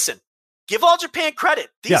 Listen, give All Japan credit.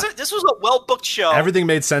 This was a well-booked show. Everything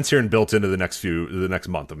made sense here and built into the next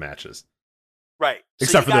month of matches. Right.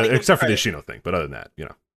 Except for the Ishino thing, but other than that,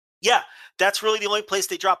 Yeah, that's really the only place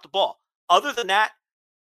they dropped the ball. Other than that,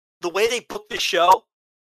 the way they booked the show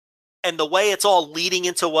and the way it's all leading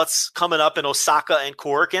into what's coming up in Osaka and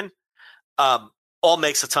Korakuen, all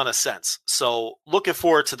makes a ton of sense. So looking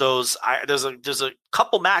forward to those. There's a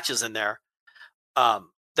couple matches in there that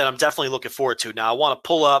I'm definitely looking forward to. Now I want to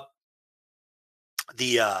pull up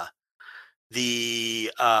the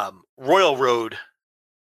Royal Road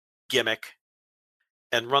gimmick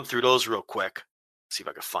and run through those real quick. See if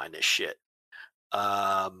I can find this shit. You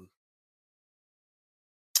want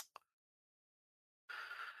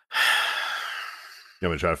me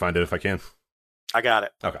to try to find it if I can? I got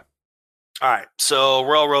it. Okay. All right. So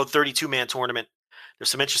Royal Road 32-man tournament. There's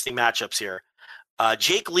some interesting matchups here.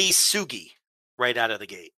 Jake Lee Sugi right out of the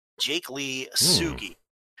gate. Jake Lee Sugi.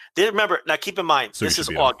 Remember, now keep in mind, this is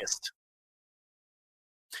August.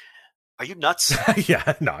 Are you nuts?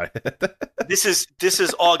 Yeah, no. This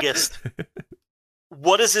is August.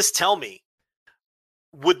 What does this tell me?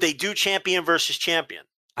 Would they do champion versus champion?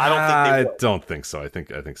 I don't think they will. I don't think so. I think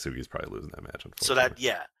Sugi's probably losing that match, unfortunately. So that,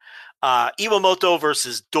 yeah. Iwamoto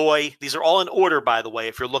versus Doi. These are all in order, by the way,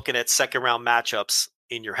 if you're looking at second round matchups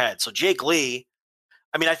in your head. So Jake Lee,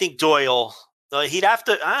 I mean, I think Doi will, he'd have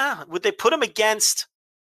to, would they put him against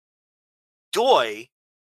Doi?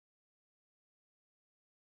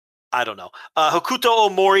 I don't know. Hokuto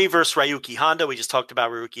Omori versus Ryuki Honda. We just talked about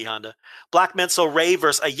Ryuki Honda. Black Menso Ray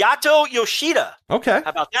versus Ayato Yoshida. Okay. How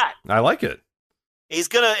about that? I like it. He's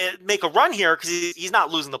going to make a run here because he's not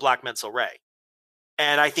losing to Black Menso Ray.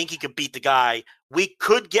 And I think he could beat the guy.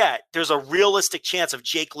 There's a realistic chance of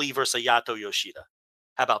Jake Lee versus Ayato Yoshida.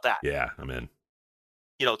 How about that? Yeah, I'm in.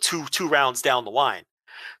 Two rounds down the line.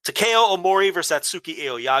 Takeo Omori versus Atsuki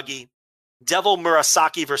Aoyagi. Devil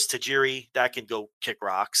Murasaki versus Tajiri. That can go kick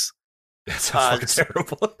rocks. That sounds fucking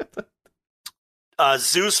terrible.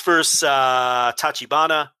 Zeus versus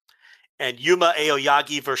Tachibana. And Yuma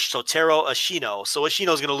Aoyagi versus Shotaro Ashino. So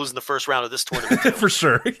Ashino's going to lose in the first round of this tournament. For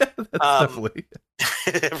sure. Yeah, that's definitely.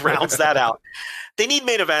 Rounds that out. They need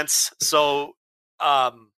main events. So,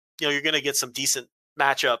 you're going to get some decent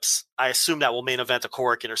matchups. I assume that will main event a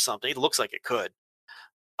Korakuen or something. It looks like it could.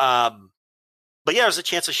 But yeah, there's a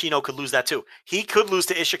chance Ashino could lose that too. He could lose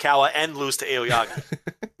to Ishikawa and lose to Aoyagi.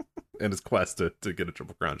 In his quest to get a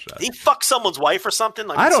Triple Crown shot. He fucked someone's wife or something?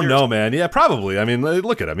 I don't know, man. Yeah, probably. I mean,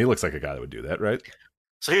 look at him. He looks like a guy that would do that, right?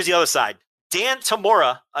 So here's the other side. Dan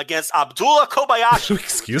Tamura against Abdullah Kobayashi.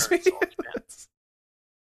 Excuse me?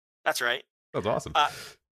 That's right. That's awesome.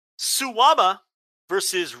 Suwama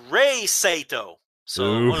versus Rei Saito.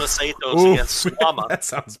 So one of the Saitos against Suwama. That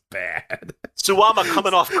sounds bad. Suwama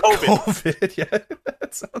coming off COVID. Yeah.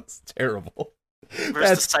 That sounds terrible.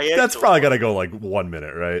 That's probably got to go like 1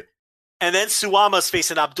 minute, right? And then Suwama's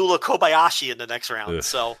facing Abdullah Kobayashi in the next round. Ugh.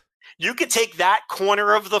 So you could take that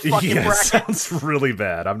corner of the fucking bracket. Sounds really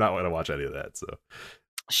bad. I'm not going to watch any of that. So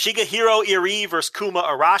Shigehiro Iri versus Kuma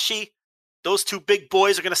Arashi. Those two big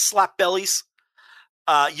boys are going to slap bellies.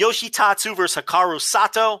 Yoshitatsu versus Hikaru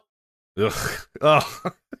Sato. Ugh. Oh,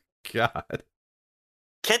 God.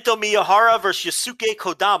 Kento Miyahara versus Yasuke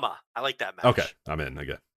Kodama. I like that match. Okay, I'm in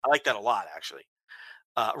again. I like that a lot, actually.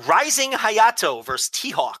 Rising Hayato versus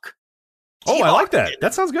T-Hawk. Oh, I like that.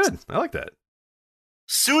 That sounds good. I like that.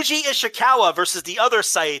 Suji Ishikawa versus the other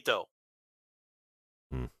Saito.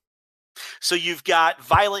 So you've got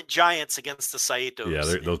Violent Giants against the Saitos.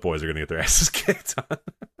 Yeah, those boys are going to get their asses kicked.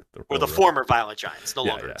 Or the former Violent Giants, no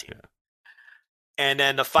longer a team. Yeah. And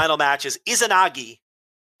then the final match is Izanagi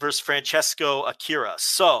versus Francesco Akira.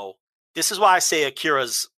 So this is why I say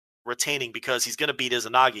Akira's retaining, because he's going to beat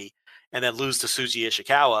Izanagi and then lose to Suji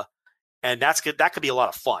Ishikawa. And that's good. That could be a lot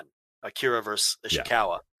of fun. Akira versus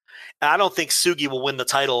Ishikawa. And I don't think Sugi will win the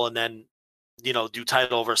title and then, do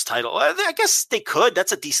title versus title. I guess they could.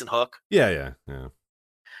 That's a decent hook. Yeah. All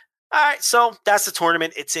right. So that's the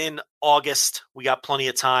tournament. It's in August. We got plenty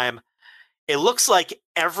of time. It looks like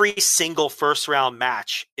every single first round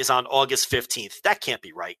match is on August 15th. That can't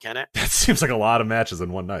be right, can it? That seems like a lot of matches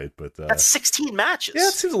in one night, but that's 16 matches. Yeah,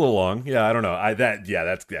 it seems a little long. Yeah, I don't know. That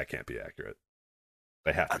can't be accurate.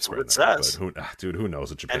 They have to. That's what it says. Who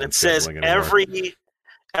knows what Japan? And it says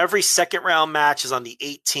every second round match is on the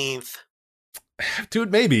 18th.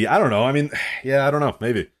 Dude, maybe. I don't know. I mean, yeah, I don't know.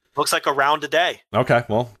 Maybe. Looks like a round a day. Okay,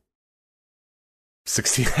 well,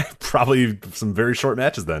 16, probably some very short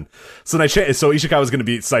matches then. So Ishikawa's going to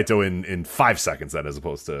beat Saito in 5 seconds then, as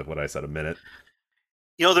opposed to what I said, a minute.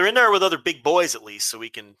 They're in there with other big boys at least, so we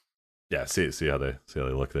can. Yeah, see how they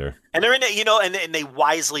look there. And they're in it, and they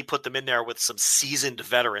wisely put them in there with some seasoned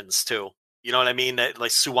veterans too. You know what I mean? Like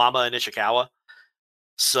Suwama and Ishikawa.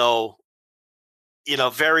 So,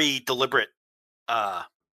 very deliberate.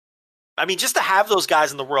 Just to have those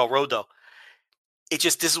guys in the Royal Road though, this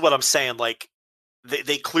is what I'm saying. Like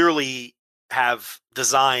they clearly have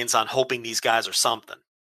designs on hoping these guys are something,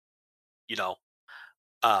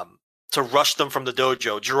 to rush them from the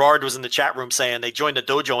dojo. Gerard was in the chat room saying they joined the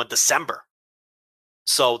dojo in December.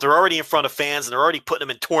 So they're already in front of fans and they're already putting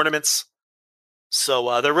them in tournaments.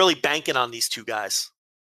 So they're really banking on these two guys.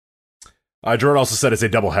 Gerard also said it's a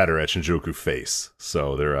doubleheader at Shinjuku Face.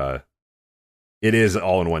 So they're it is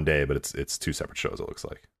all in one day, but it's two separate shows, it looks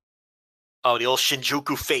like. Oh, the old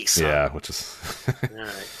Shinjuku Face. Huh? Yeah, which is all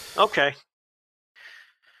right. Okay.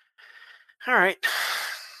 All right.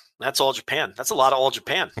 That's All Japan. That's a lot of All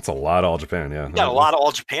Japan. That's a lot of All Japan, yeah. We got a lot of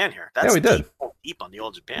All Japan here. That's we did. Deep on the All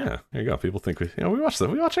Japan. Yeah, there you go. People think we watch that.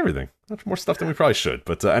 We watch everything. Much more stuff than we probably should.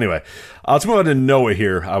 But anyway, let's move on to Noah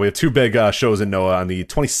here. We have two big shows in Noah. On the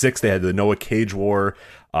 26th, they had the Noah Cage War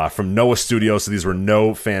from Noah Studios. So these were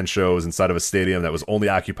no fan shows inside of a stadium that was only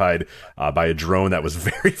occupied by a drone that was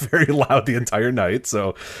very, very loud the entire night.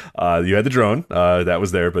 So you had the drone that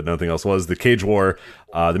was there, but nothing else was. The Cage War,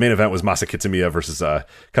 the main event was Masa Kitamiya versus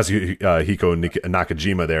Kazuhiko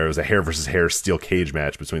Nakajima there. It was a hair versus hair steel cage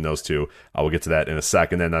match between those two. We'll get to that in a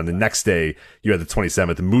second. Then on the next day, you had the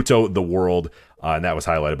 27th, Muto the World, and that was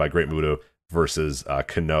highlighted by Great Muto versus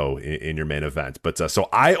Kano in your main event. But so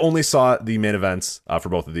I only saw the main events for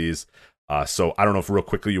both of these. So I don't know if real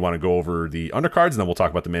quickly you want to go over the undercards and then we'll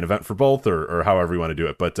talk about the main event for both or however you want to do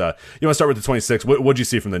it. But you want to start with the 26th. What'd you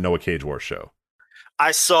see from the Noah Cage War show?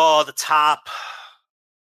 I saw the top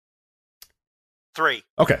 3.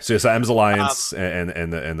 Okay, so you saw M's Alliance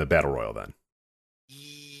and the Battle Royal then.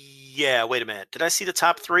 Yeah, wait a minute. Did I see the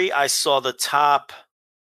top 3? I saw the top.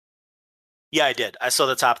 Yeah, I did. I saw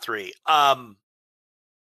the top 3.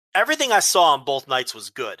 Everything I saw on both nights was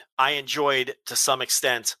good. I enjoyed, to some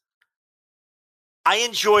extent. I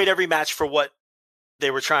enjoyed every match for what they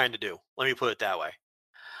were trying to do. Let me put it that way.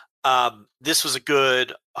 This was a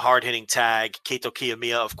good, hard-hitting tag. Kaito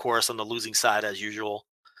Kiyomiya, of course, on the losing side as usual.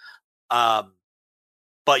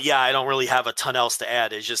 But yeah, I don't really have a ton else to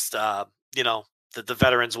add. It's just, the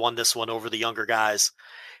veterans won this one over the younger guys.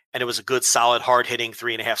 And it was a good, solid, hard-hitting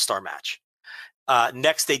 3.5-star match.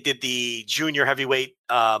 Next, they did the junior heavyweight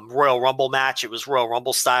Royal Rumble match. It was Royal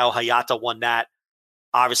Rumble style. Hayata won that.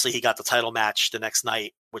 Obviously, he got the title match the next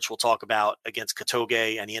night, which we'll talk about, against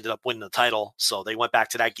Katoge, and he ended up winning the title. So they went back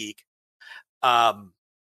to that geek. When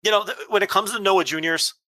it comes to Noah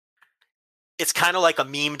Juniors, it's kind of like a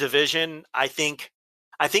meme division. I think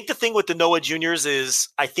the thing with the Noah Juniors is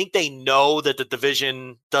I think they know that the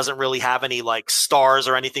division doesn't really have any like stars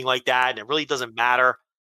or anything like that, and it really doesn't matter.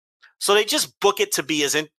 So they just book it to be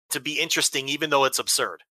interesting, even though it's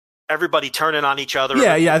absurd. Everybody turning on each other.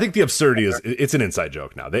 Yeah. I think the absurdity it's an inside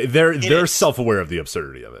joke now. They're self-aware of the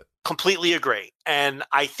absurdity of it. Completely agree. And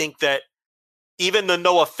I think that even the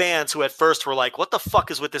Noah fans who at first were like, what the fuck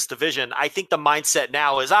is with this division? I think the mindset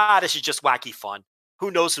now is, this is just wacky fun. Who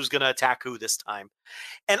knows who's going to attack who this time?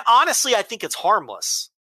 And honestly, I think it's harmless.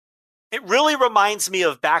 It really reminds me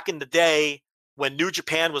of back in the day when New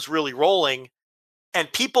Japan was really rolling and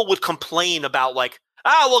people would complain about like,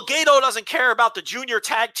 Gato doesn't care about the junior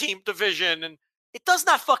tag team division. And it does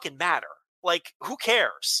not fucking matter. Like, who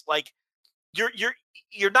cares? Like,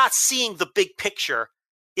 you're not seeing the big picture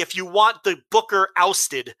if you want the booker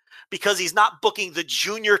ousted because he's not booking the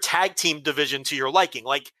junior tag team division to your liking.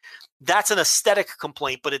 Like, that's an aesthetic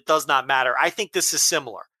complaint, but it does not matter. I think this is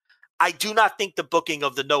similar. I do not think the booking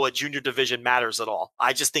of the Noah junior division matters at all.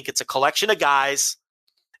 I just think it's a collection of guys,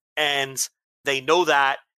 and they know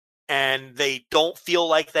that, and they don't feel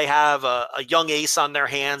like they have a young ace on their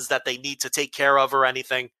hands that they need to take care of or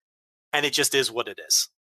anything, and it just is what it is.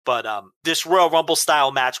 But this Royal Rumble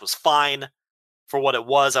style match was fine for what it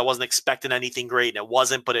was. I wasn't expecting anything great, and it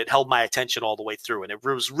wasn't, but it held my attention all the way through, and it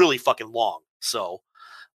was really fucking long. So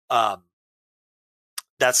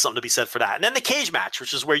that's something to be said for that. And then the cage match,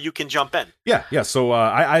 which is where you can jump in. Yeah. So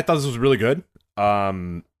I thought this was really good.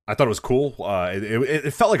 I thought it was cool.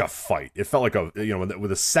 It felt like a fight. It felt like with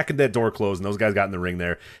the second that door closed and those guys got in the ring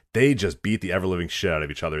there, they just beat the ever-living shit out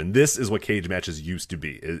of each other. And this is what cage matches used to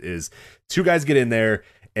be, is two guys get in there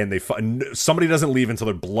and somebody doesn't leave until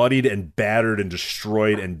they're bloodied and battered and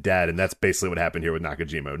destroyed and dead. And that's basically what happened here with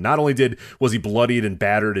Nakajima. Not only was he bloodied and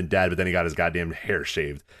battered and dead, but then he got his goddamn hair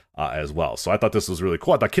shaved as well. So I thought this was really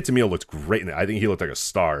cool. I thought Kitamiya looked great in it. I think he looked like a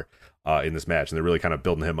star in this match, and they're really kind of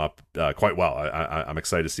building him up quite well. I'm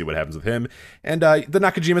excited to see what happens with him. And the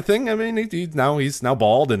Nakajima thing, I mean, he's now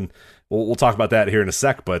bald, and we'll talk about that here in a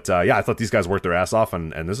sec. But yeah, I thought these guys worked their ass off,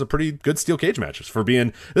 and this is a pretty good steel cage match for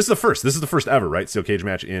being. This is the first ever, right, steel cage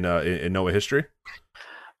match in Noah history.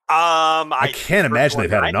 I can't imagine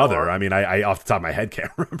they've had another. I mean, I off the top of my head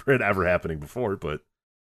can't remember it ever happening before, but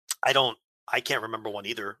I can't remember one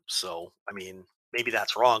either. So I mean, maybe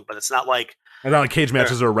that's wrong, but it's not like. And not like cage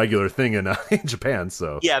matches are a regular thing in Japan,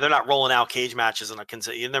 so yeah, they're not rolling out cage matches, and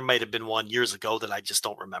there might have been one years ago that I just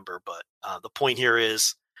don't remember. But the point here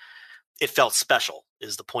is, it felt special.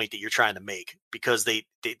 Is the point that you're trying to make, because they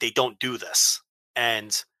don't do this,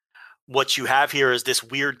 and what you have here is this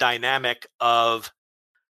weird dynamic of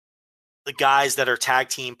the guys that are tag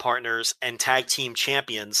team partners and tag team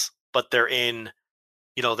champions, but they're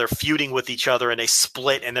they're feuding with each other, and they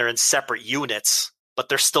split, and they're in separate units, but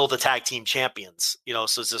they're still the tag team champions, so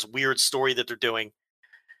it's this weird story that they're doing.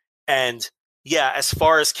 And yeah, as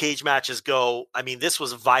far as cage matches go, I mean, this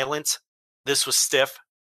was violent. This was stiff.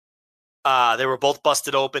 They were both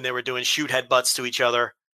busted open. They were doing shoot headbutts to each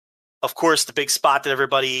other. Of course, the big spot that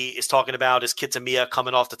everybody is talking about is Kitamiya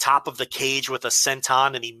coming off the top of the cage with a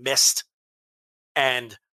senton, and he missed.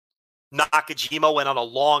 And Nakajima went on a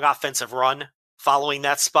long offensive run following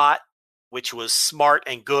that spot, which was smart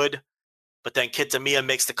and good. But then Kitamiya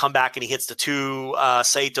makes the comeback, and he hits the two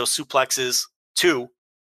Saito suplexes to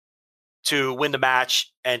win the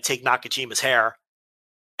match and take Nakajima's hair.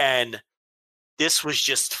 And this was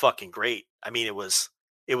just fucking great. I mean, it was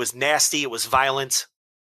nasty. It was violent.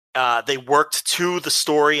 They worked to the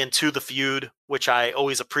story and to the feud, which I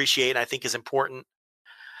always appreciate and I think is important.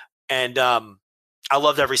 And I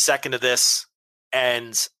loved every second of this,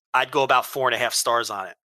 and I'd go about 4.5 stars on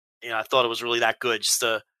it. I thought it was really that good. Just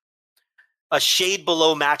a shade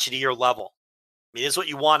below match of the year level. I mean, this is what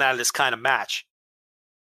you want out of this kind of match.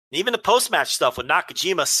 And even the post-match stuff with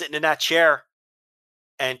Nakajima sitting in that chair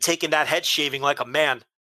and taking that head shaving like a man.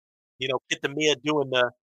 Kitamiya doing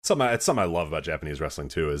the... It's something I love about Japanese wrestling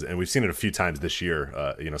too, and we've seen it a few times this year,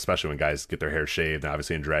 especially when guys get their hair shaved, and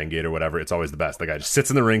obviously in Dragon Gate or whatever, it's always the best. The guy just sits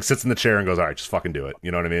in the ring, sits in the chair, and goes, all right, just fucking do it.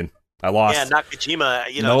 You know what I mean? I lost. Yeah,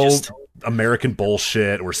 Nakajima, no just American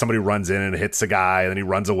bullshit where somebody runs in and hits a guy, and then he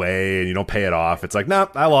runs away, and you don't pay it off. It's like, no,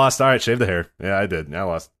 I lost. All right, shave the hair. Yeah, I did. I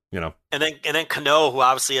lost. And then Kano, who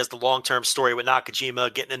obviously has the long-term story with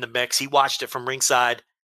Nakajima getting in the mix, he watched it from ringside.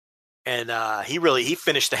 And he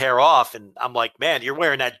finished the hair off, and I'm like, man, you're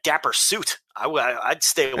wearing that dapper suit. I'd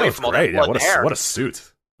stay away from all that blood and hair. What a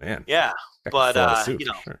suit, man. Yeah, but suit,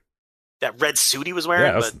 sure. That red suit he was wearing.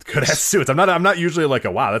 Yeah, that was good ass suits. I'm not usually like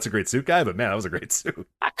wow, that's a great suit guy, but man, that was a great suit.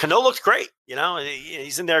 Kano looked great.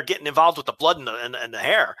 He's in there getting involved with the blood and the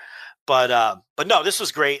hair. But no, this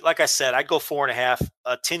was great. Like I said, I'd go 4.5,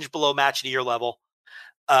 a tinge below match of the year level.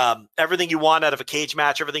 Everything you want out of a cage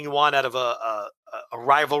match, everything you want out of a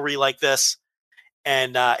rivalry like this.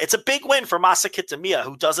 And it's a big win for Masa Kitamiya,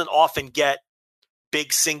 who doesn't often get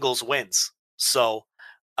big singles wins. So,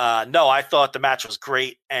 no, I thought the match was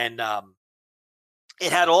great. And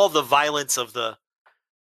it had all the violence of the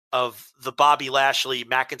Bobby Lashley,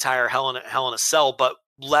 McIntyre, Hell in a Cell, but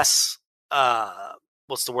less,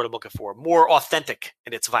 what's the word I'm looking for? More authentic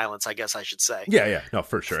in its violence, I guess I should say. Yeah, no,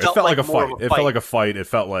 for sure. It felt like a fight. It felt like a fight. It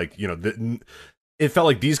felt like, it felt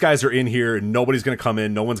like these guys are in here and nobody's going to come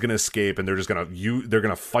in, no one's going to escape, and they're just going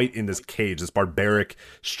to fight in this cage, this barbaric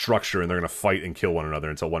structure, and they're going to fight and kill one another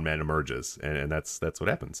until one man emerges, and that's what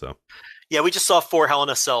happened. So yeah, we just saw 4 Hell in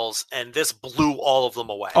a Cells, and this blew all of them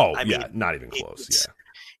away. Oh, I mean, not even close.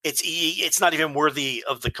 it's not even worthy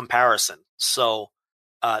of the comparison. So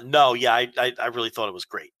no, yeah, I really thought it was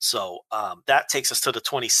great. So that takes us to the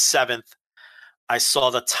 27th. I saw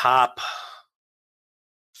the top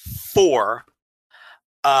 4.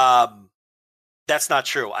 That's not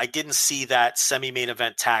true. I didn't see that semi-main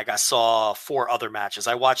event tag. I saw 4 other matches.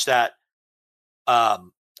 I watched that Aita,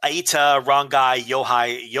 Rangai,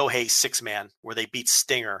 Yohei 6-man where they beat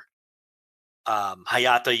Stinger.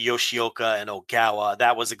 Hayata, Yoshioka, and Ogawa.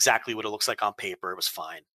 That was exactly what it looks like on paper. It was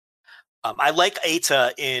fine. I like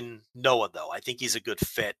Aita in Noah, though. I think he's a good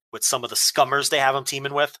fit with some of the scummers they have him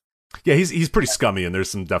teaming with. Yeah, he's pretty scummy, and there's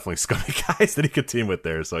some definitely scummy guys that he could team with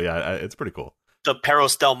there. So yeah, it's pretty cool. The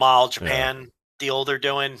Perros Del Mal Japan deal they're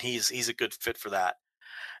doing, he's a good fit for that.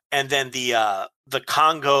 And then the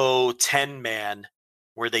Congo 10-man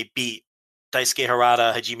where they beat Daisuke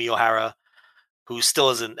Harada, Hajime Ohara, who still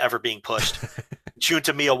isn't ever being pushed.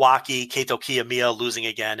 Junta Miyawaki, Kaito Kiyomiya losing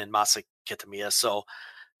again, and Masa Kitamiya. So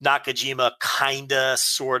Nakajima kinda,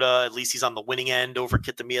 sorta, at least he's on the winning end over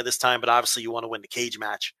Kitamiya this time, but obviously you want to win the cage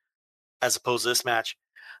match as opposed to this match.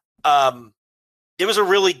 It was a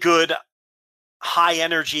really good, high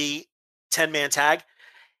energy 10-man tag.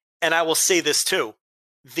 And I will say this too.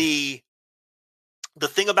 The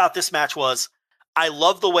thing about this match was I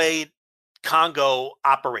love the way Congo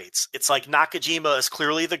operates. It's like Nakajima is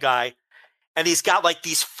clearly the guy, and he's got like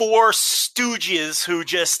these 4 stooges who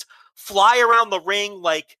just fly around the ring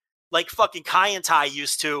like fucking Kai and Tai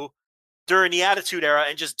used to during the Attitude Era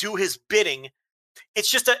and just do his bidding. It's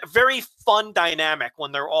just a very fun dynamic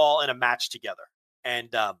when they're all in a match together. And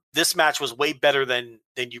this match was way better than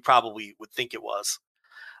you probably would think it was.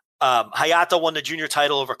 Hayata won the junior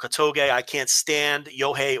title over Kotoge. I can't stand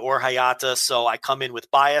Yohei or Hayata, so I come in with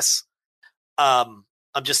bias. I'm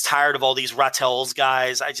just tired of all these Rattels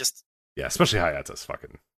guys. Especially Hayata's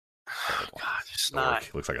fucking. God, it's dork. not.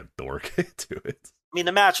 He looks like a dork to it. I mean,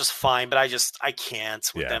 the match was fine, but I can't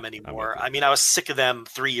with them anymore. I mean, I was sick of them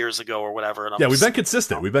 3 years ago or whatever. And we've been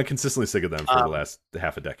consistent. We've been consistently sick of them for the last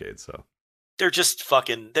half a decade. So they're just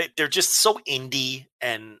fucking. They're just so indie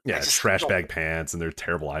and trash bag pants and their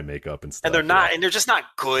terrible eye makeup and stuff. And they're not, and they're just not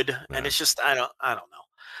good. Yeah. And it's just I don't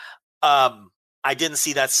know. I didn't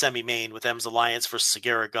see that semi-main with M's Alliance versus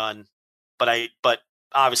Sagara Gun, but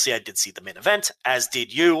obviously I did see the main event, as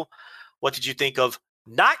did you. What did you think of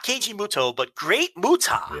not Keiji Muto, but Great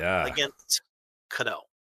Muta against Kano?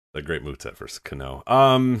 The Great Muta versus Kano.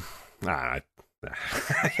 I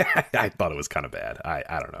thought it was kind of bad.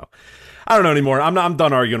 I don't know. I don't know anymore. I'm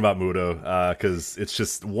done arguing about Muto because it's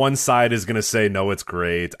just one side is going to say, no, it's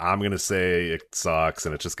great. I'm going to say it sucks,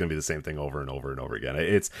 and it's just going to be the same thing over and over and over again.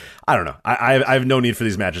 I don't know. I have no need for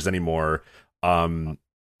these matches anymore.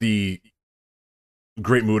 The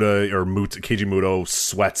Great Muta or Keiji Muto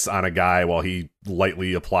sweats on a guy while he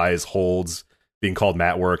lightly applies holds. Being called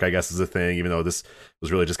mat work, I guess, is a thing, even though this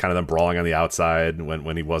was really just kind of them brawling on the outside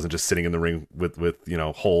when he wasn't just sitting in the ring with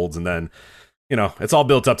holds. And then, it's all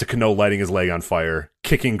built up to Kano lighting his leg on fire,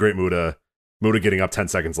 kicking Great Muta getting up 10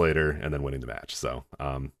 seconds later, and then winning the match. So,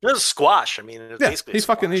 it was a squash. I mean,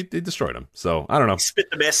 basically he destroyed him. So, I don't know. He spit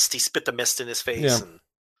the mist in his face. Yeah.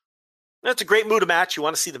 And it's a Great Muta match. You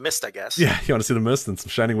want to see the mist, I guess. Yeah, you want to see the mist and some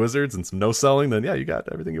Shining Wizards and some no selling, then you got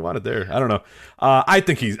everything you wanted there. I don't know. I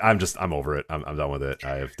think I'm over it. I'm done with it.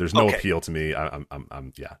 There's no appeal to me. I'm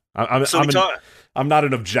not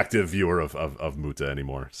an objective viewer of Muta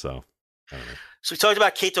anymore. So, I don't know. So we talked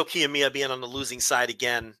about Kaito Kiyomiya being on the losing side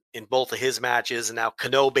again in both of his matches, and now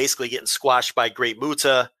Kano basically getting squashed by Great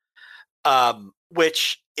Muta,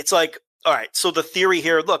 which it's like, all right, so the theory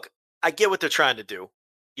here, look, I get what they're trying to do.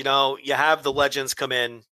 You have the legends come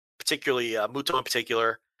in, particularly Muto in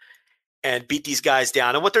particular, and beat these guys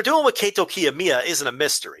down. And what they're doing with Kaito Kiyomiya isn't a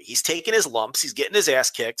mystery. He's taking his lumps. He's getting his ass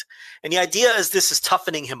kicked. And the idea is this is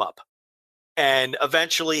toughening him up. And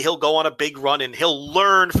eventually he'll go on a big run and he'll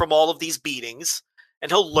learn from all of these beatings and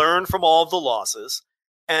he'll learn from all of the losses.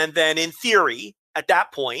 And then in theory, at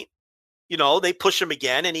that point, they push him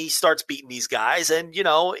again and he starts beating these guys. And,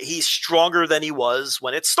 he's stronger than he was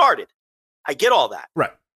when it started. I get all that.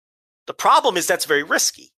 Right. The problem is that's very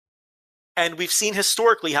risky. And we've seen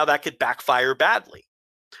historically how that could backfire badly,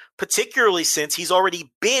 particularly since he's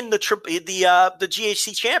already been the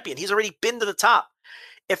GHC champion. He's already been to the top.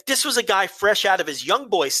 If this was a guy fresh out of his young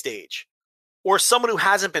boy stage or someone who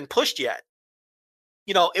hasn't been pushed yet,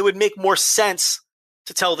 it would make more sense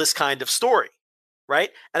to tell this kind of story, right?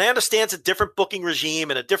 And I understand it's a different booking regime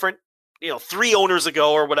and a different, 3 owners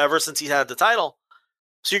ago or whatever since he's had the title.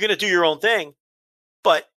 So you're going to do your own thing.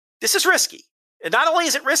 But this is risky. And not only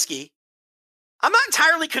is it risky, I'm not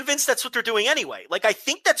entirely convinced that's what they're doing anyway. Like, I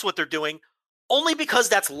think that's what they're doing only because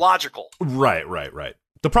that's logical. Right.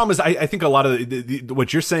 The problem is, I think a lot of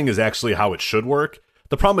what you're saying is actually how it should work.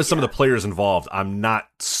 The problem is some of the players involved. I'm not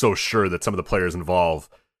so sure that some of the players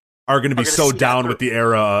involved are going to be so down with the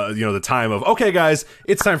era, the time of, okay, guys,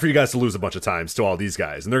 it's time for you guys to lose a bunch of times to all these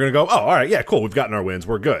guys. And they're going to go, oh, all right, yeah, cool. We've gotten our wins.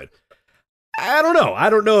 We're good. I don't know. I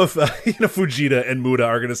don't know if Fujita and Muta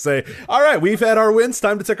are going to say, all right, we've had our wins.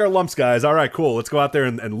 Time to take our lumps, guys. All right, cool. Let's go out there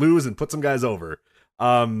and lose and put some guys over.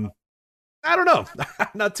 I don't know. I'm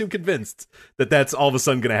not too convinced that that's all of a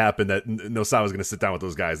sudden going to happen, that Nosawa's going to sit down with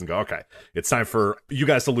those guys and go, okay, it's time for you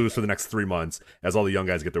guys to lose for the next 3 months as all the young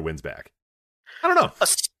guys get their wins back. I don't know.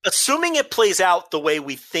 Assuming it plays out the way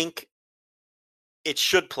we think it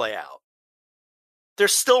should play out,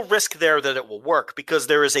 there's still risk there that it will work, because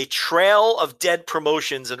there is a trail of dead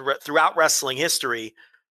promotions throughout wrestling history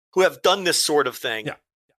who have done this sort of thing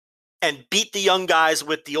and beat the young guys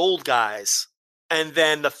with the old guys, and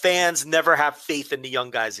then the fans never have faith in the young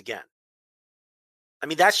guys again. I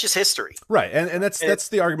mean, that's just history. Right. And that's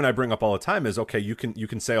the argument I bring up all the time is, okay, you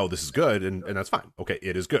can say, oh, this is good, and that's fine. Okay,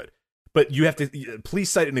 it is good. But you have to please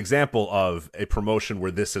cite an example of a promotion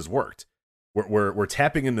where this has worked. We're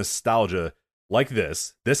tapping in nostalgia like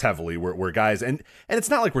this heavily, where guys, and it's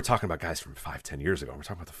not like we're talking about guys from 5-10 years ago. We're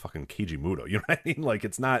talking about the fucking Keiji Muto. You know what I mean? Like,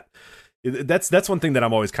 it's not. That's one thing that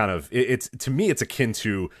I'm always kind of. It's to me, it's akin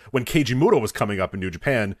to when Keiji Muto was coming up in New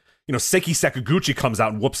Japan. Seiki Sakaguchi comes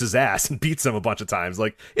out and whoops his ass and beats him a bunch of times.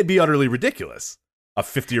 Like, it'd be utterly ridiculous. A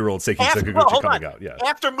 50-year-old Seiki Sakaguchi coming out. Yeah.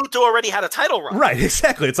 After Muto already had a title run. Right,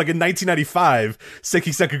 exactly. It's like in 1995,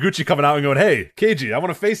 Seiki Sakaguchi coming out and going, hey, Keiji, I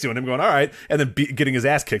want to face you. And him going, all right. And then getting his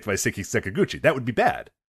ass kicked by Seiki Sakaguchi. That would be bad,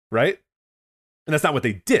 right? And that's not what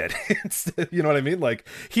they did. You know what I mean? Like,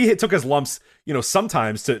 he took his lumps,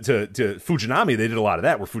 sometimes to Fujinami. They did a lot of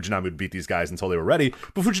that, where Fujinami would beat these guys until they were ready.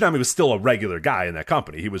 But Fujinami was still a regular guy in that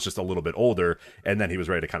company. He was just a little bit older, and then he was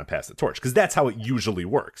ready to kind of pass the torch, because that's how it usually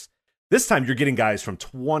works. This time, you're getting guys from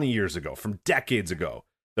 20 years ago, from decades ago,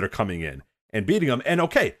 that are coming in and beating them. And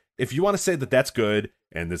okay, if you want to say that that's good,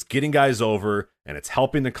 and it's getting guys over, and it's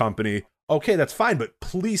helping the company, okay, that's fine. But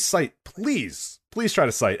please try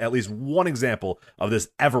to cite at least one example of this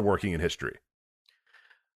ever working in history.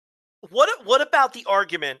 What about the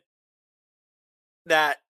argument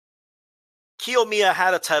that Kiyomiya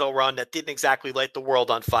had a title run that didn't exactly light the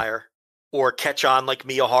world on fire or catch on like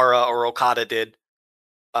Miyahara or Okada did?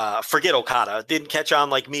 Forget Okada. Didn't catch on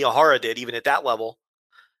like Miyahara did, even at that level,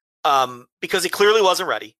 because he clearly wasn't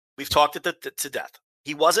ready. We've talked it to death.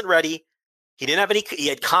 He wasn't ready. He didn't have he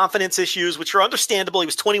had confidence issues, which are understandable. He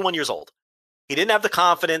was 21 years old. He didn't have the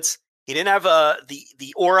confidence. He didn't have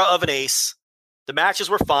the aura of an ace. The matches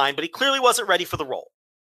were fine, but he clearly wasn't ready for the role.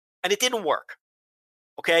 And it didn't work.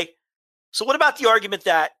 Okay? So what about the argument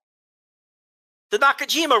that the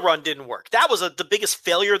Nakajima run didn't work? That was the biggest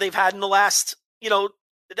failure they've had in the last,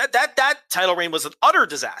 that title reign was an utter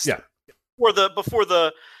disaster. Yeah.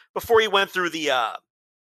 Before he went through the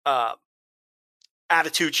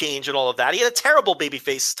attitude change and all of that. He had a terrible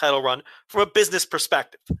babyface title run from a business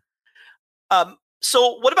perspective.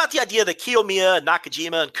 So what about the idea that Kiyomiya and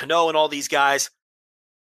Nakajima and Kano and all these guys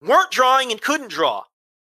weren't drawing and couldn't draw?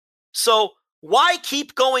 So why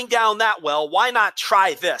keep going down that well? Why not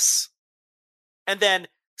try this? And then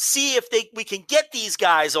see if we can get these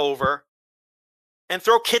guys over, and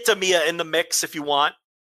throw Kitamiya in the mix if you want,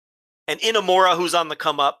 and Inamura, who's on the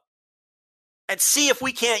come up, and see if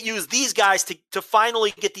we can't use these guys to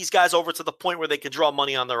finally get these guys over to the point where they can draw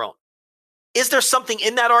money on their own. Is there something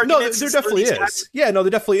in that argument? No, there definitely is. Guys? Yeah, no,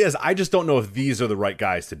 there definitely is. I just don't know if these are the right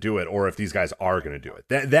guys to do it, or if these guys are going to do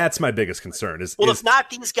it. That's my biggest concern. If not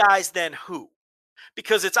these guys, then who?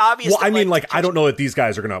 Because it's obvious. Well, I don't know that these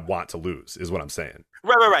guys are going to want to lose, is what I'm saying.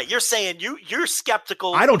 Right. You're saying you're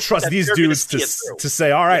skeptical. I don't trust these dudes to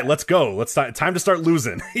say, all right, let's go. Time to start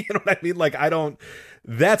losing. You know what I mean? Like, I don't.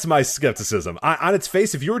 That's my skepticism. On its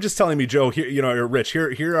face, if you were just telling me, Joe, here, or Rich,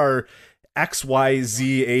 here are X, Y,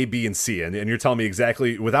 Z, A, B, and C, and you're telling me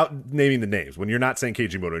exactly without naming the names, when you're not saying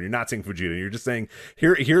Keiji Muto and you're not saying Fujita, you're just saying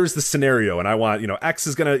here's the scenario, and I want, X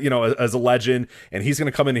is gonna, as a legend, and he's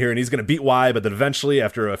gonna come in here and he's gonna beat Y, but then eventually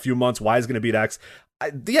after a few months Y is gonna beat X.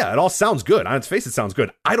 Yeah, it all sounds good. On its face, it sounds good.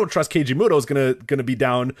 I don't trust Keiji Muto is gonna be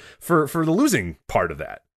down for the losing part of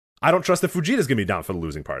that. I don't trust that Fujita is gonna be down for the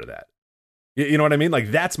losing part of that. You know what I mean? Like,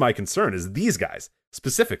 that's my concern, is these guys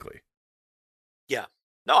specifically. Yeah.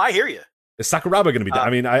 No, I hear you. Is Sakuraba going to be down? I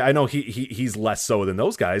mean, I know he's less so than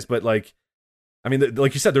those guys, but like you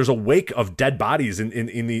said, there's a wake of dead bodies in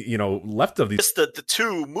the left of these. Just the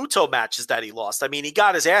two Muto matches that he lost. I mean, he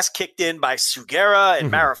got his ass kicked in by Sugera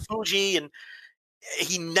and Marufuji, and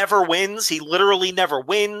he never wins. He literally never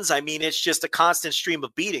wins. I mean, it's just a constant stream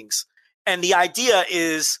of beatings. And the idea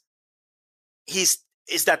is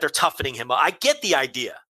that they're toughening him up. I get the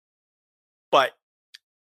idea, but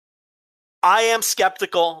I am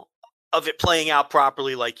skeptical of it playing out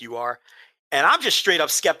properly like you are. And I'm just straight up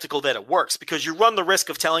skeptical that it works, because you run the risk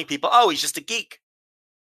of telling people, oh, he's just a geek.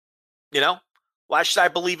 You know, why should I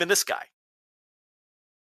believe in this guy?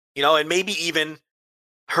 You know, and maybe even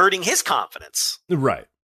hurting his confidence. Right.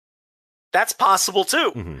 That's possible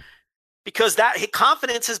too, because that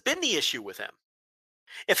confidence has been the issue with him.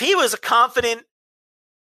 If he was a confident,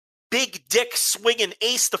 big dick swinging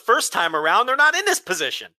ace the first time around, they're not in this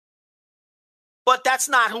position. But that's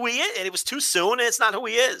not who he is, and it was too soon, and it's not who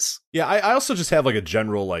he is. Yeah, I also just have like a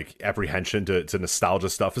general like apprehension to nostalgia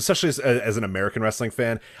stuff, especially as an American wrestling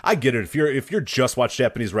fan. I get it. If you're just watch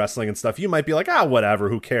Japanese wrestling and stuff, you might be like, whatever,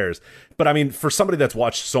 who cares? But I mean, for somebody that's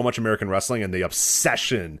watched so much American wrestling and the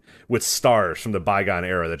obsession with stars from the bygone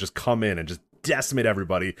era that just come in and just decimate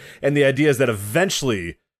everybody, and the idea is that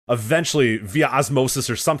eventually via osmosis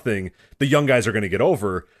or something, the young guys are going to get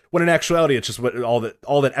over. When in actuality, it's just all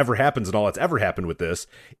that ever happens, and all that's ever happened with this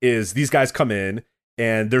is these guys come in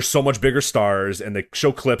and they're so much bigger stars, and they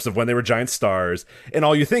show clips of when they were giant stars, and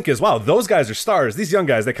all you think is, wow, those guys are stars. These young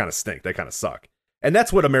guys, they kind of stink. They kind of suck. And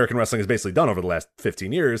that's what American wrestling has basically done over the last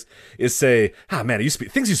 15 years, is say, man,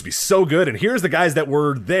 things used to be so good, and here's the guys that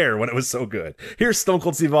were there when it was so good. Here's Stone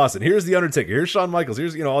Cold Steve Austin, here's The Undertaker, here's Shawn Michaels,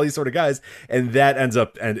 here's, all these sort of guys, and that ends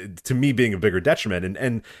up, and to me, being a bigger detriment.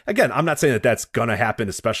 And again, I'm not saying that that's gonna happen,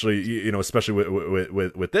 especially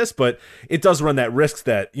with this, but it does run that risk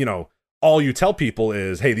that, all you tell people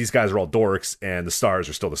is, hey, these guys are all dorks, and the stars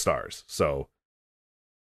are still the stars. So,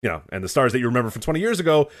 and the stars that you remember from 20 years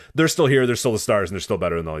ago, they're still here, they're still the stars, and they're still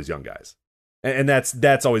better than all these young guys. And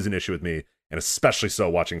that's always an issue with me, and especially so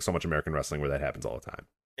watching so much American wrestling where that happens all the time.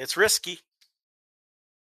 It's risky.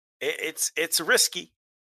 It's risky.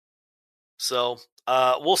 So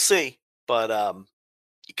we'll see. But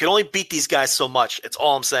you can only beat these guys so much. It's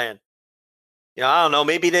all I'm saying. I don't know.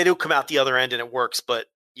 Maybe they do come out the other end and it works, but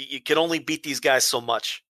you can only beat these guys so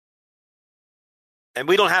much. And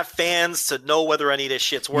we don't have fans to know whether any of this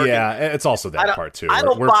shit's working. Yeah, it's also that part, too. I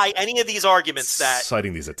don't buy any of these arguments that...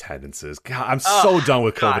 Citing these attendances. God, I'm so done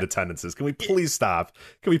with COVID attendances. Can we please stop?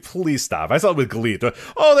 I saw it with GLEAT.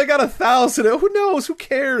 Oh, they got 1,000. Who knows? Who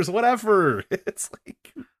cares? Whatever. It's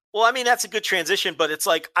like... Well, I mean, that's a good transition, but it's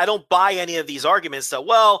like, I don't buy any of these arguments that,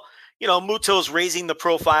 Muto's raising the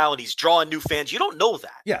profile and he's drawing new fans. You don't know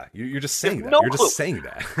that. Yeah, you're just saying that. No you're clue. Just saying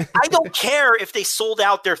that. I don't care if they sold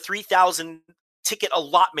out their 3,000 ticket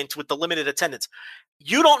allotment with the limited attendance.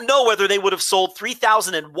 You don't know whether they would have sold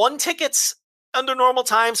 3,001 tickets under normal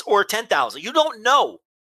times or 10,000. You don't know.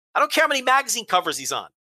 I don't care how many magazine covers he's on.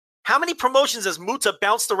 How many promotions has Muta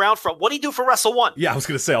bounced around from? What did he do for Wrestle One? Yeah, I was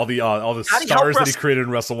going to say all the stars that he created in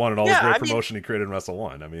Wrestle One and all the great promotion he created in Wrestle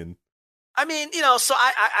One. I mean, so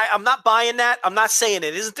I'm not buying that. I'm not saying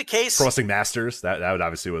it isn't the case. Pro Wrestling Masters, that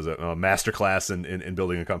obviously was a masterclass in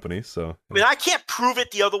building a company. So I can't prove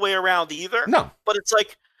it the other way around either. No, but it's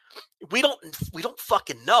like we don't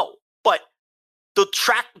fucking know. But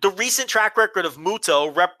the recent track record of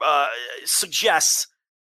Muto suggests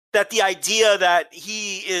that the idea that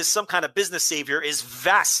he is some kind of business savior is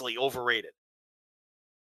vastly overrated.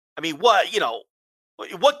 I mean, what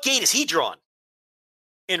gate has he drawn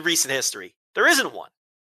in recent history? There isn't one.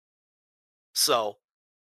 So,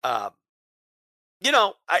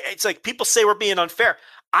 it's like people say we're being unfair.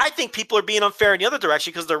 I think people are being unfair in the other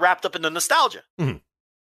direction because they're wrapped up in the nostalgia. Mm-hmm.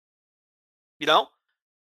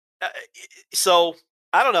 So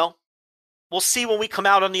I don't know. We'll see when we come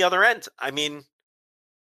out on the other end. I mean,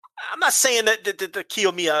 I'm not saying that the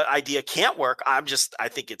Kiyomiya idea can't work. I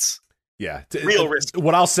think it's real risky.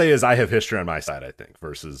 What I'll say is I have history on my side, I think,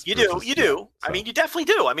 versus... You do. So. I mean, you definitely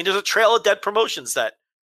do. I mean, there's a trail of dead promotions that,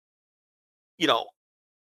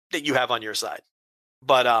 that you have on your side.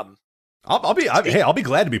 But I'll be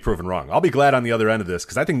glad to be proven wrong. I'll be glad on the other end of this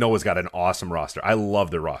because I think Noah's got an awesome roster. I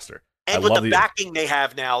love their roster. And with the backing they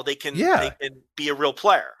have now, they can be a real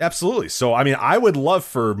player. Absolutely. So, I mean, I would love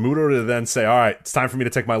for Muto to then say, all right, it's time for me to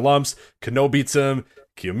take my lumps. Kano beats him.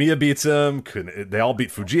 Kiyomiya beats him. They all beat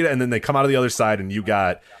Fujita. And then they come out of the other side, and you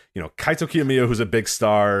got, Kaito Kiyomiya, who's a big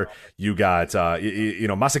star. You got,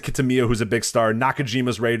 Masa Kitamiya, who's a big star.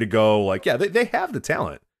 Nakajima's ready to go. Like, yeah, they have the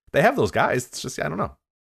talent. They have those guys. It's just, I don't know.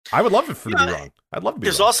 I would love it to be wrong. I'd love to be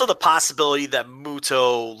There's wrong. also the possibility that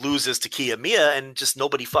Muto loses to Kiyomiya and just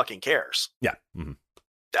nobody fucking cares. Yeah. Mm-hmm.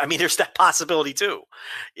 I mean, there's that possibility too.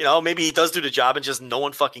 Maybe he does do the job and just no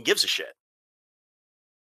one fucking gives a shit.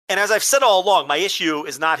 And as I've said all along, my issue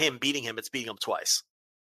is not him beating him, it's beating him twice.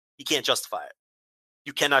 You can't justify it.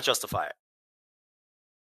 You cannot justify it.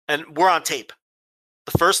 And we're on tape.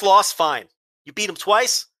 The first loss, fine. You beat him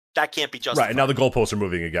twice, that can't be justified. Right, now the goalposts are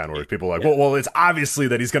moving again, where people are like, well, it's obviously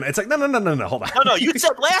that he's going to... It's like, no, hold on. No, you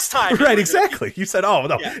said last time. Right, exactly. You said,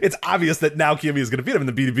 it's obvious that now Kiyomiya is going to beat him and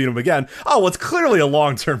then beat him again. Oh, well, it's clearly a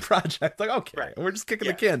long-term project. Like, okay, right. We're just kicking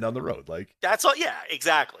the can down the road. Like, that's all, yeah,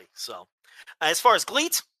 exactly. So, as far as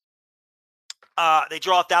GLEAT, they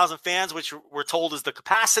draw 1,000 fans, which we're told is the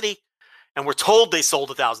capacity, and we're told they sold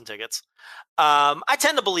 1,000 tickets. I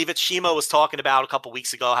tend to believe it. Shima was talking about a couple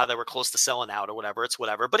weeks ago how they were close to selling out or whatever. It's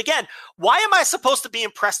whatever. But again, why am I supposed to be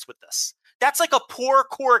impressed with this? That's like a poor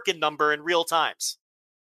Korakuen number in real times.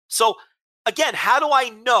 So again, how do I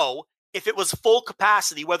know if it was full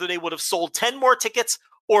capacity, whether they would have sold 10 more tickets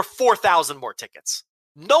or 4,000 more tickets?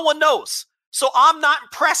 No one knows. So I'm not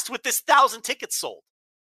impressed with this 1,000 tickets sold.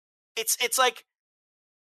 It's like,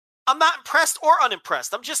 I'm not impressed or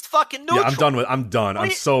unimpressed. I'm just fucking neutral. Yeah, I'm done.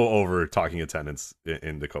 I'm so over talking attendance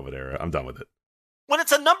in the COVID era. I'm done with it. When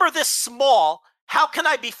it's a number this small, how can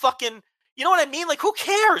I be fucking, you know what I mean? Like, who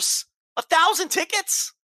cares? 1,000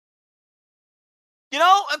 tickets? You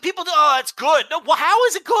know, and people do, oh, it's good. No, well, how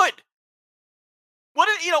is it good? What,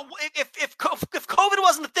 if COVID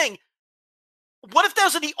wasn't a thing, what if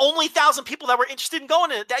those are the only 1,000 people that were interested in going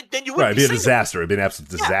in it? Then you wouldn't be a disaster. It'd be an absolute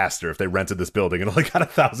disaster if they rented this building and only got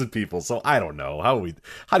 1,000 people. So I don't know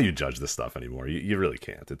how do you judge this stuff anymore? You really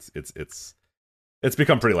can't. It's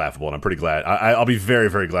become pretty laughable, and I'm pretty glad. I'll be very,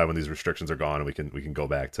 very glad when these restrictions are gone and we can go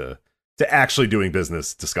back to actually doing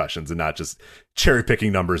business discussions and not just cherry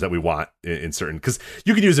picking numbers that we want in certain, because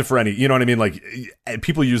you can use it for any, you know what I mean? Like,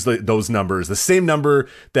 people use those numbers. The same number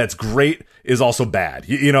that's great is also bad,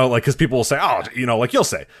 like, because people will say, oh, like you'll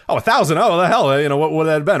say, oh, 1,000, oh, the hell, what would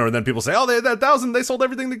that have been? Or then people say, oh, that 1,000, they sold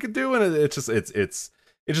everything they could do. And it's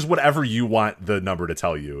just whatever you want the number to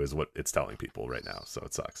tell you is what it's telling people right now. So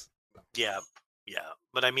it sucks. Yeah.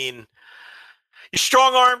 But I mean, you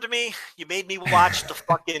strong-armed me. You made me watch the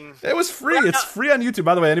fucking... It was free. It's free on YouTube.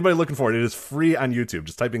 By the way, anybody looking for it, it is free on YouTube.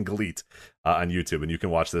 Just type in GLEAT on YouTube, and you can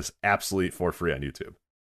watch this absolutely for free on YouTube.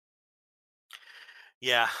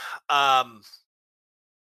 Yeah. I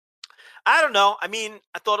don't know. I mean,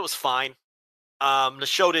 I thought it was fine. The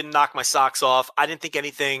show didn't knock my socks off. I didn't think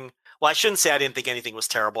anything... Well, I shouldn't say I didn't think anything was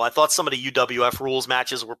terrible. I thought some of the UWF rules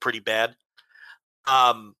matches were pretty bad.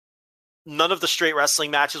 None of the straight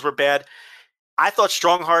wrestling matches were bad. I thought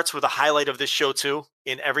Strong Hearts were the highlight of this show, too,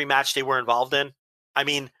 in every match they were involved in. I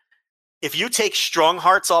mean, if you take Strong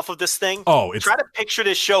Hearts off of this thing, try to picture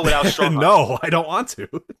this show without Strong Hearts. No, I don't want to.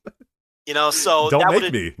 So don't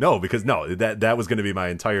make me. No, because that was going to be my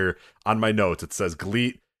entire, on my notes, it says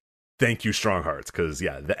GLEAT, thank you, Strong Hearts. Because,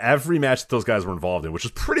 every match that those guys were involved in, which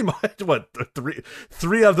is pretty much,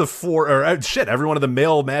 three of the four, or every one of the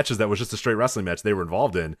male matches that was just a straight wrestling match they were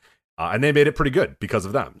involved in. And they made it pretty good because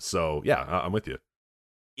of them. So, I'm with you.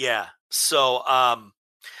 Yeah. So,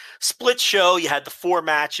 split show, you had the 4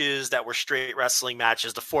 matches that were straight wrestling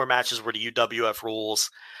matches. The 4 matches were the UWF rules.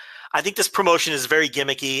 I think this promotion is very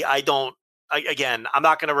gimmicky. Again, I'm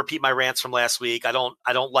not going to repeat my rants from last week. I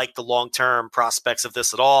don't like the long-term prospects of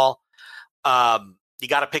this at all. You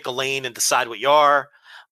got to pick a lane and decide what you are.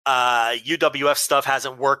 UWF stuff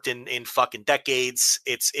hasn't worked in fucking decades.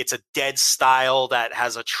 It's a dead style that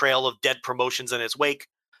has a trail of dead promotions in its wake.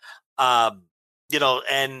 And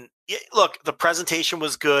look, the presentation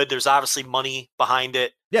was good. There's obviously money behind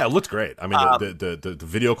it. Yeah, it looked great. I mean, the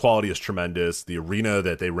video quality is tremendous. The arena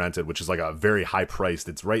that they rented, which is like a very high priced,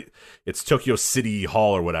 it's Tokyo City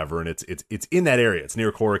Hall or whatever, and it's in that area. It's near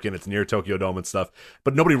Korakuen, it's near Tokyo Dome and stuff.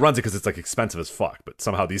 But nobody runs it because it's like expensive as fuck. But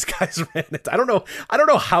somehow these guys ran it. I don't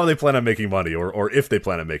know how they plan on making money or if they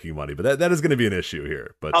plan on making money. But that is going to be an issue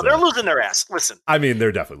here. But they're losing their ass. Listen, I mean,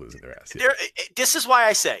 they're definitely losing their ass. Yeah. This is why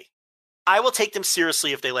I say I will take them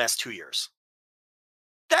seriously if they last 2 years.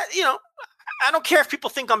 That I don't care if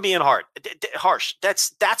people think I'm being harsh.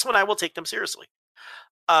 That's when I will take them seriously.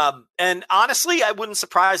 And honestly, it wouldn't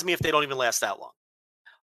surprise me if they don't even last that long.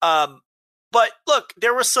 But look,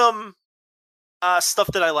 there was some stuff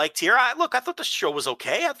that I liked here. I thought the show was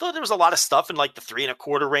okay. I thought there was a lot of stuff in like the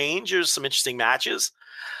 3.25 range. There's some interesting matches.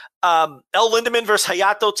 El Lindemann versus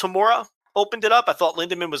Hayato Tamura opened it up. I thought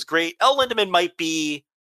Lindemann was great. El Lindemann might be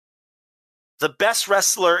the best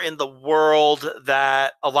wrestler in the world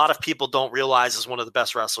that a lot of people don't realize is one of the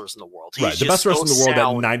best wrestlers in the world. He's the best wrestler in the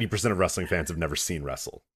world that 90% of wrestling fans have never seen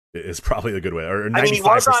wrestle is probably a good way. Or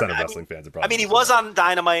 95% of wrestling fans have probably. He was on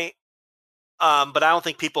Dynamite, but I don't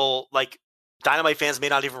think people Dynamite fans may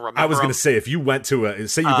not even remember. I was going to him. say, if you went to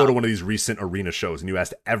say you go to one of these recent arena shows and you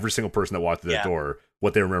asked every single person that walked through that door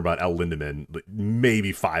what they remember about El Lindaman,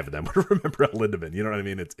 maybe 5 of them would remember El Lindaman. You know what I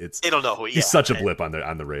mean? It's they don't know who he's such a blip on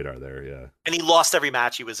the radar there. Yeah, and he lost every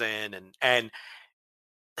match he was in, and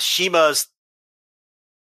Shima's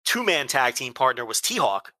 2-man tag team partner was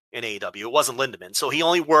T-Hawk in AEW. It wasn't Lindaman, so he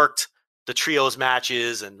only worked the trios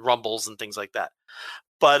matches and rumbles and things like that.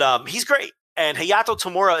 But he's great. And Hayato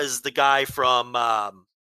Tamura is the guy from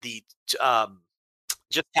the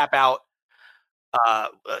Just Tap Out.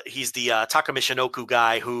 He's the Takamichinoku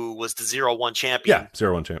guy who was the 0-1 champion. Yeah,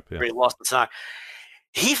 0-1 champ. Yeah. He lost the time.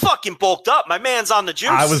 He fucking bulked up. My man's on the juice.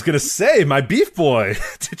 I was going to say, my beef boy.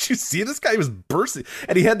 Did you see this guy? He was bursting.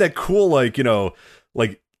 And he had that cool,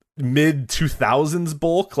 mid 2000s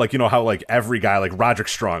bulk. How every guy, Roderick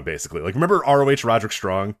Strong, basically. Remember ROH Roderick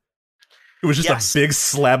Strong? It was just a big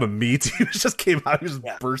slab of meat. He came out. He was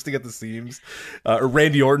bursting at the seams. Or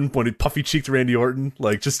Randy Orton, when he puffy cheeked Randy Orton,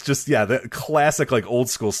 that classic old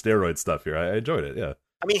school steroid stuff here. I enjoyed it. Yeah.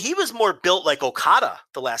 I mean, he was more built like Okada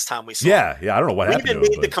the last time we saw him. Yeah. I don't know what happened. We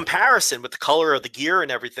even made the comparison with the color of the gear and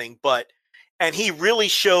everything, and he really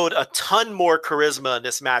showed a ton more charisma in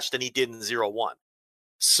this match than he did in 0-1.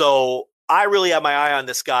 So I really have my eye on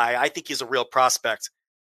this guy. I think he's a real prospect.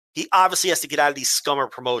 He obviously has to get out of these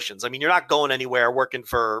scummer promotions. I mean, you're not going anywhere working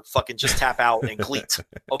for fucking Just Tap Out and GLEAT,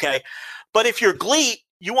 okay? But if you're GLEAT,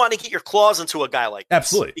 you want to get your claws into a guy like this.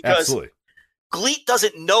 Absolutely, because GLEAT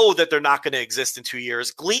doesn't know that they're not going to exist in 2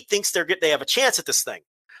 years. GLEAT thinks they have a chance at this thing.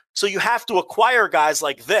 So you have to acquire guys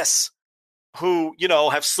like this who,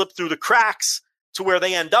 have slipped through the cracks to where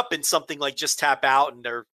they end up in something like Just Tap Out and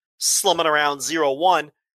they're slumming around 0-1.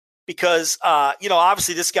 Because,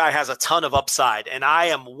 obviously this guy has a ton of upside, and I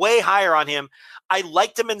am way higher on him. I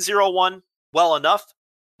liked him in 0-1 well enough,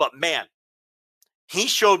 but man, he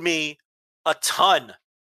showed me a ton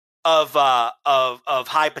of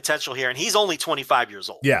high potential here, and he's only 25 years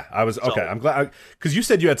old. Yeah, I was okay. I'm glad because you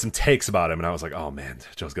said you had some takes about him, and I was like, oh man,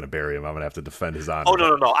 Joe's gonna bury him. I'm gonna have to defend his honor. Oh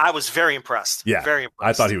no! I was very impressed. Yeah, very impressed.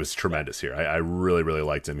 I thought he was tremendous here. I really, really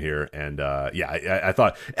liked him here, and I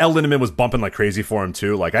thought El Lindaman was bumping like crazy for him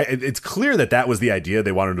too. It's clear that was the idea.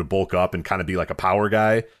 They wanted him to bulk up and kind of be like a power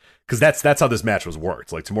guy. Because that's how this match was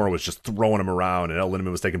worked. Tamura was just throwing him around, and El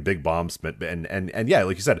Lindaman was taking big bumps. And yeah,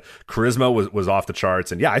 like you said, charisma was off the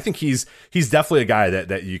charts. And yeah, I think he's definitely a guy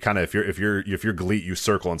that you kind of if you're GLEAT, you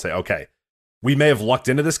circle and say, okay, we may have lucked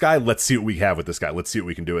into this guy. Let's see what we have with this guy. Let's see what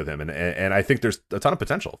we can do with him. And I think there's a ton of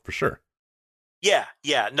potential for sure. Yeah.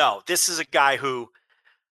 No, this is a guy who,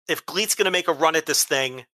 if GLEAT's going to make a run at this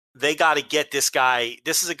thing, they got to get this guy.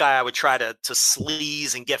 This is a guy I would try to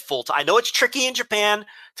sleaze and get full time. I know it's tricky in Japan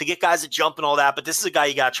to get guys to jump and all that, but this is a guy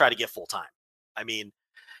you got to try to get full time. I mean,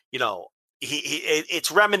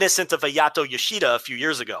 it's reminiscent of Hayato Yoshida a few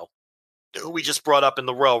years ago, who we just brought up in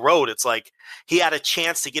the Royal Road. It's like he had a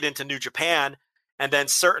chance to get into New Japan, and then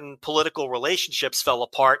certain political relationships fell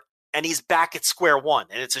apart, and he's back at square one.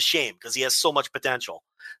 And it's a shame because he has so much potential.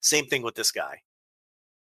 Same thing with this guy.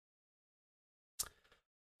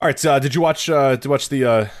 All right, did you watch the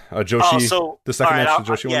Joshi, the second match of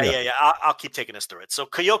Joshi one? Yeah. I'll keep taking us through it. So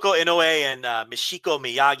Kyoko Inoue and Michiko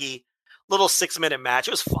Miyagi, little 6-minute match.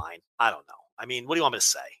 It was fine. I don't know. I mean, what do you want me to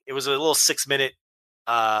say? It was a little 6-minute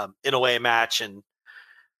Inoue match, and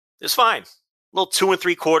it was fine. A little 2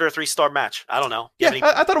 3/4 3-star match. I don't know. Yeah,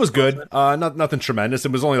 I thought it was good. Nothing tremendous.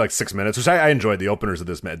 It was only like 6 minutes, which I enjoyed. The openers of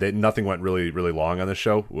this match, nothing went really, really long on this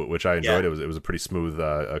show, which I enjoyed. Yeah. It was a pretty smooth,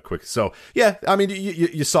 quick. So yeah, I mean,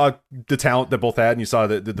 you saw the talent that both had, and you saw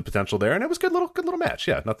the potential there, and it was good little match.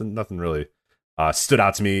 Yeah, nothing really stood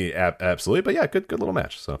out to me absolutely, but yeah, good little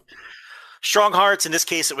match. So strong hearts. In this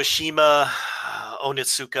case, it was Shima,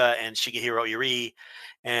 Onitsuka, and Shigehiro Irie.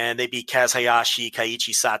 And they beat Kaz Hayashi,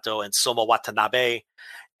 Kaiichi Sato, and Soma Watanabe.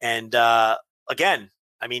 And again,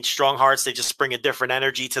 I mean, strong hearts, they just bring a different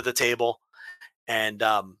energy to the table. And,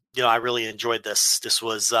 I really enjoyed this. This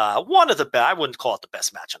was one of the best. I wouldn't call it the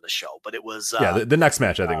best match on the show, but it was. The next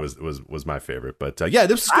match, I think, was my favorite. But yeah,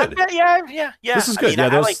 this was good. Yeah. This is good.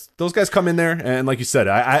 Those guys come in there. And like you said,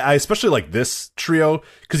 I especially like this trio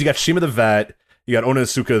because you got Shima the vet. You got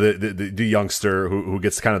Onitsuka, the youngster who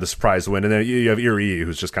gets kind of the surprise win, and then you have Irie,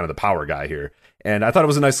 who's just kind of the power guy here. And I thought it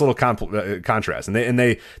was a nice little contrast, and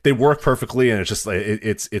they work perfectly, and it's just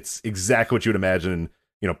it's exactly what you would imagine,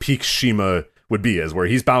 peak Shima would be, is where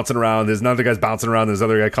he's bouncing around, there's another guy's bouncing around, there's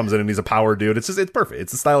another guy comes in and he's a power dude. It's perfect.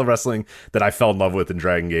 It's the style of wrestling that I fell in love with in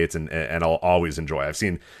Dragon Gates, and I'll always enjoy. I've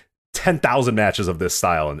seen 10,000 matches of this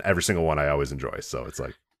style, and every single one I always enjoy. So it's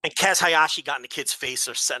like. And Kaz Hayashi got in the kid's face.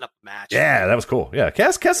 They're setting up a match. Yeah, that was cool. Yeah,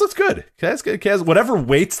 Kaz looks good. Kaz, whatever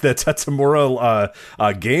weights that Tamura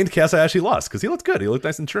gained, Kaz Hayashi lost because he looked good. He looked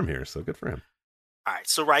nice and trim here, so good for him. All right,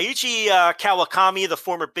 so Ryuichi Kawakami, the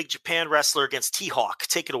former Big Japan wrestler, against T-Hawk.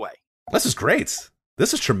 Take it away. This is great.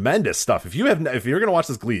 This is tremendous stuff. If you're going to watch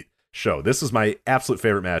this GLEAT show, this is my absolute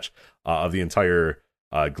favorite match of the entire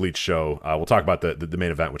GLEAT show. We'll talk about the main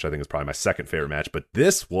event, which I think is probably my second favorite match, but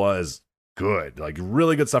this was good. Like,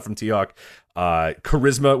 really good stuff from T-Hawk.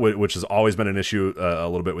 Charisma, which has always been an issue a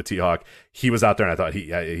little bit with T-Hawk. He was out there, and I thought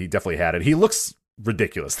he definitely had it. He looks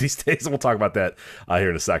ridiculous these days, and we'll talk about that here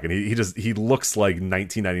in a second. He looks like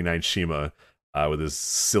 1999 Shima with his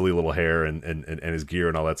silly little hair and his gear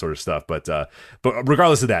and all that sort of stuff. But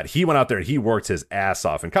regardless of that, he went out there and he worked his ass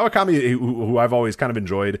off. And Kawakami, who I've always kind of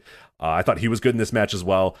enjoyed, I thought he was good in this match as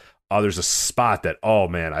well. There's a spot that, oh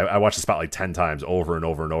man, I watched the spot like 10 times over and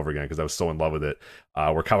over and over again because I was so in love with it,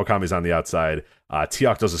 where Kawakami's on the outside.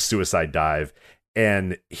 T-Hawk does a suicide dive,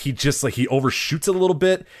 and he just he overshoots it a little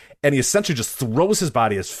bit, and he essentially just throws his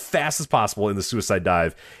body as fast as possible in the suicide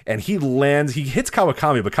dive, and he hits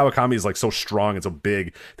Kawakami, but Kawakami is so strong and so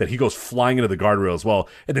big that he goes flying into the guardrail as well,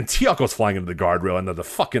 and then T-Hawk goes flying into the guardrail, and the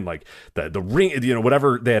fucking the ring,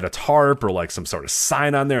 whatever, they had a tarp or some sort of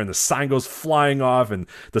sign on there, and the sign goes flying off, and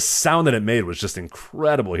the sound that it made was just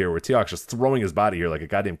incredible here, where T-Hawk's just throwing his body here like a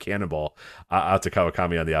goddamn cannonball out to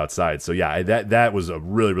Kawakami on the outside. So yeah, that was a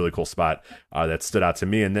really, really cool spot that stood out to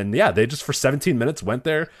me. And then they just for 17 minutes went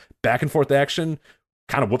there, back and forth action,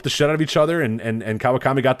 kind of whooped the shit out of each other, and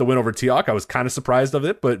Kawakami got the win over T-Hawk. I was kind of surprised of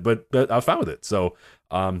it, but I was fine with it. So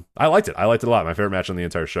I liked it. I liked it a lot. My favorite match on the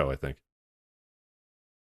entire show, I think.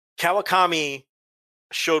 Kawakami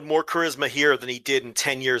showed more charisma here than he did in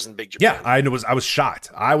 10 years in Big Japan. Yeah, I was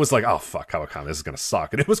shocked. I was like, oh fuck, Kawakami, this is gonna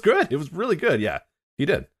suck, and it was good. It was really good. Yeah, he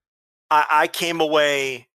did. I came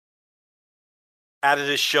away out of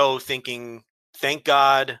this show thinking, thank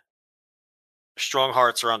God Strong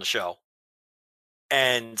Hearts are on the show,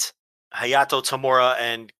 and Hayato Tamura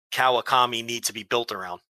and Kawakami need to be built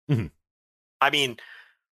around. Mm-hmm. I mean,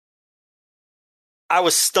 I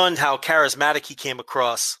was stunned how charismatic he came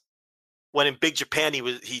across when in Big Japan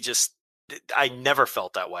I never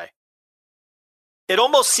felt that way. It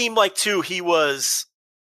almost seemed like too he was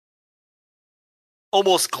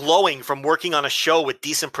almost glowing from working on a show with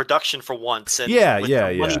decent production for once, and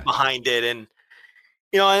money behind it, and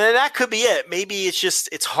and that could be it. Maybe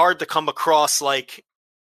it's hard to come across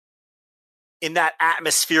in that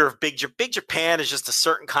atmosphere of Big Japan is just a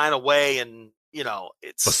certain kind of way, and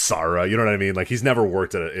it's Basara, you know what I mean? He's never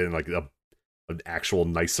worked in an actual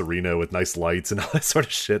nice arena with nice lights and all that sort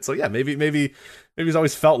of shit. So yeah, maybe he's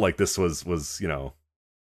always felt like this was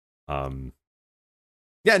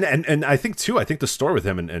yeah, and I think the story with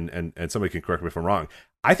him, and somebody can correct me if I'm wrong,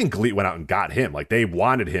 I think GLEAT went out and got him. They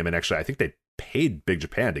wanted him, and actually I think they paid Big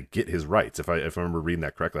Japan to get his rights. If I remember reading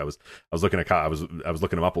that correctly, I was looking him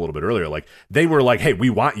up a little bit earlier. They were like, hey,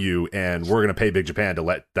 we want you, and we're gonna pay Big Japan to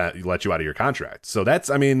let you out of your contract. So that's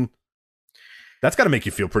got to make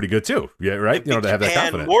you feel pretty good too. Yeah, right. To have that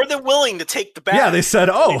confidence. More than willing to take the bag. Yeah, they said,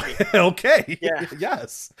 oh, okay. Yeah.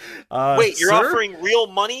 Yes. Wait, you're offering real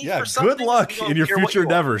money for something? Good luck in your future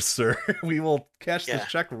endeavors, sir. We will cash this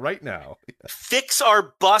check right now. Fix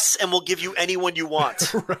our bus and we'll give you anyone you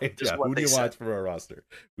want. Right. Yeah. Who do you want for our roster?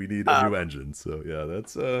 We need a new engine. So yeah,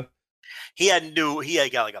 that's he got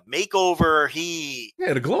a makeover. He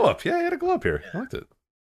had a glow up. Yeah, he had a glow up here. I liked it.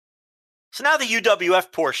 So now the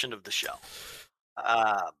UWF portion of the show.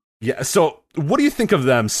 Yeah. So, what do you think of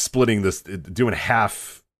them splitting this, doing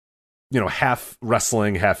half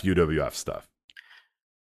wrestling, half UWF stuff?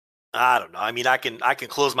 I don't know. I mean, I can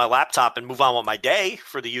close my laptop and move on with my day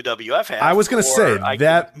for the UWF half. I was going to say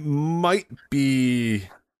might be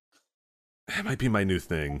my new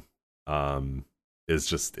thing. Is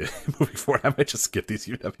just moving forward, I might just skip these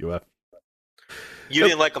UWF. You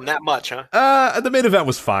didn't like them that much, huh? The main event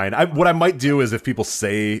was fine. What I might do is if people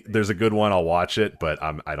say there's a good one, I'll watch it, but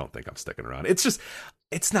I don't think I'm sticking around. It's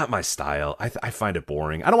not my style. I find it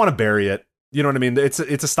boring. I don't want to bury it. You know what I mean? It's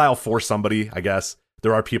a style for somebody, I guess.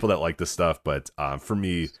 There are people that like this stuff, but for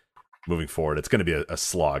me, moving forward, it's going to be a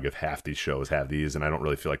slog if half these shows have these, and I don't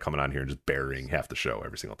really feel like coming on here and just burying half the show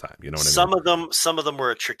every single time. You know what I mean? Some of them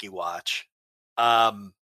were a tricky watch.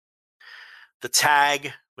 The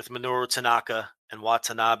tag with Minoru Tanaka and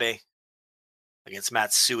Watanabe against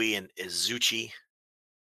Matsui and Izuchi.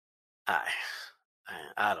 I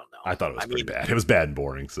don't know. I thought it was pretty bad. It was bad and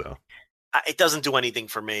boring. So it doesn't do anything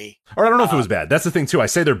for me. Or I don't know if it was bad. That's the thing too. I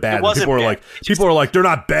say they're bad. People are like, they're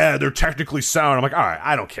not bad. They're technically sound. I'm like, all right,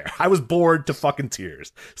 I don't care. I was bored to fucking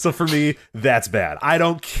tears. So for me, that's bad. I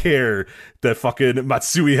don't care that fucking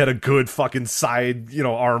Matsui had a good fucking side,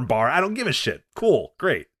 arm bar. I don't give a shit. Cool,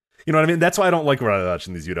 great. You know what I mean? That's why I don't like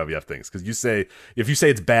watching these UWF things, because if you say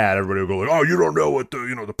it's bad, everybody will go like, oh, you don't know what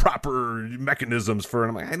the proper mechanisms for.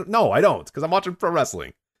 And I'm like, I don't, because I'm watching pro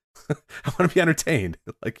wrestling. I want to be entertained.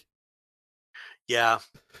 Like. Yeah.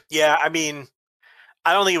 I mean,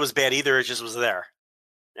 I don't think it was bad either. It just was there.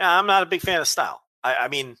 Yeah, I'm not a big fan of style. I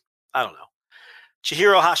mean, I don't know.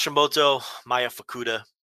 Chihiro Hashimoto, Maya Fukuda.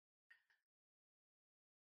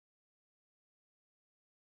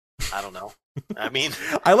 I don't know. I mean,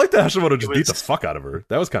 I like that Hashimoto just beat the fuck out of her.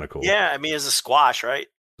 That was kind of cool. Yeah, I mean, it's a squash, right?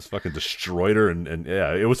 Just fucking destroyed her, and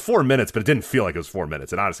yeah, it was 4 minutes, but it didn't feel like it was 4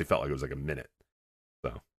 minutes. It honestly felt like it was like a minute.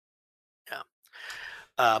 So.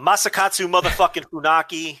 Masakatsu motherfucking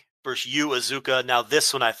Funaki versus Yu Iizuka. Now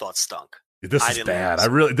this one I thought stunk. This is bad.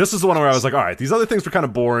 This is the one where I was like, all right, these other things were kind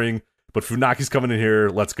of boring, but Funaki's coming in here.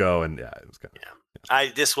 Let's go. And yeah, it was kind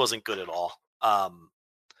of. This wasn't good at all.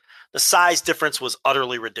 The size difference was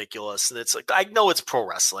utterly ridiculous, and it's like, I know it's pro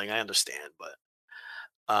wrestling, I understand, but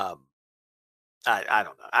I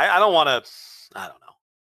don't know. I don't want to. I don't know.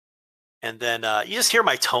 And then you just hear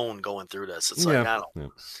my tone going through this. It's like, I don't. Yeah.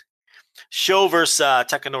 Sho versus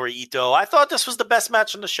Takanori Ito. I thought this was the best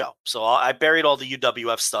match on the show. So I buried all the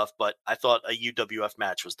UWF stuff, but I thought a UWF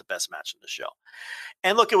match was the best match on the show.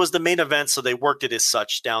 And look, it was the main event, so they worked it as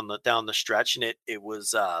such down the stretch, and it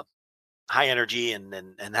was high energy and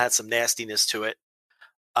had some nastiness to it.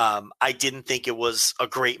 I didn't think it was a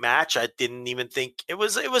great match. I didn't even think it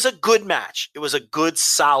was a good match. It was a good,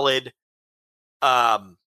 solid,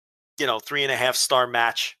 3.5 star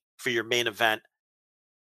match for your main event.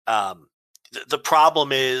 The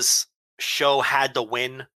problem is Sho had to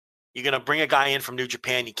win. You're going to bring a guy in from New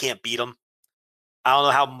Japan. You can't beat him. I don't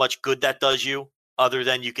know how much good that does you, other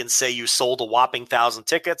than you can say you sold a whopping 1,000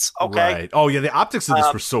 tickets. Okay. Right. Oh yeah. The optics of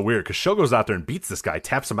this were so weird, because Sho goes out there and beats this guy,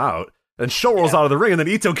 taps him out, and Sho rolls out of the ring, and then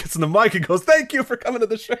Ito gets in the mic and goes, "Thank you for coming to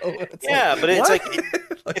the show." It's but it's like,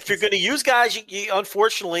 if you're going to use guys, you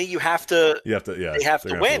unfortunately you have to. You have to. Yeah. They have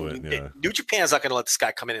to win. Yeah. New Japan's not going to let this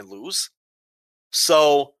guy come in and lose.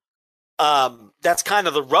 So. That's kind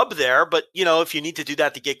of the rub there, but if you need to do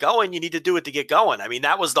that to get going, you need to do it to get going. I mean,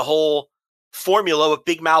 that was the whole formula with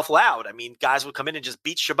Big Mouth Loud. I mean, guys would come in and just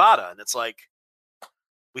beat Shibata, and it's like,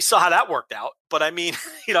 we saw how that worked out. But I mean,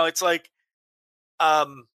 it's like, but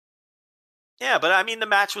I mean, the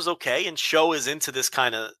match was okay, and Sho is into this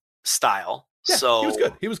kind of style. Yeah, so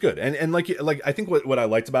he was good. And like I think what I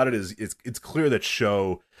liked about it is it's clear that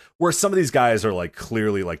Sho, where some of these guys are like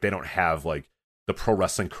clearly like they don't have like the pro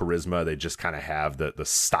wrestling charisma, they just kind of have the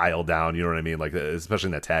style down, you know what I mean? Like, especially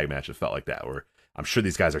in that tag match, it felt like that, where I'm sure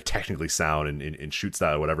these guys are technically sound in shoot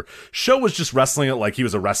style or whatever. Sho was just wrestling it like he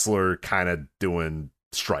was a wrestler, kind of doing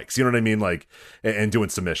strikes, you know what I mean? Like, and doing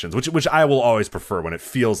submissions, which I will always prefer when it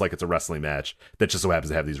feels like it's a wrestling match that just so happens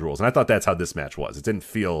to have these rules. And I thought that's how this match was. It didn't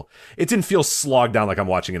feel slogged down like I'm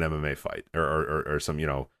watching an MMA fight or some,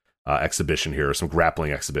 exhibition here, or some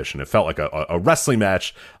grappling exhibition. It felt like a wrestling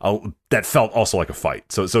match that felt also like a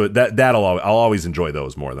fight. So I'll always enjoy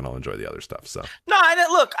those more than I'll enjoy the other stuff. So no,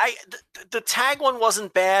 look, the tag one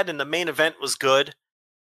wasn't bad, and the main event was good.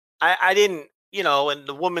 I didn't, and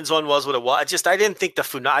the women's one was what it was. I didn't think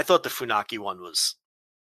I thought the Funaki one was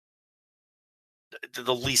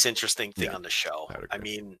the least interesting thing on the show. I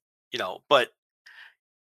mean, but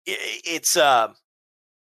it's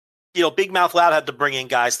Big Mouth Loud had to bring in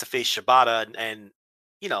guys to face Shibata, and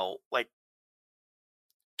like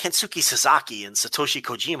Kensuke Sasaki and Satoshi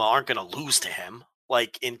Kojima aren't going to lose to him.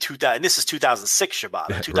 Like in 2000, and this is 2006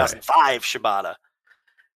 Shibata, 2005 Shibata.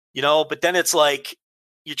 But then it's like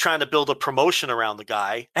you're trying to build a promotion around the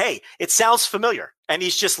guy. Hey, it sounds familiar, and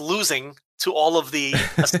he's just losing to all of the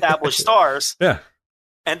established stars. Yeah.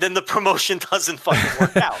 And then the promotion doesn't fucking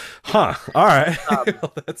work out. Huh. All right.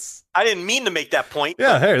 I didn't mean to make that point.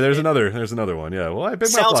 Yeah. Hey, there's another one. Yeah. Well, Big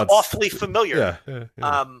sounds Mouth awfully familiar.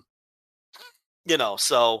 Yeah.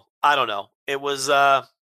 So I don't know. It was,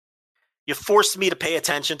 you forced me to pay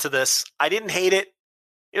attention to this. I didn't hate it.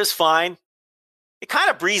 It was fine. It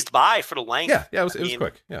kind of breezed by for the length. Yeah. Yeah. It was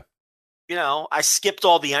quick. Yeah. I skipped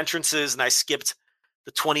all the entrances, and I skipped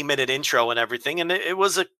the 20-minute intro and everything. And it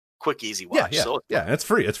was a quick, easy watch. Yeah. So and it's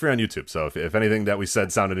free. It's free on YouTube. So if anything that we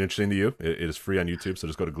said sounded interesting to you, it is free on YouTube. So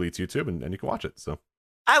just go to GLEAT's YouTube and you can watch it. So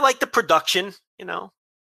I like the production. You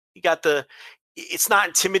got it's not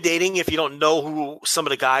intimidating if you don't know who some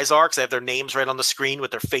of the guys are, because they have their names right on the screen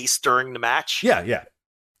with their face during the match. Yeah.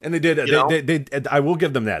 And they did. You know? They. I will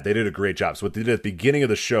give them that. They did a great job. So what they did at the beginning of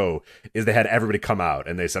the show is they had everybody come out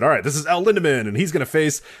and they said, "All right, this is El Lindemann, and he's going to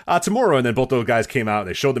face tomorrow." And then both those guys came out and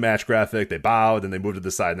they showed the match graphic. They bowed and they moved to the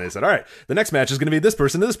side and they said, "All right, the next match is going to be this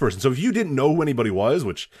person to this person." So if you didn't know who anybody was,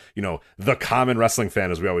 which the common wrestling fan,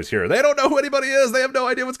 as we always hear, they don't know who anybody is. They have no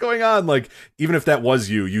idea what's going on. Like even if that was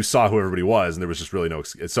you saw who everybody was, and there was just really no.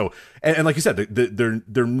 So and like you said,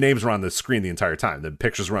 their names were on the screen the entire time. The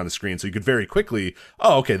pictures were on the screen, so you could very quickly,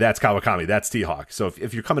 oh, okay, that's Kawakami, that's T-Hawk. So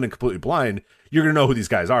if you're coming in completely blind, you're going to know who these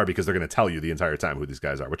guys are because they're going to tell you the entire time who these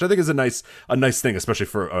guys are, which I think is a nice thing, especially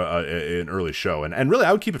for an early show. And really,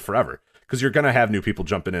 I would keep it forever because you're going to have new people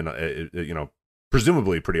jumping in,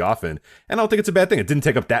 presumably pretty often. And I don't think it's a bad thing. It didn't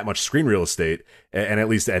take up that much screen real estate, and at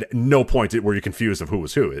least at no point were you confused of who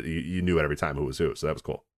was who. You knew at every time who was who, so that was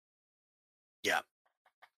cool. Yeah.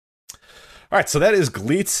 All right, so that is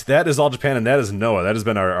GLEAT, that is All Japan, and that is Noah. That has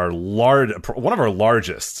been one of our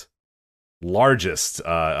largest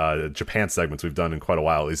Japan segments we've done in quite a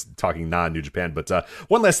while, at least talking non-New Japan. But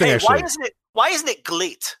one last thing, actually. Why isn't it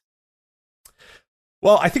GLEAT?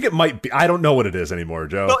 Well, I think it might be. I don't know what it is anymore,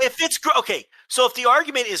 Joe. No, if it's okay, so if the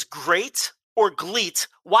argument is great or GLEAT,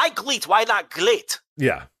 why GLEAT? Why not GLEAT?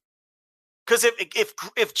 Yeah. Because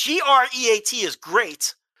if GREAT is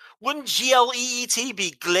great, wouldn't GLEET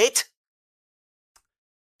be GLEAT?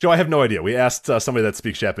 Joe, I have no idea. We asked somebody that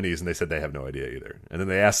speaks Japanese, and they said they have no idea either. And then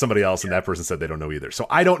they asked somebody else, and that person said they don't know either. So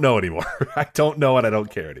I don't know anymore. I don't know, and I don't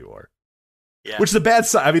care anymore. Yeah. Which is a bad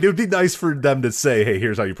sign. I mean, it would be nice for them to say, hey,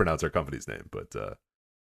 here's how you pronounce our company's name. But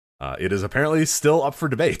it is apparently still up for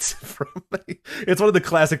debate. It's one of the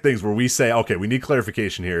classic things where we say, okay, we need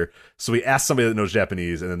clarification here. So we ask somebody that knows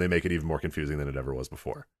Japanese, and then they make it even more confusing than it ever was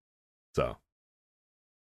before. So,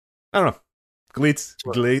 I don't know.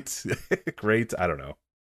 GLEAT, great, I don't know.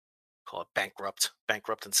 Call it bankrupt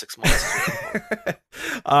in 6 months.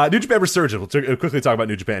 New Japan Resurgence. We'll quickly talk about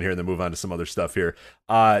New Japan here and then move on to some other stuff here.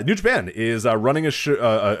 New Japan is running a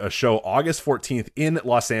show August 14th in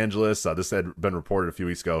Los Angeles. This had been reported a few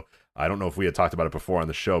weeks ago. I don't know if we had talked about it before on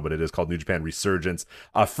the show, but it is called New Japan Resurgence.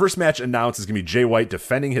 First match announced is going to be Jay White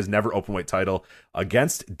defending his never openweight title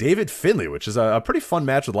against David Finlay, which is a pretty fun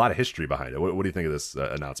match with a lot of history behind it. What do you think of this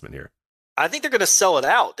announcement here? I think they're going to sell it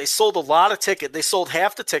out. They sold a lot of tickets. They sold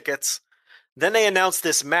half the tickets. Then they announced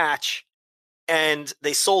this match, and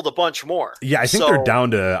they sold a bunch more. Yeah, I think they're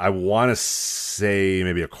down to, I want to say,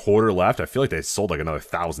 maybe a quarter left. I feel like they sold like another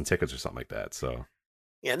 1,000 tickets or something like that. So,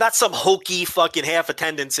 yeah, not some hokey fucking half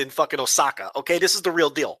attendance in fucking Osaka. Okay, this is the real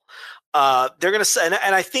deal. They're going to say,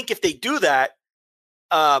 and I think if they do that,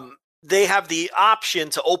 they have the option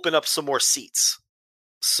to open up some more seats.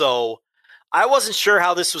 So I wasn't sure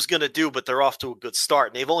how this was going to do, but they're off to a good start.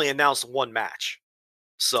 And they've only announced one match.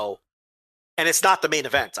 So, and it's not the main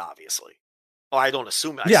event, obviously. Oh, I don't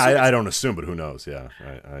assume. I don't assume, but who knows? Yeah,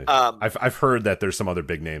 I've heard that there's some other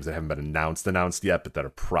big names that haven't been announced yet, but that are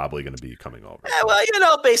probably going to be coming over. Yeah,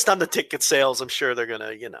 well, based on the ticket sales, I'm sure they're going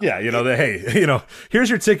to, Yeah, hey, here's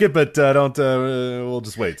your ticket, but don't. We'll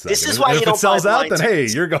just wait. This is why if it sells out, then hey,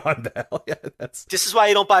 you're gone. Yeah, this is why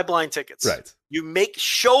you don't buy blind tickets. Right. You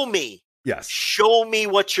show me. Yes. Show me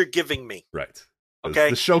what you're giving me. Right.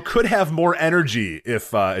 Okay. The show could have more energy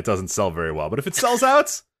if it doesn't sell very well, but if it sells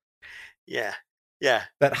out, yeah,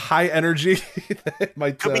 that high energy that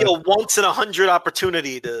might could be a once in 100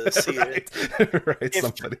 opportunity to see right. it. Right.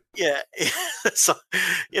 Somebody. Yeah. So,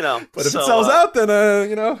 but if it sells out, then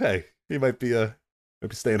hey, he might be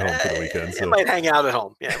staying home for the weekend. So. It might hang out at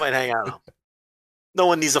home. Yeah, it might hang out at home. No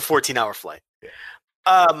one needs a 14-hour flight. Yeah.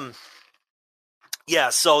 Yeah,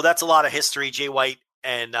 so that's a lot of history. Jay White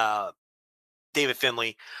and David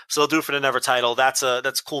Finlay. So they'll do it for the Never title. That's a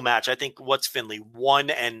cool match. I think what's Finlay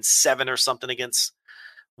 1-7 or something against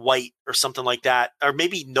White or something like that, or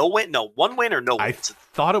maybe no win. No, one win or no win. I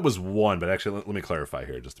thought it was one, but actually, let me clarify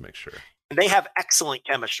here just to make sure. And they have excellent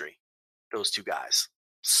chemistry, those two guys.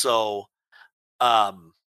 So, let's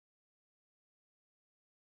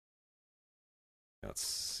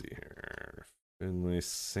see here. Finlay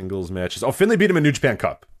singles matches. Oh, Finlay beat him in New Japan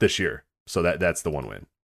Cup this year, so that's the one win.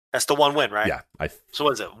 That's the one win, right? Yeah. So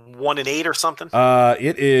what is it, 1-8 or something?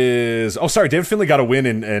 It is. Oh, sorry. David Finlay got a win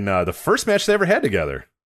in the first match they ever had together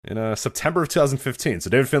in September of 2015. So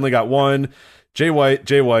David Finlay got one. Jay White.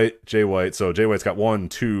 So Jay White's got 1,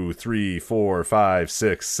 2, 3, 4, 5,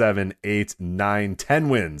 6, 7, 8, 9, 10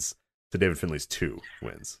 wins to David Finlay's 2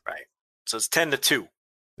 wins. Right. So it's 10-2.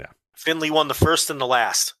 Yeah. Finlay won the first and the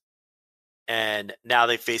last. And now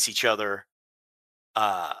they face each other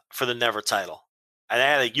for the Never title. And they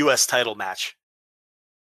had a U.S. title match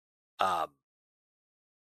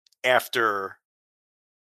after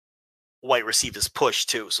White received his push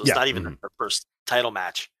too. So it's not even their first title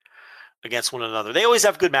match against one another. They always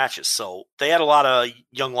have good matches. So they had a lot of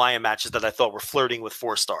young lion matches that I thought were flirting with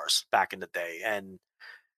 4 stars back in the day. And,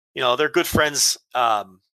 they're good friends,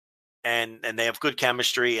 and they have good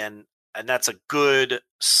chemistry, and that's a good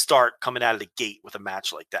start coming out of the gate with a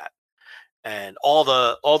match like that. And all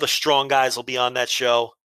the strong guys will be on that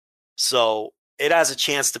show. So it has a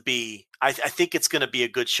chance to be, I think it's going to be a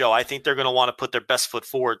good show. I think they're going to want to put their best foot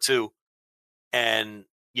forward too, and,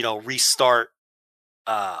 restart,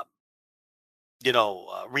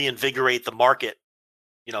 reinvigorate the market,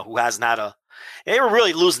 who hasn't had they were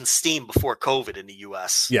really losing steam before COVID in the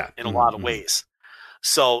US in a lot of ways.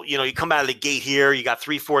 So, you come out of the gate here, you got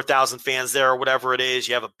 3,000-4,000 fans there or whatever it is.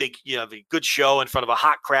 You have a good show in front of a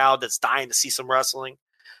hot crowd that's dying to see some wrestling.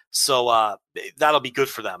 So that'll be good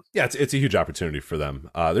for them. Yeah, it's a huge opportunity for them.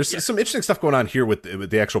 There's some interesting stuff going on here with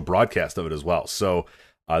the actual broadcast of it as well. So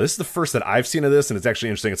this is the first that I've seen of this, and it's actually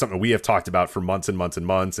interesting. It's something we have talked about for months and months and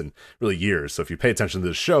months, and really years. So if you pay attention to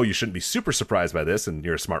the show, you shouldn't be super surprised by this, and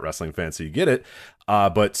you're a smart wrestling fan, so you get it.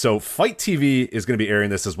 But so Fight TV is going to be airing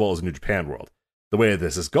this as well as New Japan World. The way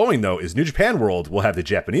this is going, though, is New Japan World will have the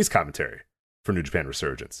Japanese commentary for New Japan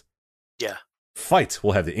Resurgence. Yeah. Fight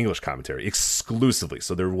will have the English commentary exclusively.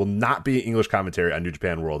 So there will not be English commentary on New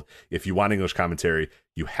Japan World. If you want English commentary,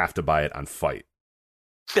 you have to buy it on Fight.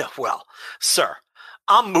 Yeah, well, sir,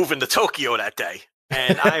 I'm moving to Tokyo that day,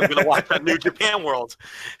 and I'm going to watch on New Japan World.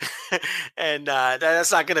 And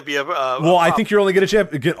that's not going to be a well, I think you're only going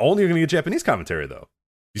to get Japanese commentary, though.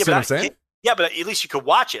 You see what I'm saying? Yeah, but at least you could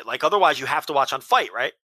watch it. Like, otherwise you have to watch on Fight,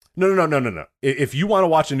 right? No. If you want to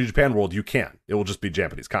watch a New Japan World, you can. It will just be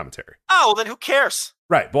Japanese commentary. Oh, well, then who cares?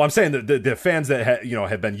 Right. Well, I'm saying that the fans that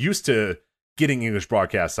have been used to getting English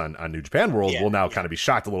broadcasts on New Japan World will now kind of be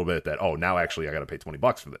shocked a little bit that, now actually I got to pay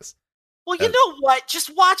 $20 for this. Well, you know what?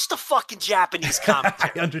 Just watch the fucking Japanese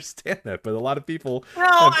commentary. I understand that, but a lot of people. No,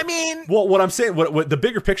 I mean. Well, what I'm saying, what the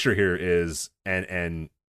bigger picture here is, and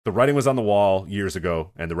the writing was on the wall years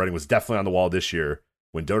ago, and the writing was definitely on the wall this year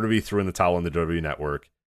when WWE threw in the towel on the WWE Network.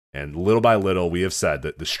 And little by little, we have said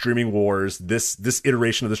that the streaming wars, this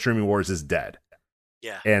iteration of the streaming wars is dead.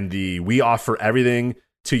 Yeah. And we offer everything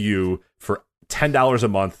to you for $10 a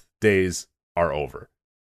month days are over.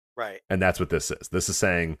 Right. And that's what this is. This is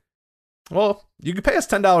saying, well, you can pay us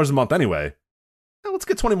 $10 a month anyway. Well, let's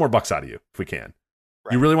get 20 more bucks out of you if we can.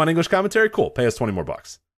 Right. You really want English commentary? Cool. Pay us 20 more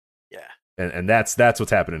bucks. Yeah. And that's what's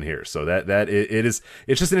happening here. So it's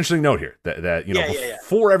just an interesting note here that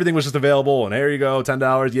before everything was just available and there you go,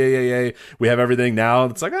 $10, yay, we have everything now.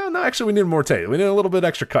 It's like, oh no, actually we need more tape. We need a little bit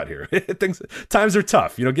extra cut here. Times are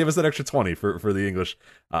tough. Give us that extra 20 for the English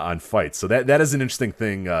on Fight. So that is an interesting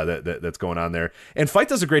thing that's going on there. And Fight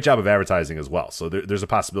does a great job of advertising as well. So there's a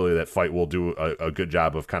possibility that Fight will do a good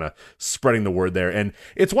job of kind of spreading the word there. And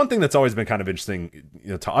it's one thing that's always been kind of interesting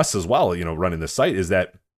to us as well. Running this site is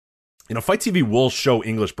that. Fight TV will show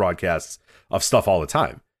English broadcasts of stuff all the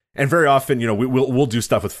time. And very often, we'll do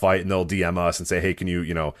stuff with Fight and they'll DM us and say, hey, can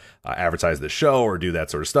you, advertise this show or do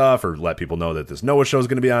that sort of stuff or let people know that this Noah show is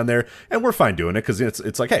going to be on there. And we're fine doing it because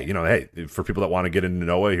it's like, hey, for people that want to get into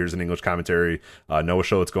Noah, here's an English commentary, Noah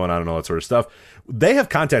show that's going on and all that sort of stuff. They have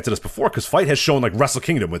contacted us before because Fight has shown like Wrestle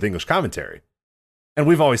Kingdom with English commentary. And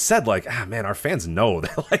we've always said like, man, our fans know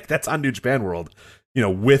that like that's on New Japan World.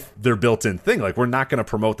 With their built-in thing. Like, we're not going to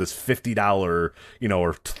promote this $50, or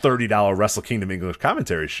 $30 Wrestle Kingdom English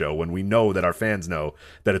commentary show when we know that our fans know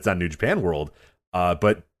that it's on New Japan World.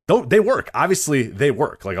 But they work. Obviously, they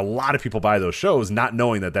work. Like, a lot of people buy those shows not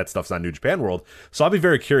knowing that stuff's on New Japan World. So I'll be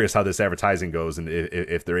very curious how this advertising goes and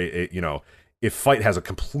if they're, if Fight has a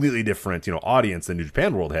completely different, audience than New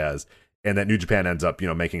Japan World has, and that New Japan ends up,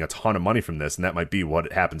 making a ton of money from this, and that might be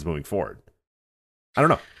what happens moving forward. I don't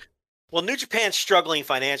know. Well, New Japan's struggling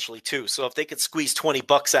financially too, so if they could squeeze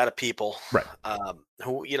 $20 out of people, right?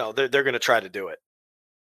 Who they're going to try to do it.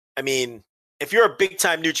 I mean, if you're a big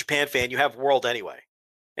time New Japan fan, you have World anyway,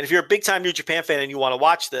 and if you're a big time New Japan fan and you want to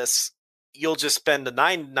watch this, you'll just spend the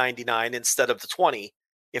 $9.99 instead of the $20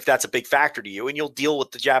 if that's a big factor to you, and you'll deal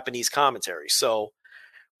with the Japanese commentary. So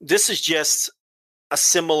this is just a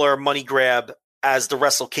similar money grab as the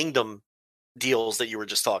Wrestle Kingdom deals that you were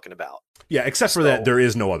just talking about. Yeah, except for that there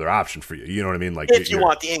is no other option for you. You know what I mean? Like if you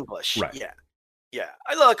want the English. Right. Yeah.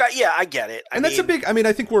 I get it. That's a big,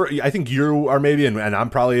 I think you are maybe, and I'm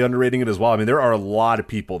probably underrating it as well. I mean, there are a lot of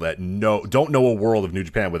people that don't know a world of New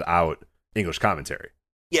Japan without English commentary.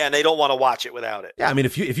 Yeah, and they don't want to watch it without it. Yeah, I mean,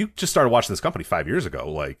 if you just started watching this company 5 years ago,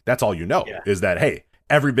 like that's all is that, hey,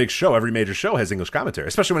 every big show, every major show has English commentary,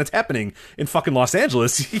 especially when it's happening in fucking Los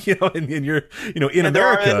Angeles, in your, in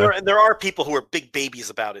America. There are people who are big babies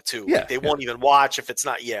about it too. Yeah, like they won't even watch if it's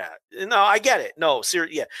not. Yeah, no, I get it. No,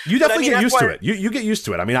 seriously, yeah. You definitely get used to it. You get used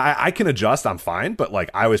to it. I mean, I can adjust. I'm fine, but like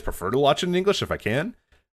I always prefer to watch it in English if I can.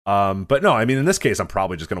 But no, I mean, in this case, I'm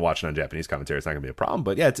probably just going to watch it on Japanese commentary. It's not going to be a problem.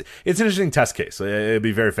 But yeah, it's an interesting test case. It'd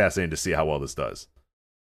be very fascinating to see how well this does.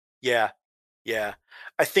 Yeah.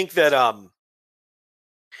 I think that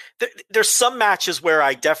there's some matches where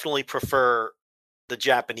I definitely prefer the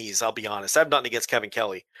Japanese. I'll be honest. I have nothing against Kevin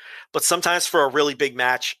Kelly, but sometimes for a really big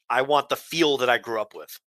match, I want the feel that I grew up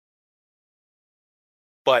with.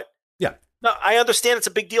 But yeah, no, I understand it's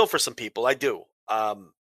a big deal for some people. I do. I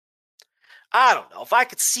don't know. If I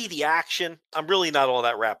could see the action, I'm really not all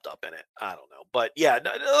that wrapped up in it. I don't know. But yeah,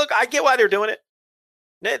 look, I get why they're doing it.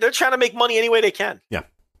 They're trying to make money any way they can. Yeah.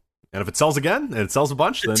 And if it sells again and it sells a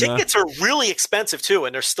bunch, then tickets are really expensive too,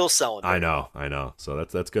 and they're still selling. I know. So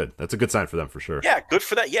that's good. That's a good sign for them for sure. Yeah, good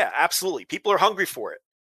for that. Yeah, absolutely. People are hungry for it.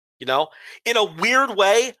 In a weird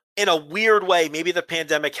way, maybe the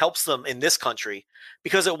pandemic helps them in this country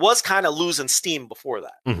because it was kind of losing steam before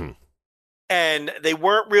that. Mm-hmm. And they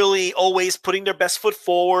weren't really always putting their best foot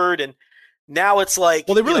forward. And now it's like,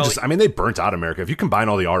 well, they really they burnt out America. If you combine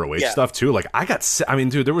all the ROH stuff too, like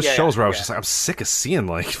dude, there was shows where I was just like, I'm sick of seeing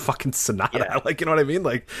like fucking Sonata. Yeah. Like, you know what I mean?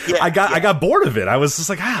 Like I got bored of it. I was just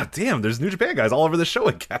like, damn, there's New Japan guys all over the show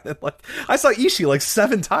again. And like I saw Ishii like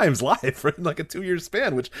 7 times live for like a 2-year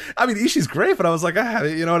span, which I mean, Ishii's great, but I was like,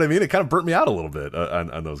 you know what I mean? It kind of burnt me out a little bit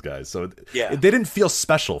on those guys. So they didn't feel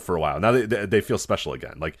special for a while. Now they feel special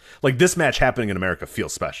again. Like this match happening in America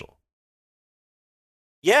feels special.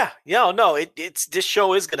 Yeah, no, it's this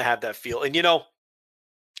show is going to have that feel. And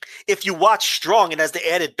if you watch Strong, and as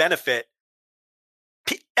the added benefit,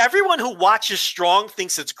 everyone who watches Strong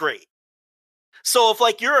thinks it's great. So if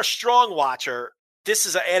like you're a Strong watcher, this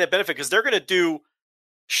is an added benefit because they're going to do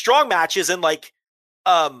Strong matches and like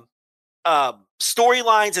storylines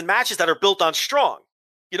and matches that are built on Strong,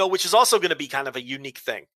 which is also going to be kind of a unique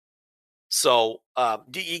thing. So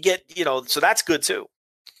you get, so that's good too.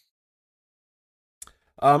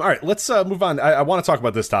 All right, let's move on. I want to talk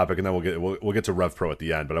about this topic, and then we'll get to Rev Pro at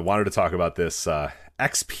the end. But I wanted to talk about this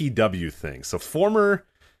XPW thing. So former,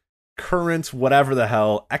 current, whatever the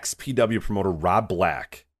hell, XPW promoter Rob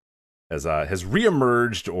Black has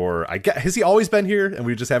reemerged, or has he always been here and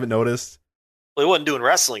we just haven't noticed? Well, he wasn't doing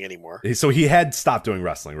wrestling anymore. So he had stopped doing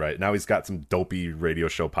wrestling, right? Now he's got some dopey radio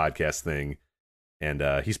show podcast thing,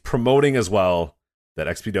 and he's promoting as well that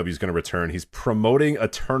XPW is going to return. He's promoting a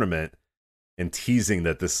tournament and teasing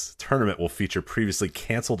that this tournament will feature previously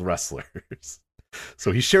canceled wrestlers.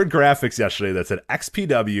 So he shared graphics yesterday that said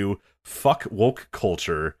XPW, fuck woke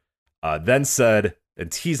culture, then said,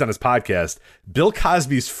 and teased on his podcast, Bill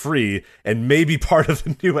Cosby's free and may be part of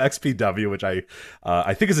the new XPW, which I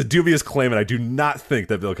think is a dubious claim, and I do not think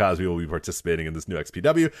that Bill Cosby will be participating in this new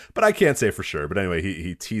XPW, but I can't say for sure. But anyway,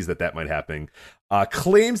 he teased that might happen.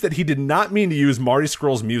 Claims that he did not mean to use Marty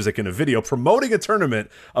Scurll's music in a video promoting a tournament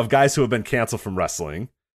of guys who have been canceled from wrestling.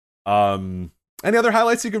 Any other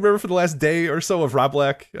highlights you could remember for the last day or so of Rob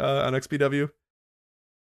Black on XPW?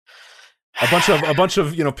 A bunch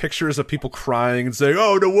of pictures of people crying and saying,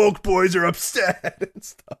 "Oh, the woke boys are upset" and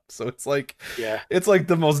stuff. So it's like, it's like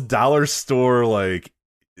the most dollar store like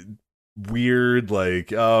weird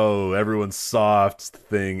like, oh, everyone's soft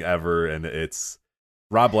thing ever, and it's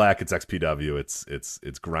Rob Black, it's XPW,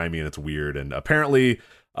 it's grimy and it's weird, and apparently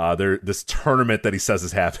this tournament that he says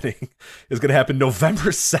is happening is going to happen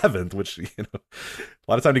November 7th, which a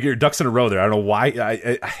lot of time to get your ducks in a row there. I don't know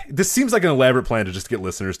why. This seems like an elaborate plan to just get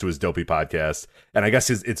listeners to his dopey podcast, and I guess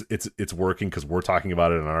it's working because we're talking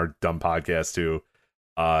about it on our dumb podcast too.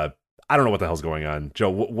 I don't know what the hell's going on, Joe.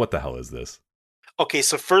 What the hell is this? Okay,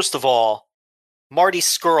 so first of all, Marty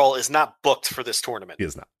Scurll is not booked for this tournament. He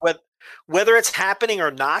is not. Whether it's happening or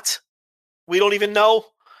not, we don't even know.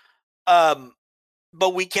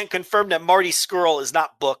 But we can confirm that Marty Scurll is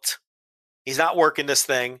not booked. He's not working this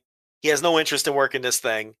thing. He has no interest in working this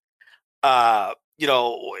thing.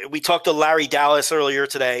 We talked to Larry Dallas earlier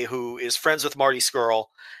today, who is friends with Marty Scurll,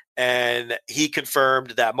 and he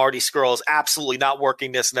confirmed that Marty Scurll is absolutely not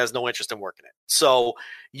working this and has no interest in working it. So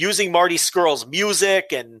using Marty Scurll's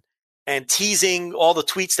music and teasing all the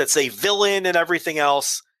tweets that say villain and everything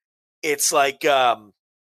else, it's like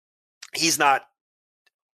he's not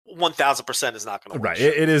 1,000% is not going to work. Right.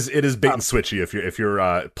 It is bait and switchy if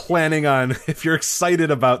you're planning on, if you're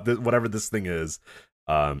excited about whatever this thing is.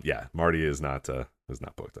 Marty is not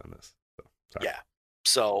booked on this. So, yeah.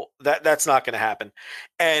 So that's not going to happen.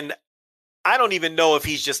 And I don't even know if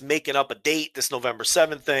he's just making up a date, this November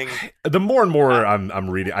 7th thing. The more and more I'm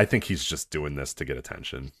reading, I think he's just doing this to get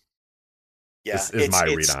attention. Yeah, is my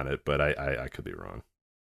read on it, but I could be wrong.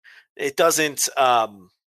 It doesn't.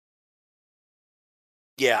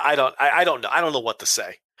 Yeah, I don't know. I don't know what to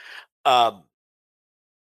say.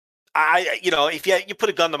 If you put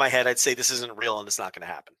a gun to my head, I'd say this isn't real and it's not going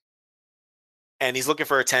to happen. And he's looking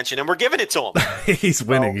for attention, and we're giving it to him. He's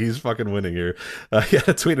winning. He's fucking winning here. He had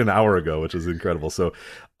a tweet an hour ago, which is incredible. So,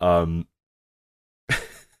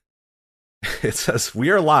 it says, "We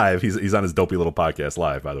are live." He's on his dopey little podcast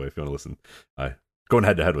live, by the way, if you want to listen. Going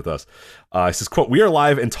head to head with us. He says, quote, "We are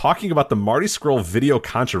live and talking about the Marty Scurll video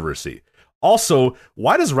controversy. Also,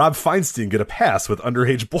 why does Rob Feinstein get a pass with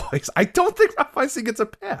underage boys?" I don't think Rob Feinstein gets a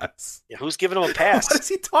pass. Yeah, who's giving him a pass? What is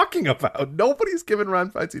he talking about? Nobody's giving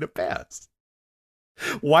Rob Feinstein a pass.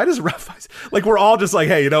 Why does Rob Feinstein... Like, we're all just like,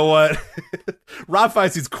 hey, you know what? Rob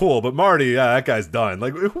Feinstein's cool, but Marty, that guy's done.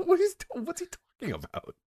 Like, what's he talking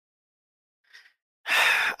about?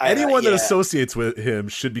 Anyone that associates with him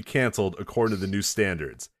should be canceled according to the new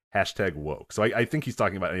standards. #woke. So I think he's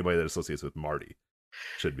talking about anybody that associates with Marty.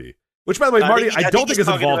 Should be. Which, by the way, Marty, I don't think is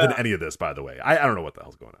involved in any of this, by the way. I don't know what the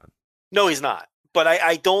hell's going on. No, he's not. But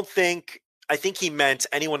I don't think... I think he meant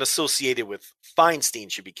anyone associated with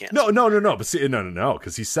Feinstein should be canceled. No. But see, no.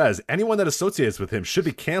 Because he says anyone that associates with him should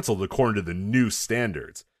be canceled according to the new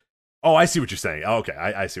standards. Oh, I see what you're saying. Oh, okay,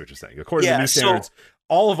 I see what you're saying. According to the new standards,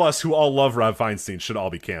 all of us who all love Rob Feinstein should all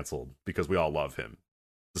be canceled because we all love him,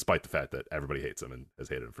 despite the fact that everybody hates him and has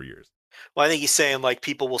hated him for years. Well, I think he's saying like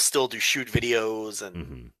people will still do shoot videos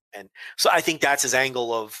and so I think that's his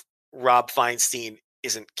angle of Rob Feinstein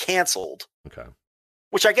isn't canceled. Okay.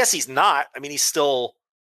 Which I guess he's not. I mean, he's still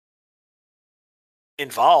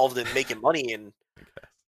involved in making money. And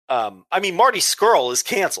I mean, Marty Scurll is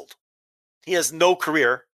canceled. He has no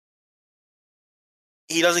career.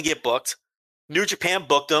 He doesn't get booked. New Japan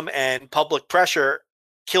booked him, and public pressure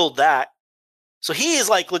killed that. So he is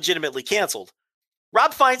like legitimately canceled.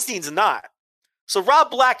 Rob Feinstein's not. So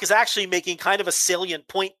Rob Black is actually making kind of a salient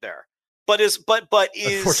point there. But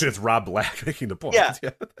unfortunately, it's Rob Black making the point. Yeah.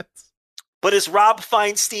 But is Rob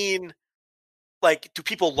Feinstein, like, do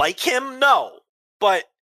people like him? No. But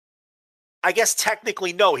I guess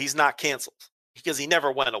technically, no, he's not canceled because he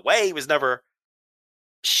never went away. He was never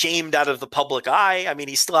shamed out of the public eye. I mean,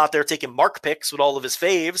 he's still out there taking mark pics with all of his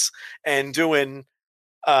faves and doing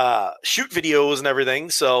shoot videos and everything.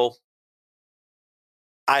 So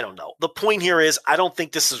I don't know. The point here is I don't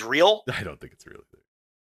think this is real. I don't think it's real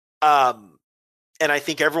either. And I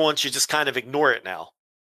think everyone should just kind of ignore it now.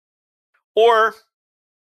 Or,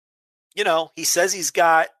 he says he's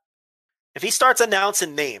got, if he starts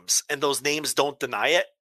announcing names and those names don't deny it,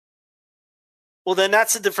 well, then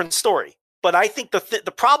that's a different story. But I think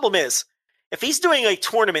the problem is, if he's doing a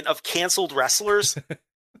tournament of canceled wrestlers,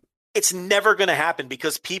 it's never going to happen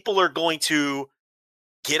because people are going to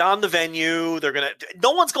get on the venue.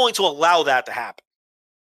 No one's going to allow that to happen.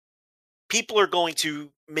 People are going to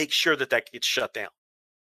make sure that gets shut down.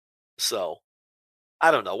 So, I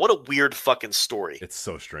don't know. What a weird fucking story. It's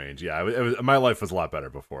so strange. Yeah, my life was a lot better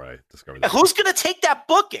before I discovered that. Who's going to take that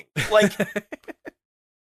booking? Like,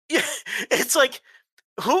 yeah, it's like,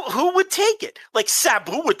 who would take it? Like,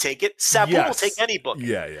 Sabu would take it. Sabu will take any booking.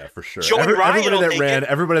 Yeah, for sure. Joey Ryan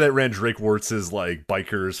everybody that ran Drake Wirtz's, like,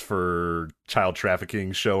 Bikers for Child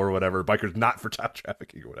Trafficking show or whatever. Bikers not for child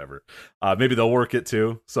trafficking or whatever. Maybe they'll work it,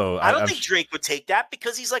 too. So I don't think Drake would take that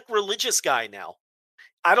because he's, like, religious guy now.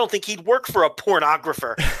 I don't think he'd work for a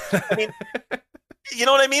pornographer. I mean, you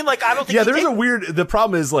know what I mean? Like, I don't think. Yeah, the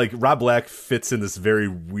problem is, like, Rob Black fits in this very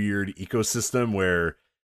weird ecosystem where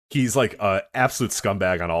he's like a absolute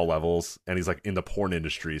scumbag on all levels, and he's like in the porn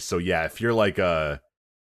industry. So yeah, if you're like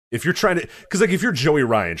if you're trying to, because like if you're Joey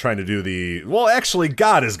Ryan trying to do actually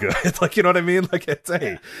God is good, like, you know what I mean? Like, it's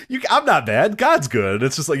I'm not bad, God's good.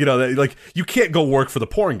 It's just like, like you can't go work for the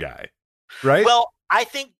porn guy, right? Well, I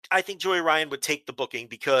think Joey Ryan would take the booking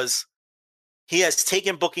because he has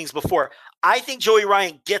taken bookings before. I think Joey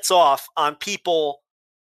Ryan gets off on people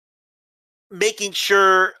making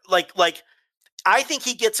sure, like I think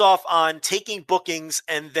he gets off on taking bookings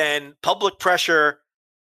and then public pressure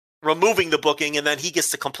removing the booking, and then he gets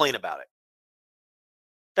to complain about it.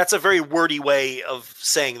 That's a very wordy way of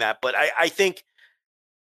saying that, but I think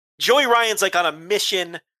Joey Ryan's like on a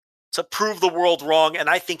mission to prove the world wrong, and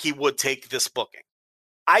I think he would take this booking.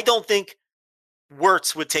 I don't think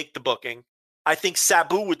Wirtz would take the booking. I think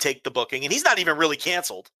Sabu would take the booking, and he's not even really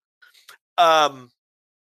canceled. I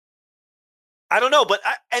don't know, but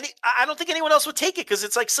I don't think anyone else would take it because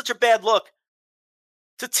it's like such a bad look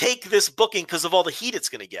to take this booking because of all the heat it's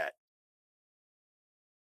going to get.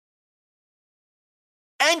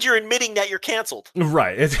 and you're admitting that you're canceled.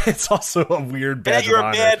 Right. It's also a weird badge And that you're of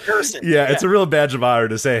honor. a bad person. Yeah, it's a real badge of honor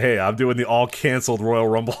to say, hey, I'm doing the all canceled Royal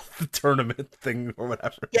Rumble tournament thing or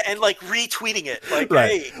whatever. Yeah, and like retweeting it. Like,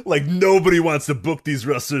 right. hey. Like nobody wants to book these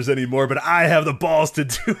wrestlers anymore, but I have the balls to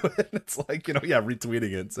do it. It's like,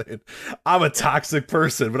 retweeting it and saying, I'm a toxic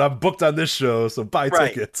person, but I'm booked on this show, so buy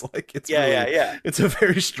tickets. Like it's it's a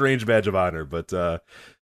very strange badge of honor, but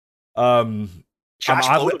I'm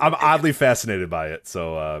oddly fascinated by it.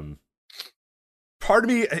 So part of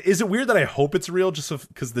me, is it weird that I hope it's real just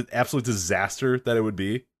because the absolute disaster that it would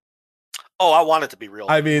be? Oh, I want it to be real.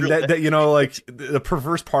 I mean, that like the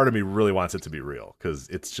perverse part of me really wants it to be real because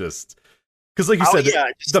it's just because, like you said,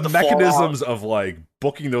 the mechanisms of like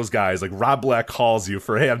booking those guys, like Rob Black calls you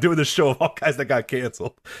for, hey, I'm doing this show of all guys that got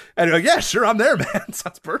canceled, and you're like, yeah, sure, I'm there, man.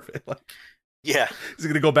 Sounds perfect. Like, yeah, he's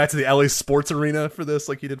gonna go back to the LA Sports Arena for this,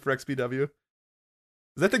 like he did for XPW. Is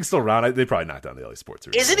that thing still around? They probably knocked down the LA Sports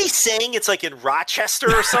Arena. Isn't he saying it's like in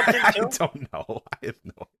Rochester or something? I don't know. I have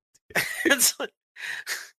no idea. It's like,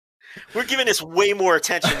 we're giving this way more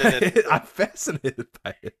attention than it. I'm fascinated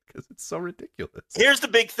by it because it's so ridiculous. Here's the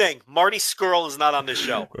big thing: Marty Scurll is not on this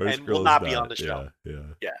show, and will not be on the show.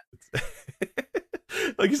 Yeah.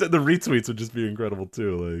 Like you said, the retweets would just be incredible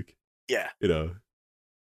too. Like,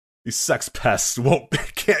 these sex pests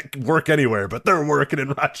can't work anywhere, but they're working in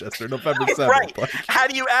Rochester, November 7th. Right? Like, how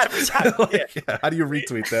do you advertise? How do you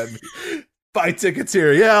retweet that? Buy tickets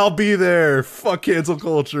here. Yeah, I'll be there. Fuck cancel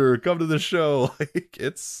culture. Come to the show. Like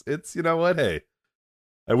it's you know what? Hey,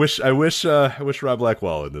 I wish Rob Black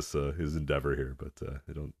well in this his endeavor here, but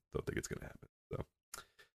I don't think it's gonna happen. So,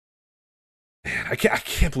 man, I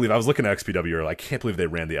can't believe I was looking at XPW earlier. I can't believe they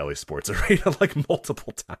ran the LA Sports Arena like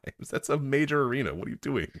multiple times. That's a major arena. What are you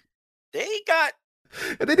doing?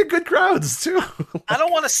 And they did good crowds too. I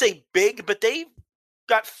don't want to say big, but they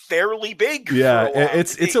got fairly big. Yeah,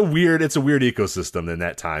 it's a weird ecosystem in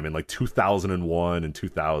that time in like 2001 and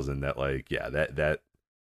 2000 that like that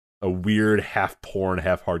a weird half porn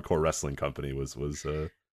half hardcore wrestling company was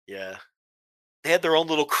yeah, they had their own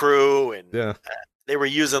little crew and they were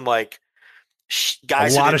using like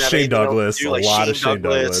guys, a lot of Shane Douglas, like a lot of Shane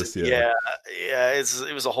Douglas. Yeah,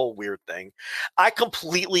 it was a whole weird thing. I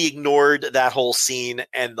completely ignored that whole scene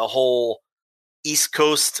and the whole East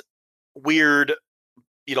Coast weird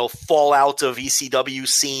fallout of ECW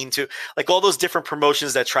scene to like all those different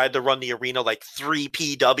promotions that tried to run the arena, like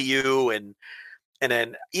 3PW and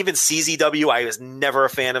then even CZW. I was never a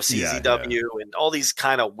fan of CZW and all these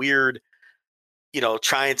kind of weird,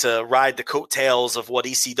 trying to ride the coattails of what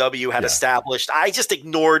ECW had established. I just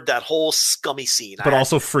ignored that whole scummy scene. But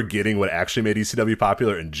also forgetting what actually made ECW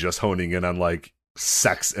popular and just honing in on like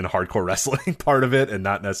sex and hardcore wrestling part of it and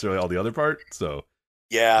not necessarily all the other part. So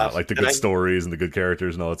yeah, like the good stories and the good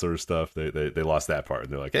characters and all that sort of stuff. They lost that part,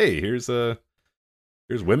 and they're like, "Hey, here's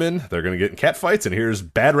women. They're gonna get in cat fights, and here's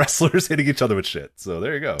bad wrestlers hitting each other with shit." So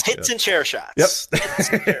there you go. Hits and chair shots. Yep.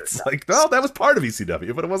 It's like, well, that was part of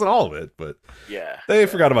ECW, but it wasn't all of it. But yeah, they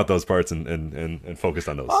forgot about those parts and focused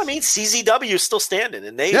on those. Well, I mean, CZW is still standing,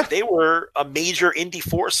 and they were a major indie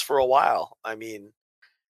force for a while. I mean,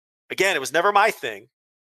 again, it was never my thing,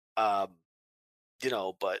 but.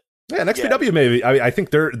 Yeah, and XPW maybe. I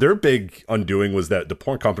think their big undoing was that the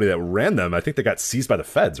porn company that ran them, I think they got seized by the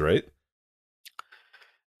feds, right?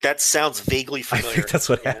 That sounds vaguely familiar. I think that's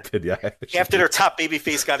what happened, yeah. After their top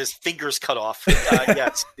babyface got his fingers cut off.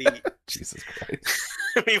 Yes. Jesus Christ.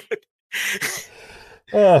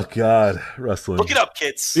 Oh, God. Wrestling. Look it up,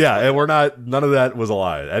 kids. Yeah, and none of that was a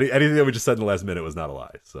lie. Anything that we just said in the last minute was not a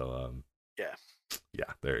lie. So, yeah,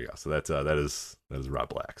 there you go. So that is Rob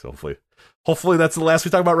Black. So hopefully that's the last we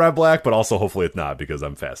talk about Rob Black, but also hopefully it's not because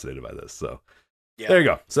I'm fascinated by this. So there you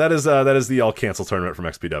go. So that is the all cancel tournament from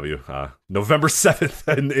XPW. November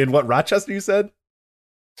 7th in what, Rochester? You said?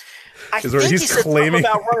 I think he said something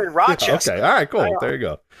about running Rochester. Okay, all right, cool. There you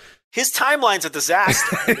go. His timeline's a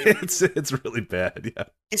disaster. I mean, it's really bad. Yeah,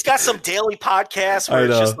 he's got some daily podcast where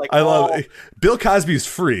it's just like I love it. Bill Cosby's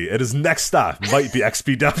free, and his next stop might be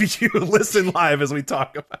XPW. Listen live as we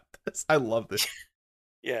talk about this. I love this.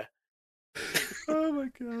 Yeah. Oh my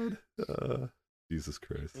God. Jesus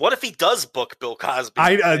Christ. What if he does book Bill Cosby?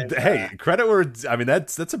 Hey, credit where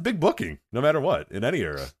that's a big booking, no matter what, in any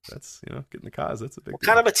era. That's getting the Cos. That's a big. What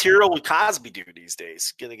kind of material would Cosby do these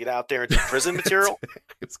days? Gonna get out there and do prison material? I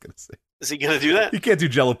was gonna say. Is he gonna do that? He can't do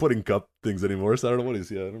Jello pudding cup things anymore, so I don't know what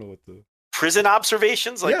he's. Yeah, I don't know what the prison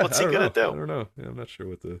observations. Like, what's he gonna do? I don't know. Yeah, I'm not sure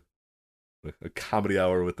what a comedy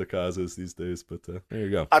hour with the Cos is these days, but there you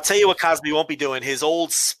go. I'll tell you what Cosby won't be doing: his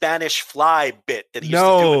old Spanish Fly bit that he used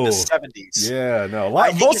to do in the 70s. Yeah, no.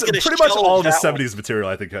 Pretty much all of the 70s material,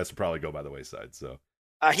 I think, has to probably go by the wayside. So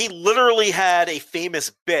He literally had a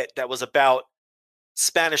famous bit that was about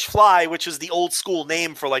Spanish Fly, which is the old school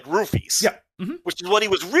name for like roofies. Yeah. Mm-hmm. Which is what he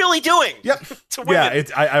was really doing. Yep. To women.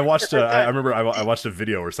 Yeah. I watched. I remember I watched a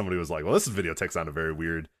video where somebody was like, "Well, this video takes on a very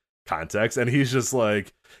weird context," and he's just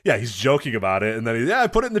like, "Yeah, he's joking about it," and then I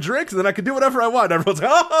put it in the drink, and then I can do whatever I want. And everyone's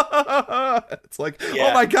like, "Oh!" It's like,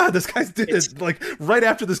 oh my god, this guy did it! Like right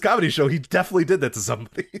after this comedy show, he definitely did that to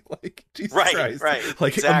somebody. Like Jesus Christ, right.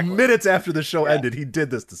 Like exactly. minutes after the show ended, he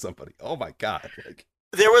did this to somebody. Oh my god! Like.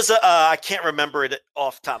 There was I can't remember it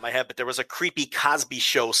off the top of my head, but there was a creepy Cosby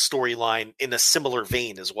Show storyline in a similar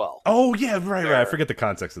vein as well. Oh, yeah, right. I forget the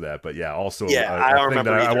context of that, but yeah, also I don't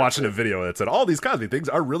remember I watched in a video that said, all these Cosby things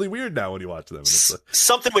are really weird now when you watch them. And it's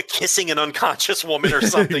something with kissing an unconscious woman or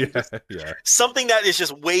something. yeah. Something that is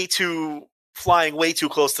just flying way too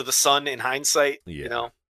close to the sun in hindsight, you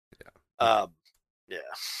know? Yeah.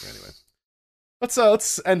 Anyway.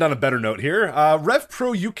 Let's end on a better note here. Rev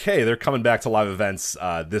Pro UK, they're coming back to live events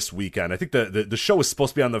this weekend. I think the show was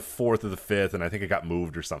supposed to be on the 4th or the 5th, and I think it got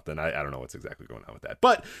moved or something. I don't know what's exactly going on with that.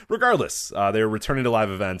 But regardless, they're returning to live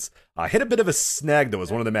events. Hit a bit of a snag, though,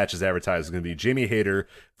 as one of the matches advertised was going to be Jamie Hayter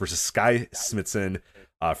versus Sky Smithson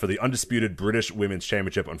for the undisputed British Women's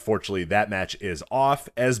Championship. Unfortunately, that match is off,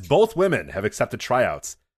 as both women have accepted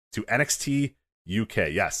tryouts to NXT UK.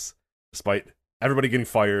 Yes, despite everybody getting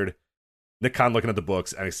fired, Nick Khan looking at the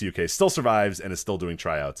books, NXT UK still survives and is still doing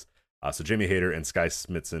tryouts. So Jamie Hayter and Sky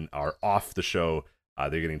Smithson are off the show.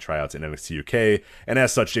 They're getting tryouts in NXT UK. And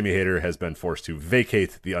as such, Jamie Hayter has been forced to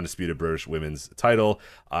vacate the undisputed British women's title.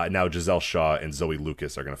 Now Giselle Shaw and Zoe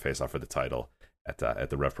Lucas are going to face off for the title at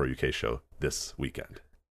the Rev Pro UK show this weekend.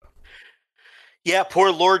 Yeah,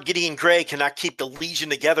 poor Lord Gideon Gray cannot keep the Legion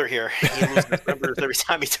together here. He loses members every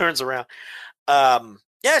time he turns around.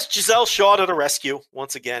 Yes, Giselle Shaw to the rescue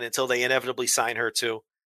once again until they inevitably sign her too.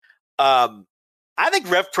 I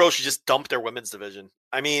think Rev Pro should just dump their women's division.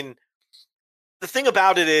 I mean, the thing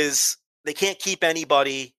about it is they can't keep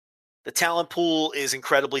anybody. The talent pool is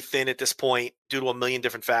incredibly thin at this point due to a million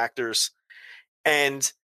different factors.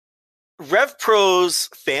 And Rev Pro's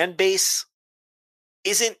fan base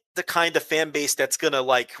isn't the kind of fan base that's going to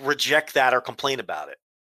like reject that or complain about it.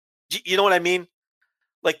 You know what I mean?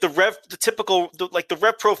 Like the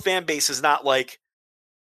Rev Pro fan base is not like,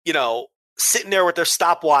 you know, sitting there with their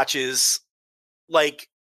stopwatches like,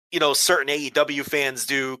 you know, certain AEW fans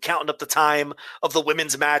do, counting up the time of the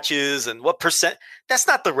women's matches and what percent. That's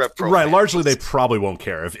not the Rev Pro. Right. Largely, they probably won't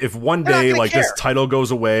care. If one day like this title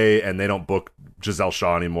goes away and they don't book Giselle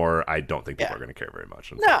Shaw anymore, I don't think people are going to care very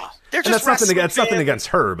much. No, they're just it's nothing against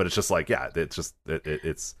her, but it's just like, yeah, it's just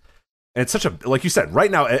it's. And it's such a, like you said,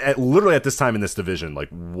 right now, literally at this time in this division, like,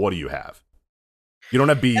 what do you have? You don't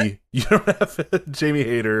have B. You don't have Jamie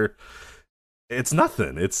Hayter. It's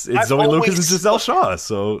nothing. It's Zoe Lucas and Giselle Shaw,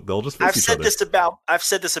 so they'll just face each other. I've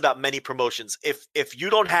said this about many promotions. If you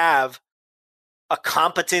don't have a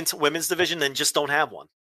competent women's division, then just don't have one.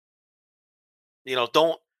 You know,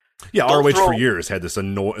 don't. Yeah, ROH for years had this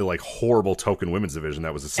horrible token women's division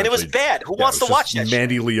that was essentially, and it was bad. Who wants to watch that?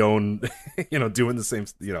 Mandy Leon, you know, doing the same.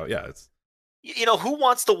 You know, yeah, it's. You know, who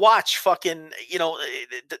wants to watch fucking, you know,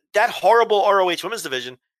 that horrible ROH women's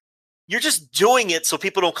division? You're just doing it so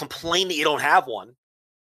people don't complain that you don't have one.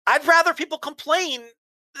 I'd rather people complain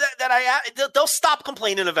they'll stop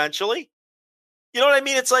complaining eventually. You know what I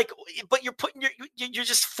mean? It's like, but you're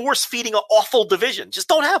just force feeding an awful division. Just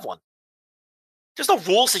don't have one. There's no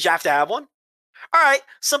rules that you have to have one. All right,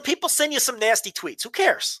 some people send you some nasty tweets. Who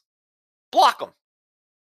cares? Block them.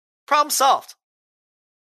 Problem solved.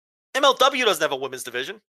 MLW doesn't have a women's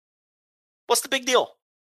division. What's the big deal?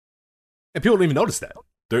 And people don't even notice that.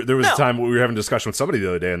 There was a time we were having a discussion with somebody the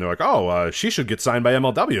other day, and they're like, oh, she should get signed by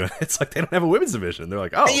MLW. It's like they don't have a women's division. They're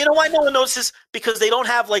like, oh. And you know why no one notices? Because they don't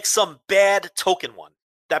have like some bad token one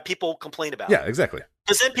that people complain about. Yeah, exactly.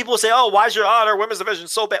 Because then people will say, oh, why is our women's division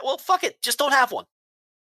so bad? Well, fuck it. Just don't have one.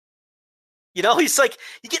 You know, it's like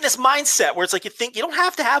you get in this mindset where it's like you think you don't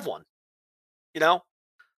have to have one. You know?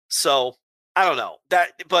 So, I don't know.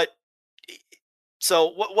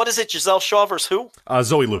 So what is it? Giselle Shaw versus who?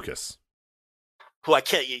 Zoe Lucas. Who I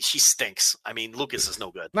can't, she stinks. I mean, Lucas is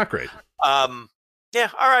no good. Not great. Yeah,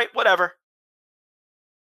 all right, whatever.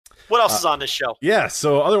 What else is on this show? Yeah,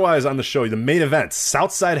 so otherwise on the show, the main event,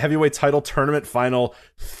 Southside Heavyweight Title Tournament Final,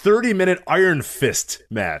 30-minute Iron Fist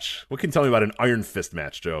match. What can you tell me about an Iron Fist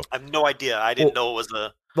match, Joe? I have no idea. I didn't know it was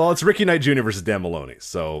a... Well, it's Ricky Knight Jr. versus Dan Maloney,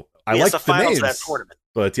 so I like the names. Of that tournament.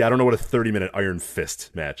 But yeah, I don't know what a 30-minute Iron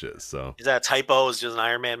Fist match is. So is that a typo? Is it just an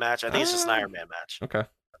Iron Man match? I think it's just an Iron Man match. Okay.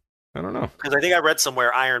 I don't know. Because I think I read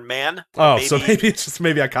somewhere Iron Man. Oh, so maybe it's just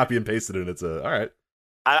I copy and pasted it and it's all right.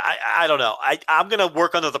 I don't know. I'm going to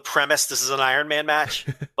work under the premise this is an Iron Man match,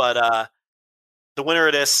 but the winner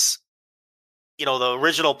of this, the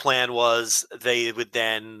original plan was they would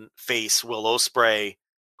then face Will Ospreay,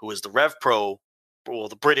 who is the Rev Pro,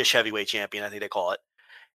 the British heavyweight champion, I think they call it.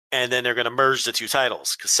 And then they're going to merge the two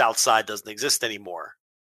titles because Southside doesn't exist anymore.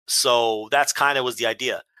 So that's kind of was the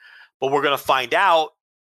idea. But we're going to find out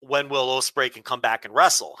when Will Ospreay can come back and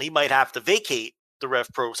wrestle. He might have to vacate the Rev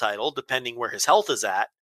Pro title, depending where his health is at.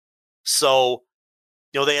 So,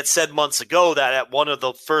 they had said months ago that at one of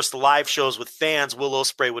the first live shows with fans, Will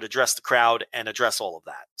Ospreay would address the crowd and address all of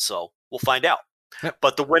that. So we'll find out. Yep.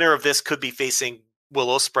 But the winner of this could be facing Will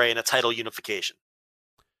Ospreay in a title unification,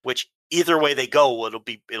 which either way they go, it'll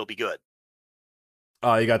be good.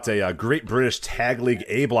 You got a Great British Tag League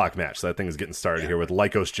A block match. So that thing is getting started here with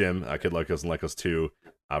Lycos Jim, Kid Lycos and Lycos 2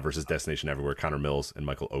 versus Destination Everywhere, Connor Mills and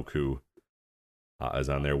Michael Oku. Is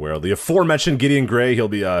on there, where the aforementioned Gideon Gray, he'll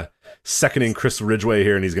be seconding Chris Ridgway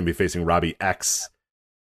here, and he's going to be facing Robbie X.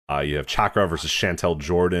 You have Chakra versus Chantel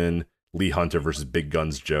Jordan, Lee Hunter versus Big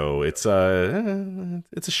Guns Joe. It's a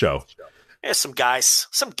show. Yeah, some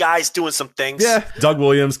guys doing some things. Yeah, Doug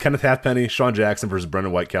Williams, Kenneth Halfpenny, Sean Jackson versus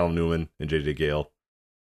Brendan White, Callum Newman, and JJ Gale.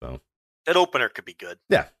 So that opener could be good.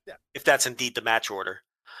 Yeah, if that's indeed the match order.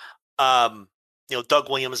 Doug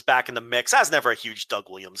Williams back in the mix. I was never a huge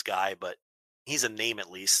Doug Williams guy, but he's a name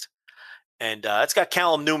at least. And it's got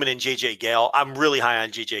Callum Newman and JJ Gale. I'm really high on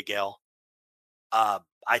JJ Gale.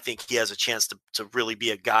 I think he has a chance to really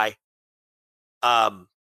be a guy. Callum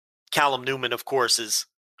Newman, of course, is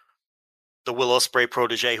the Will Ospreay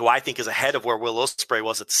protege, who I think is ahead of where Will Ospreay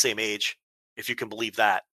was at the same age, if you can believe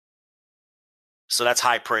that. So that's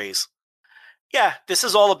high praise. Yeah, this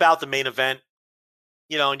is all about the main event.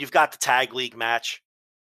 And you've got the Tag League match,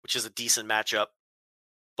 which is a decent matchup.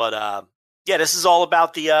 But yeah, this is all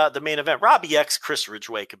about the main event. Robbie X, Chris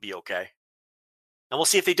Ridgway could be okay. And we'll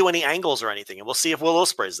see if they do any angles or anything. And we'll see if Will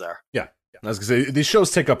Ospreay's there. Yeah. I was going to say, these shows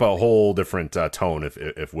take up a whole different tone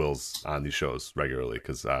if Will's on these shows regularly.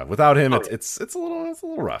 Because without him, it's a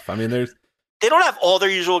little rough. I mean, they don't have all their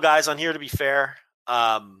usual guys on here, to be fair.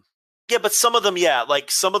 Yeah, but some of them,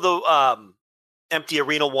 like some of the empty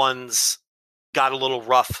arena ones got a little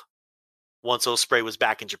rough once Ospreay was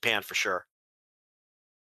back in Japan, for sure.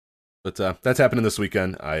 But that's happening this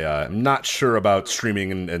weekend. I'm not sure about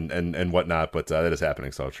streaming and whatnot, but that is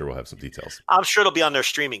happening, so I'm sure we'll have some details. I'm sure it'll be on their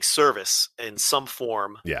streaming service in some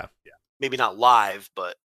form. Yeah. Maybe not live,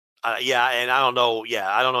 but and I don't know. Yeah,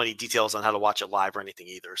 I don't know any details on how to watch it live or anything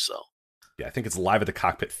either. So. Yeah, I think it's Live at the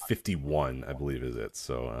Cockpit 51, I believe is it.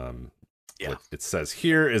 So what it says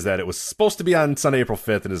here is that it was supposed to be on Sunday, April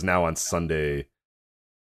 5th, and is now on Sunday,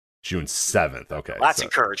 June 7th. Okay. Well, that's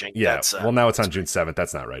encouraging. Yeah. Well, now it's on June 7th.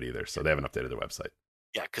 That's not right either. So they haven't updated their website.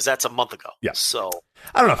 Yeah, because that's a month ago. Yeah. So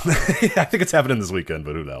I don't know. I think it's happening this weekend,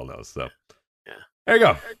 but who the hell knows? So yeah. There you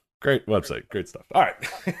go. Great website. Great stuff. All right.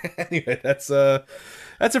 Anyway, that's it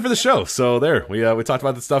for the show. So there, we talked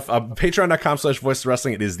about this stuff. Patreon.com/Voices of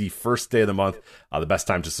Wrestling. It is the first day of the month. The best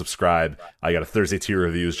time to subscribe. I got a Thursday tier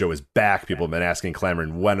reviews. Joe is back. People have been asking,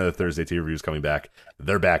 clamoring, when are the Thursday tier reviews coming back?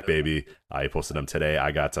 They're back, baby. I posted them today.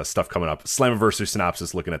 I got stuff coming up. Slammiversary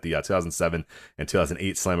synopsis, looking at the 2007 and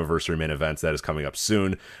 2008 Slammiversary main events. That is coming up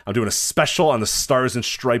soon. I'm doing a special on the Stars and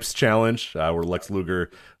Stripes challenge, where Lex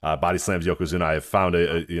Luger body slams Yokozuna. I have found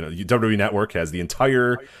WWE Network has the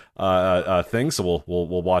entire thing, so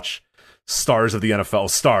we'll watch stars of the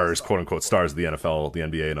NFL, quote unquote stars of the NFL, the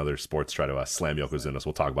NBA, and other sports try to slam Yokozuna. So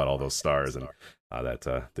we'll talk about all those stars and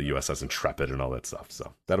the USS Intrepid and all that stuff.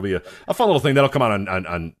 So that'll be a fun little thing that'll come on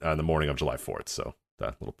the morning of July 4th. So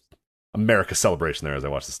that little America celebration there as I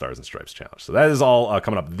watch the Stars and Stripes challenge. So that is all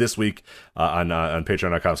coming up this week on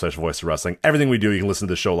patreon.com/Voices of Wrestling. Everything we do, you can listen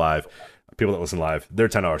to the show live. People that listen live, they're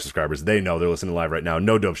 $10 subscribers. They know they're listening live right now.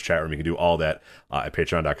 No Dopes chat room. You can do all that at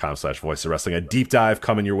patreon.com/Voices of Wrestling. A deep dive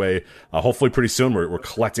coming your way. Hopefully pretty soon. We're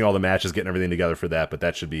collecting all the matches, getting everything together for that, but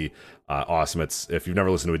that should be awesome. If you've never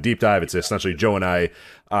listened to a deep dive, it's essentially Joe and I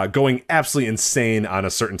going absolutely insane on a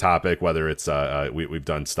certain topic, whether it's we've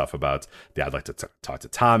done stuff about I'd like to talk to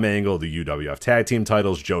Tom Angle, the UWF tag team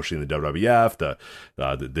titles, Joshi and the WWF,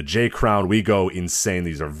 the J Crown. We go insane.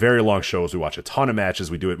 These are very long shows. We watch a ton of matches.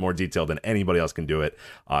 We do it more detailed than anybody else can do it.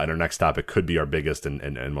 And our next topic could be our biggest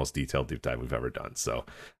and most detailed deep dive we've ever done. So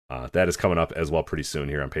that is coming up as well pretty soon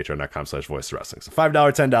here on patreon.com/Voices of Wrestling. So $5,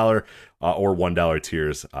 $10, or $1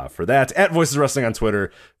 tiers for that. At Voices of Wrestling on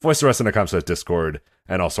Twitter, voicesofwrestling.com/Discord,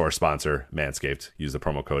 and also our sponsor, Manscaped. Use the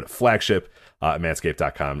promo code Flagship at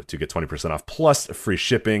manscaped.com to get 20% off plus free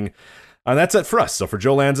shipping. And that's it for us. So for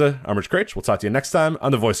Joe Lanza, I'm Rich Craich. We'll talk to you next time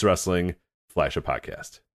on the Voices of Wrestling Flagship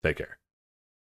Podcast. Take care.